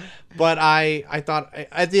 Yeah. But I thought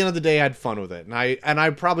at the end of the day I had fun with it, and I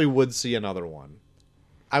probably would see another one.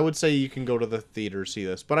 I would say you can go to the theater see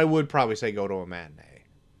this, but I would probably say go to a matinee.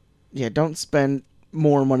 Yeah, don't spend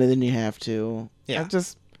more money than you have to. Yeah.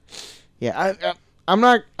 I'm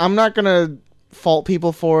not gonna fault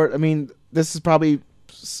people for it. I mean, this is probably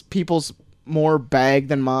people's more bag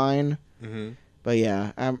than mine. Mm-hmm. But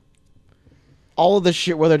yeah, all of this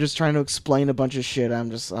shit where they're just trying to explain a bunch of shit, I'm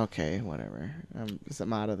just okay, whatever.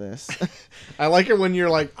 I'm out of this. I like it when you're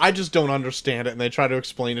like, I just don't understand it, and they try to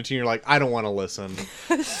explain it to you. You're like, I don't want to listen.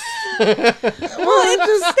 Well, it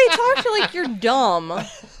just they talk to you like you're dumb.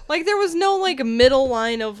 Like there was no like middle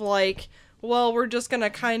line of like, well, we're just gonna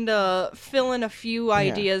kind of fill in a few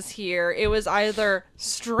ideas here. It was either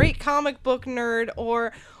straight comic book nerd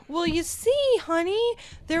or, well, you see, honey,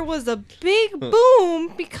 there was a big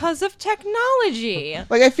boom because of technology.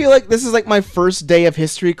 Like, I feel like this is like my first day of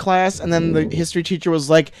history class, and then the history teacher was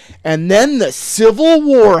like, and then the Civil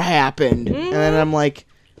War happened. And then I'm like,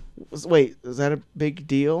 wait, is that a big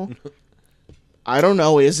deal? I don't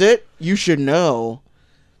know, is it? You should know.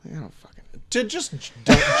 I don't fucking... To just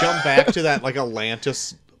jump back to that like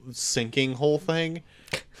Atlantis sinking whole thing,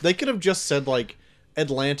 they could have just said like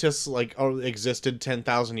Atlantis like existed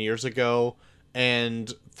 10,000 years ago,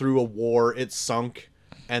 and through a war it sunk,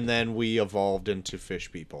 and then we evolved into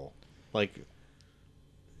fish people. Like,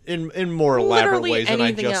 in more elaborate Literally ways than I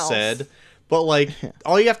anything just else. said. But, like,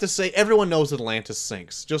 all you have to say, everyone knows Atlantis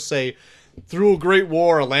sinks. Just say, through a great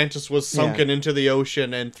war, Atlantis was sunken into the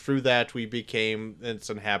ocean, and through that we became its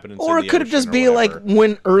inhabitants. Or in the it could have ocean just or be like whatever.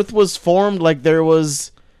 when Earth was formed, like there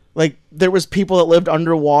was people that lived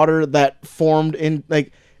underwater that formed in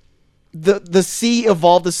like the sea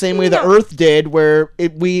evolved the same way the No. Earth did, where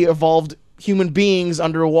we evolved human beings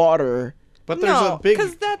underwater. But there's No, a big.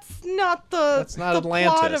 because that's not That's not the plot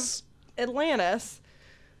of Atlantis. Atlantis.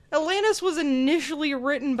 Atlantis was initially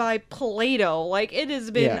written by Plato. Like, it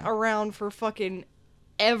has been Yeah. around for fucking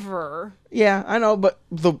ever. Yeah, I know, but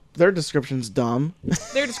their description's dumb.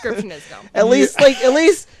 Their description is dumb. At least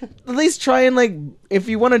try and like if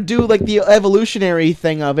you want to do like the evolutionary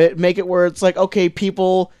thing of it, make it where it's like okay,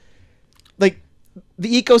 people like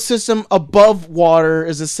the ecosystem above water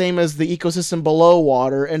is the same as the ecosystem below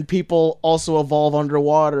water, and people also evolve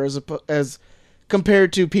underwater as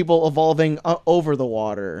compared to people evolving over the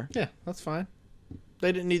water. Yeah, that's fine.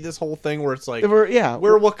 They didn't need this whole thing where it's like, We're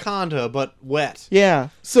Wakanda, but wet. yeah.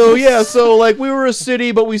 So like we were a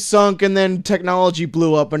city, but we sunk, and then technology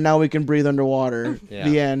blew up, and now we can breathe underwater. Yeah.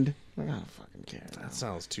 The end. I don't fucking care. That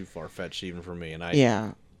sounds too far-fetched even for me, and I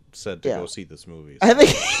Yeah. said to Yeah. go see this movie. I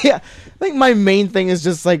think my main thing is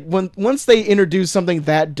just like once they introduce something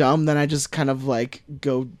that dumb, then I just kind of like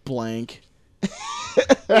go blank.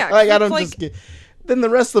 Yeah, like I it's don't like- just get. Then the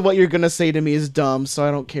rest of what you're gonna say to me is dumb, so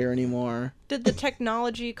I don't care anymore. Did the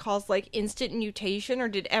technology cause, like, instant mutation, or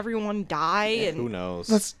did everyone die? Who And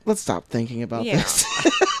knows? Let's stop thinking about Yeah. this.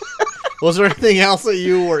 Was there anything else that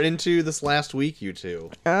you were into this last week, you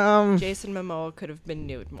two? Jason Momoa could have been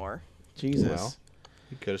nude more. Jesus. Well,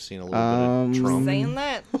 you could have seen a little bit of Trump. Saying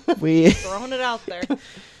that. we Throwing it out there.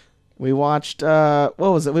 we watched what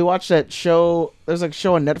was it? We watched that show. There's a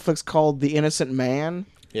show on Netflix called The Innocent Man.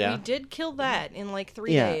 Yeah. We did kill that in, like,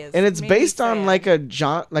 3 Yeah, days. and it's Made me based on sad. like a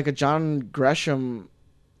John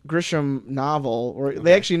Grisham novel, or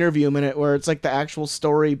they actually interview him in it, where it's like the actual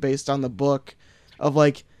story based on the book of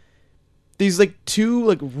like these like two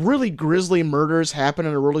like really grisly murders happen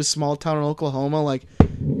in a really small town in Oklahoma, like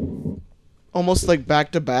almost like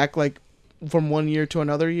back to back, like from one year to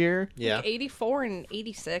another year. Yeah. 84 and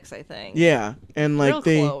 86, I think. Yeah, and like Real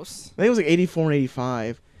they, close. I think it was like 84 and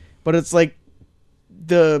 85, but it's like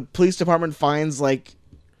the police department finds like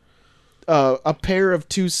a pair of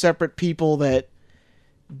two separate people that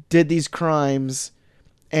did these crimes,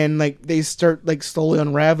 and like they start like slowly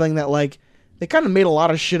unraveling that like they kind of made a lot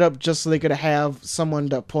of shit up just so they could have someone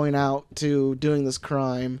to point out to doing this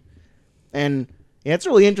crime. And yeah, it's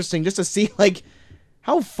really interesting just to see like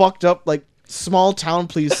how fucked up like small town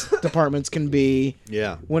police departments can be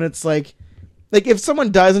Yeah. when it's like if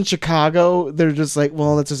someone dies in Chicago, they're just like,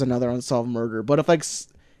 well, that's just another unsolved murder. But if like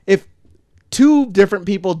if two different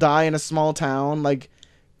people die in a small town, like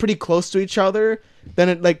pretty close to each other, then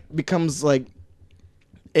it like becomes like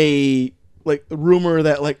a like rumor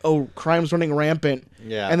that like, oh, crime's running rampant.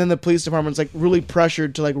 Yeah. And then the police department's like really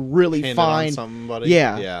pressured to like really Pin it on find somebody.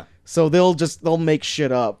 Yeah. Yeah. So they'll make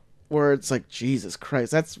shit up where it's like, Jesus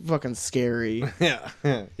Christ, that's fucking scary. Yeah.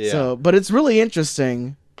 Yeah. So, but it's really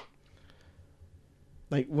interesting.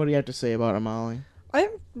 Like, what do you have to say about it, Molly? I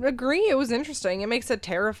agree. It was interesting. It makes it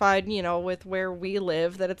terrified, you know, with where we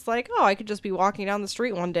live, that it's like, oh, I could just be walking down the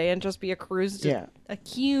street one day and just be accused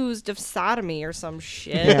of sodomy or some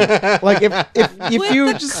shit. Yeah. Like if With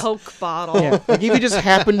you the just Coke bottle. yeah, like if you just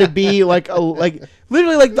happen to be like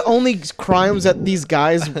literally like the only crimes that these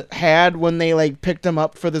guys had when they like picked them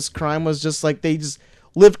up for this crime was just like they just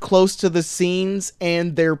lived close to the scenes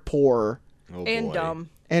and they're poor Oh, And boy. dumb.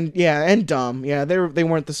 and dumb. Yeah, they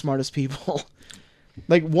weren't the smartest people.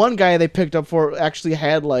 Like one guy they picked up for actually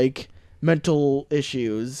had like mental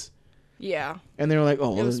issues, Yeah. and they were like,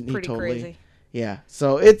 "Oh, It was he pretty totally." crazy. Yeah,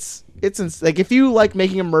 so it's like if you like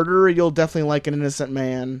making a murderer, you'll definitely like An Innocent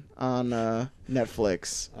Man on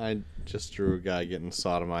Netflix. I just drew a guy getting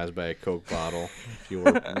sodomized by a Coke bottle, if you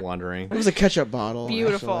were wondering. It was a ketchup bottle.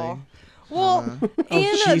 Beautiful. actually. Well,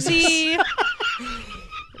 in Jesus. the...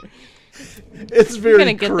 It's I'm very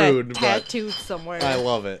gonna get crude, that but tattooed somewhere. I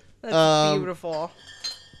love it. That's beautiful.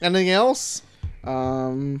 Anything else?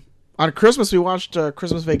 On Christmas we watched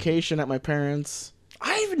Christmas Vacation at my parents'.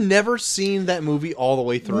 I've never seen that movie all the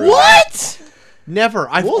way through. What? Never.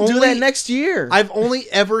 We'll do that next year. I've only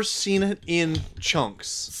ever seen it in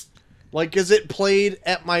chunks. Like, is it played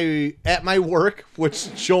at my work,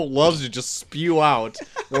 which Joel loves to just spew out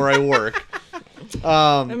where I work.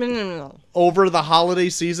 I mean, no. Over the holiday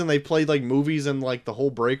season, they played like movies in like the whole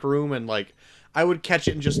break room, and like I would catch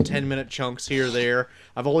it in just 10-minute chunks here or there.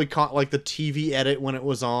 I've only caught like the TV edit when it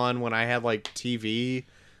was on, when I had like TV.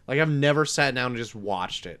 Like I've never sat down and just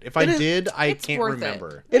watched it. If I did, I it's can't worth it.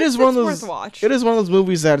 remember. It is one of It's those. worth watch. It is one of those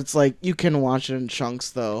movies that it's like you can watch it in chunks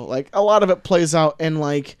though. Like a lot of it plays out in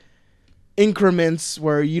like increments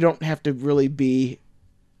where you don't have to really be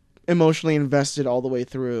emotionally invested all the way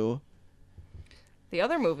through. The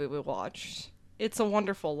other movie we watched, It's a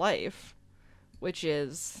Wonderful Life, which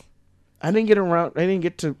is, I didn't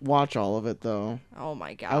get to watch all of it though. oh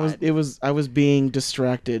my god. I was being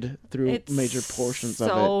distracted through It's major portions of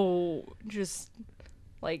it. so just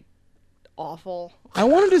like awful. I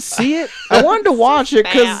wanted to see it. I wanted to watch it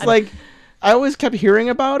because bad. like I always kept hearing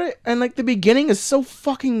about it, and like the beginning is so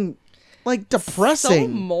fucking like So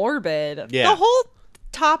depressing. morbid. Yeah. The whole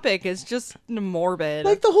topic is just morbid.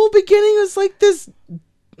 Like the whole beginning is like this,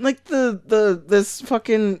 like this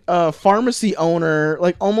fucking pharmacy owner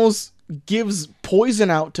like almost gives poison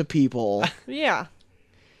out to people. yeah.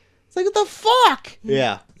 It's like what the fuck?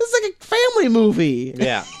 Yeah. This is like a family movie.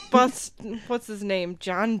 Yeah. But what's his name?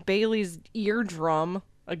 John Bailey's eardrum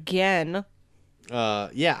again.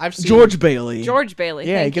 Yeah, I've seen George Bailey. George Bailey.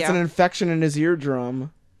 Yeah, he thank gets you. an infection in his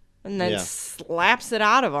eardrum. And then Yeah. slaps it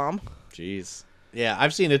out of him. Jeez. Yeah,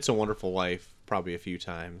 I've seen It's a Wonderful Life probably a few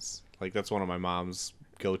times. Like that's one of my mom's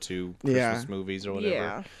go-to Christmas Yeah. movies or whatever.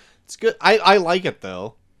 Yeah. It's good. I like it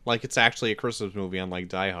though. Like it's actually a Christmas movie, unlike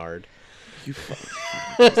Die Hard. You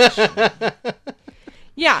fuck.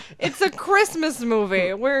 Yeah, it's a Christmas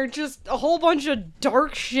movie where just a whole bunch of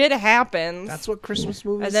dark shit happens. That's what Christmas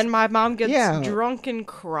movies. And then my mom gets Yeah. drunk and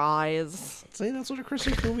cries. say that's what a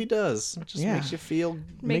Christmas movie does. It just Yeah. makes you feel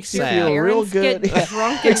Makes you your feel real parents good. get Yeah.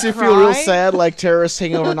 drunk Makes and you feel real cry. sad, like terrorists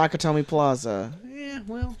hanging over Nakatomi Plaza. Yeah,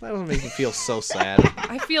 well, that doesn't make me feel so sad.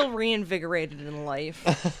 I feel reinvigorated in life.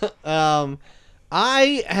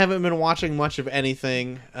 I haven't been watching much of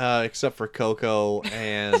anything except for Coco,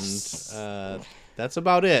 and that's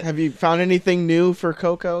about it. Have you found anything new for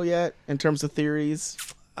Coco yet in terms of theories?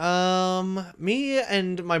 Me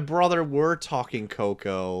and my brother were talking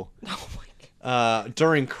Coco Oh my god.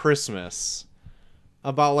 during Christmas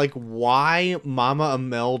about like why Mama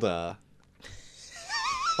Imelda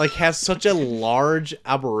like has such a large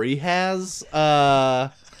aborihas,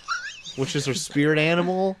 which is her spirit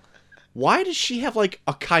animal. Why does she have like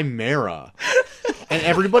a chimera and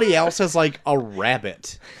everybody else has like a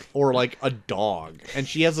rabbit or like a dog, and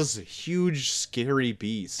she has this huge scary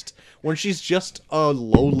beast when she's just a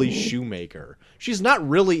lowly shoemaker? She's not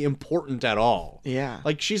really important at all. Yeah.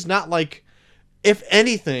 Like she's not like, if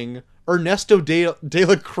anything, Ernesto de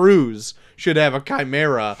la Cruz should have a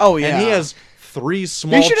chimera. Oh, yeah. And he has 3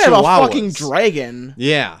 small He should chihuahuas. have a fucking dragon.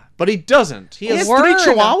 Yeah, but he doesn't. He He has has 3 Word.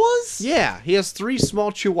 chihuahuas? yeah, he has 3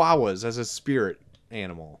 small chihuahuas as his spirit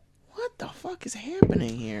animal. What the fuck is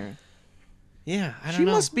happening here? Yeah, I don't She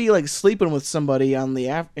know. must be like sleeping with somebody on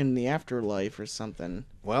the in the afterlife or something.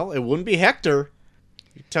 Well, it wouldn't be Hector.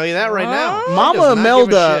 I tell you that right now. Huh? He Mama does not give a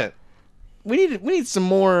Imelda. shit. We need some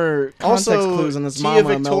more context Also, clues on this Tia Mama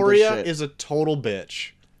Victoria Imelda shit. is a total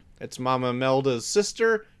bitch. It's Mama Imelda's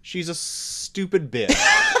sister. She's a stupid bitch.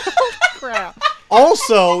 Crap.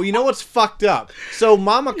 Also, you know what's fucked up? So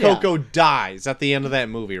Mama Yeah. Coco dies at the end of that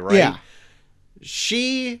movie, right? Yeah.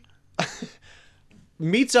 She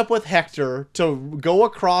meets up with Hector to go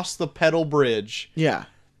across the Pedal Bridge, Yeah.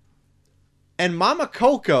 and Mama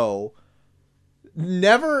Coco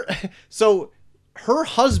never... So her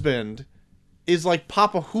husband is like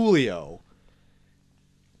Papa Julio,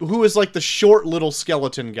 who is like the short little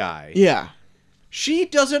skeleton guy. Yeah. She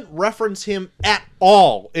doesn't reference him at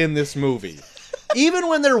all in this movie. Even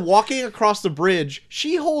when they're walking across the bridge,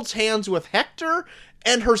 she holds hands with Hector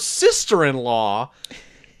and her sister-in-law,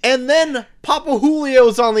 and then Papa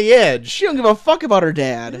Julio's on the edge. She don't give a fuck about her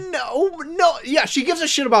dad. No, yeah, she gives a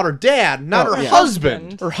shit about her dad, not Oh, her yeah.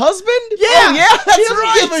 husband. Her husband? Yeah, Oh, yeah, she that's doesn't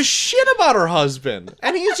right. give a shit about her husband,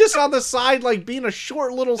 and he's just on the side, like being a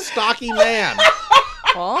short little stocky man.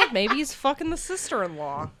 Well, maybe he's fucking the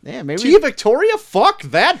sister-in-law. Yeah, maybe. Tia Victoria, fuck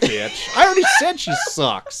that bitch. I already said she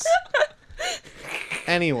sucks.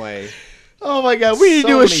 Anyway, Oh my god, we need to So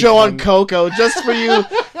do a many show on fun- Coco just for you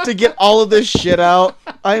to get all of this shit out.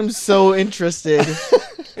 I am so interested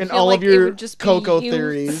in feel all like of it your would just be Coco you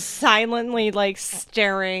theories. silently like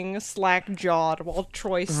staring slack-jawed while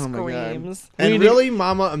Troy Oh my God. screams. We and need to- really,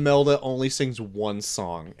 Mama Imelda only sings one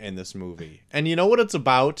song in this movie. And you know what it's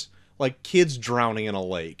about? Like kids drowning in a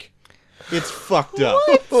lake. It's fucked up.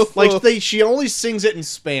 Like she only sings it in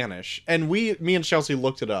Spanish, and me and Chelsea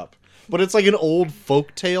looked it up. But it's like an old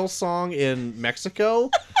folktale song in Mexico.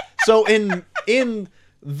 So in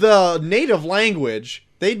the native language,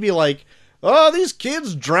 they'd be like, oh, these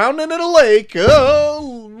kids drowning in a lake.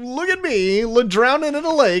 Oh, look at me, drowning in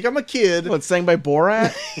a lake. I'm a kid. What, sang by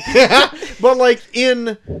Borat? Yeah, but like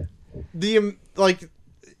in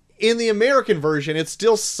the American version, it's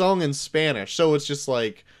still sung in Spanish, so it's just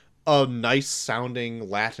like a nice sounding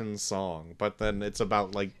Latin song, but then it's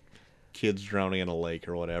about like kids drowning in a lake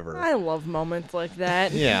or whatever. I love moments like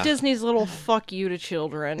that. Yeah. Disney's little fuck you to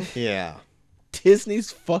children. Yeah.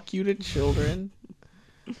 Disney's fuck you to children.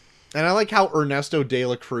 And I like how Ernesto de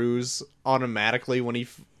la Cruz automatically, when he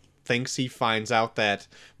thinks he finds out that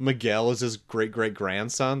Miguel is his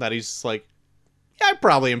great-great-grandson, that he's just like, yeah, I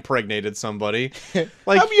probably impregnated somebody.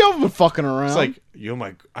 Like, you haven't been fucking around. it's like,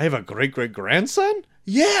 I have a great-great-grandson?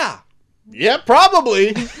 Yeah. Yeah, probably.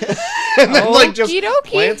 And then, like, just Okey-dokey.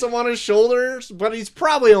 plants him on his shoulders. But he's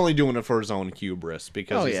probably only doing it for his own hubris.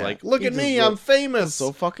 Because Oh, he's yeah. like, look He at just me, look- I'm famous.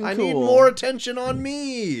 so fucking I need cool. more attention on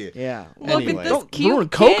me. yeah. Look Anyway. at this Don't cute ruin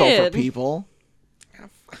Coco for kid. people.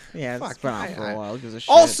 Yeah, it's Fuck, been out for a while. Who gives a shit?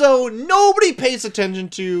 Also, nobody pays attention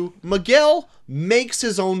to Miguel makes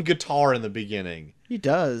his own guitar in the beginning. he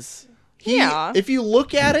does. Yeah. If you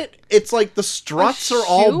look at it, it's like the struts A are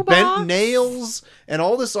all bent shoebox? nails and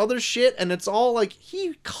all this other shit, and it's all like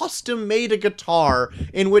he custom made a guitar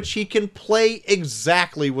in which he can play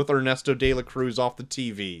exactly with Ernesto de la Cruz off the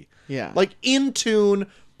TV. Yeah. Like in tune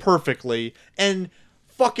perfectly, and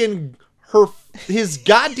fucking his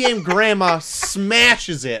goddamn grandma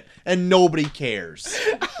smashes it and nobody cares.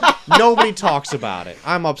 Nobody talks about it.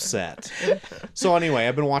 I'm upset. So anyway,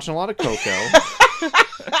 I've been watching a lot of Coco.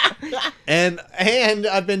 and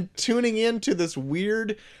I've been tuning into this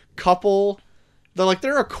weird couple.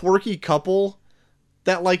 They're a quirky couple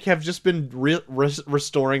that like have just been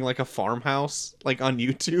restoring like a farmhouse like on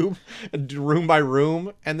YouTube, room by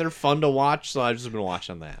room, and they're fun to watch. So I've just been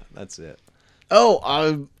watching that. That's it.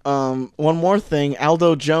 Oh, one more thing.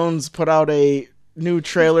 Aldo Jones put out a new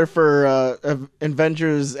trailer for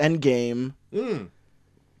Avengers Endgame.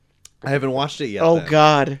 I haven't watched it yet. Oh then.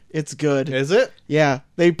 God, it's good. Is it? Yeah,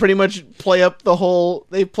 they pretty much play up the whole.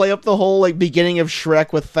 They play up the whole like beginning of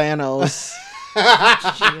Shrek with Thanos.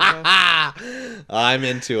 I'm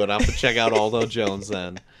into it. I'll have to check out Aldo Jones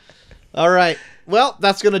then. All right. Well,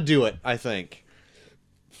 that's gonna do it. I think.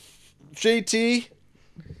 JT,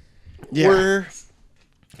 Yeah. where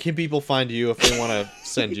can people find you if they want to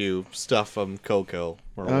send you stuff from Coco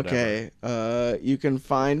or whatever? Okay, you can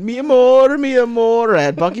find mi amor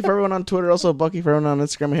at Bucky for Everyone on Twitter, also Bucky for Everyone on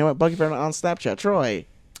Instagram, and him at Bucky for Everyone on Snapchat. Troy.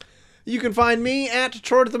 You can find me at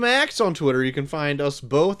Troy to the Max on Twitter. You can find us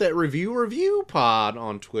both at Review Pod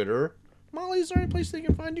on Twitter. Molly, is there any place they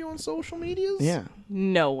can find you on social medias? Yeah,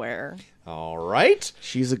 Nowhere. All right.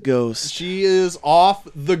 she's a ghost. She is off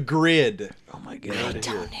the grid. Oh my God.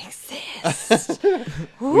 Don't exist. We've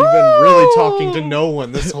been really talking to no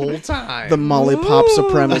one this whole time. The Molly Pop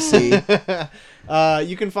supremacy.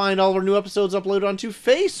 You can find all of our new episodes uploaded onto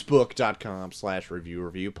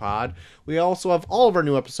Facebook.com/reviewreviewpod. We also have all of our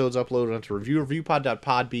new episodes uploaded onto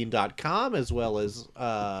reviewreviewpod.podbean.com, as well as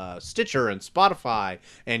Stitcher and Spotify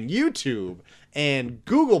and YouTube and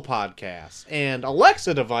Google Podcasts and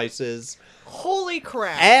Alexa devices, Holy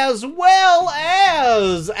crap. as well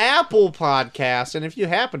as Apple Podcasts. And if you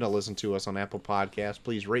happen to listen to us on Apple Podcasts,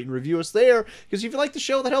 please rate and review us there, because if you like the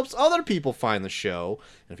show, that helps other people find the show.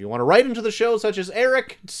 And if you want to write into the show, such as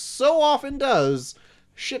Eric so often does,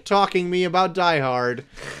 shit-talking me about Die Hard,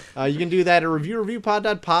 you can do that at reviewreviewpod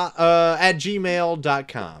at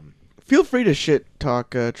gmail.com. Feel free to shit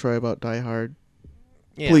talk Troy about Die Hard.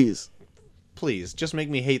 Yeah. Please. Please, just make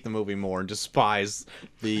me hate the movie more and despise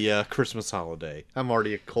the Christmas holiday. I'm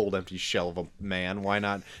already a cold, empty shell of a man. Why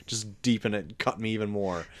not just deepen it and cut me even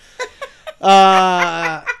more?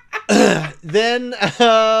 Then,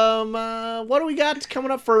 what do we got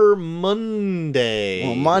coming up for Monday?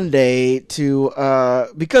 Well, Monday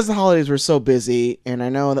because the holidays were so busy, and I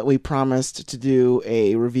know that we promised to do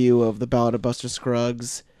a review of the Ballad of Buster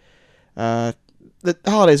Scruggs. The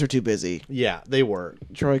holidays were too busy. Yeah, they were.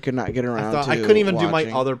 Troy could not get around to I couldn't even do my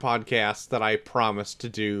watching. other podcast that I promised to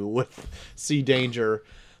do with Sea Danger.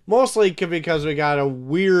 Mostly because we got a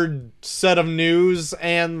weird set of news,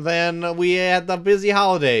 and then we had the busy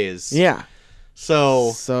holidays. Yeah.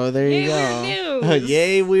 So there you Yay, go. weird news.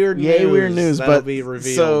 yay weird news. Yay, weird news, That'll but- be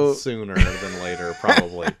revealed so- sooner than later,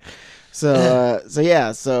 probably. So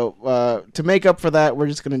to make up for that, we're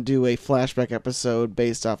just gonna do a flashback episode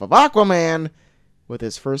based off of Aquaman, with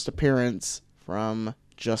his first appearance from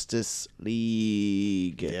Justice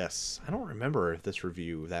League. Yes. I don't remember this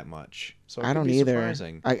review that much. So it I could don't be either.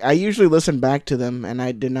 surprising. I usually listen back to them, and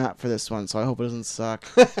I did not for this one, so I hope it doesn't suck.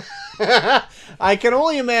 I can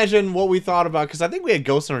only imagine what we thought about, because I think we had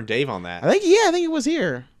Ghost Hunter Dave on that. I think it was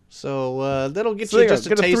here. So that'll get So you there you just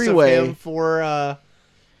go. a Get a taste of three-way. him for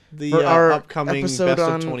the For our upcoming episode Best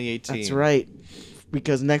on of 2018. That's right,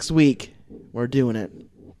 because next week we're doing it.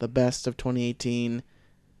 The Best of 2018.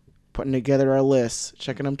 Putting together our lists,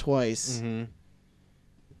 checking them twice. Mm-hmm.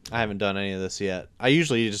 I haven't done any of this yet. I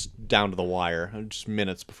usually just down to the wire, just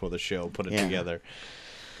minutes before the show, put it together.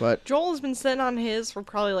 But Joel has been sitting on his for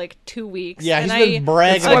probably like 2 weeks. Yeah, and he's been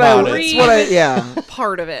bragging that's what about I, it. that's what I, yeah.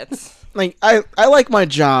 part of it. Like I like my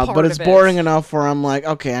job, Part but it's of it. boring enough where I'm like,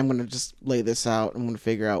 okay, I'm gonna just lay this out. I'm gonna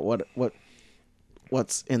figure out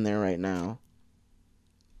what's in there right now.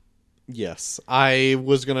 Yes, I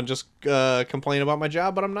was gonna just complain about my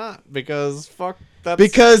job, but I'm not, because fuck that.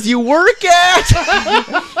 Because you work at.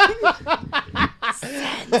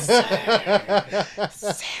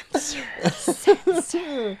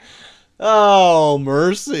 Oh,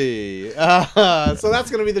 mercy. So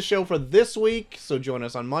that's going to be the show for this week. So join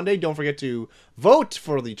us on Monday. Don't forget to vote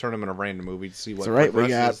for the Tournament of Random Movie to see what That's right. We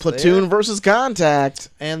got progresses Platoon there. versus Contact.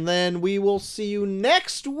 And then we will see you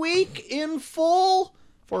next week in full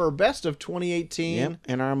for our Best of 2018. Yep.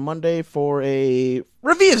 And our Monday for a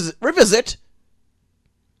revisit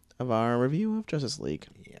of our review of Justice League.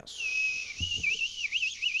 Yes.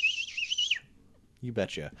 You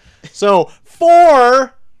betcha. So,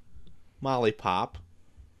 for Molly Pop,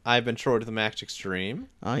 I've been Troy to the Max Extreme.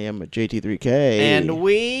 I am a JT3K. And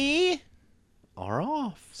we are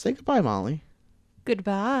off. Say goodbye, Molly.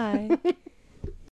 Goodbye.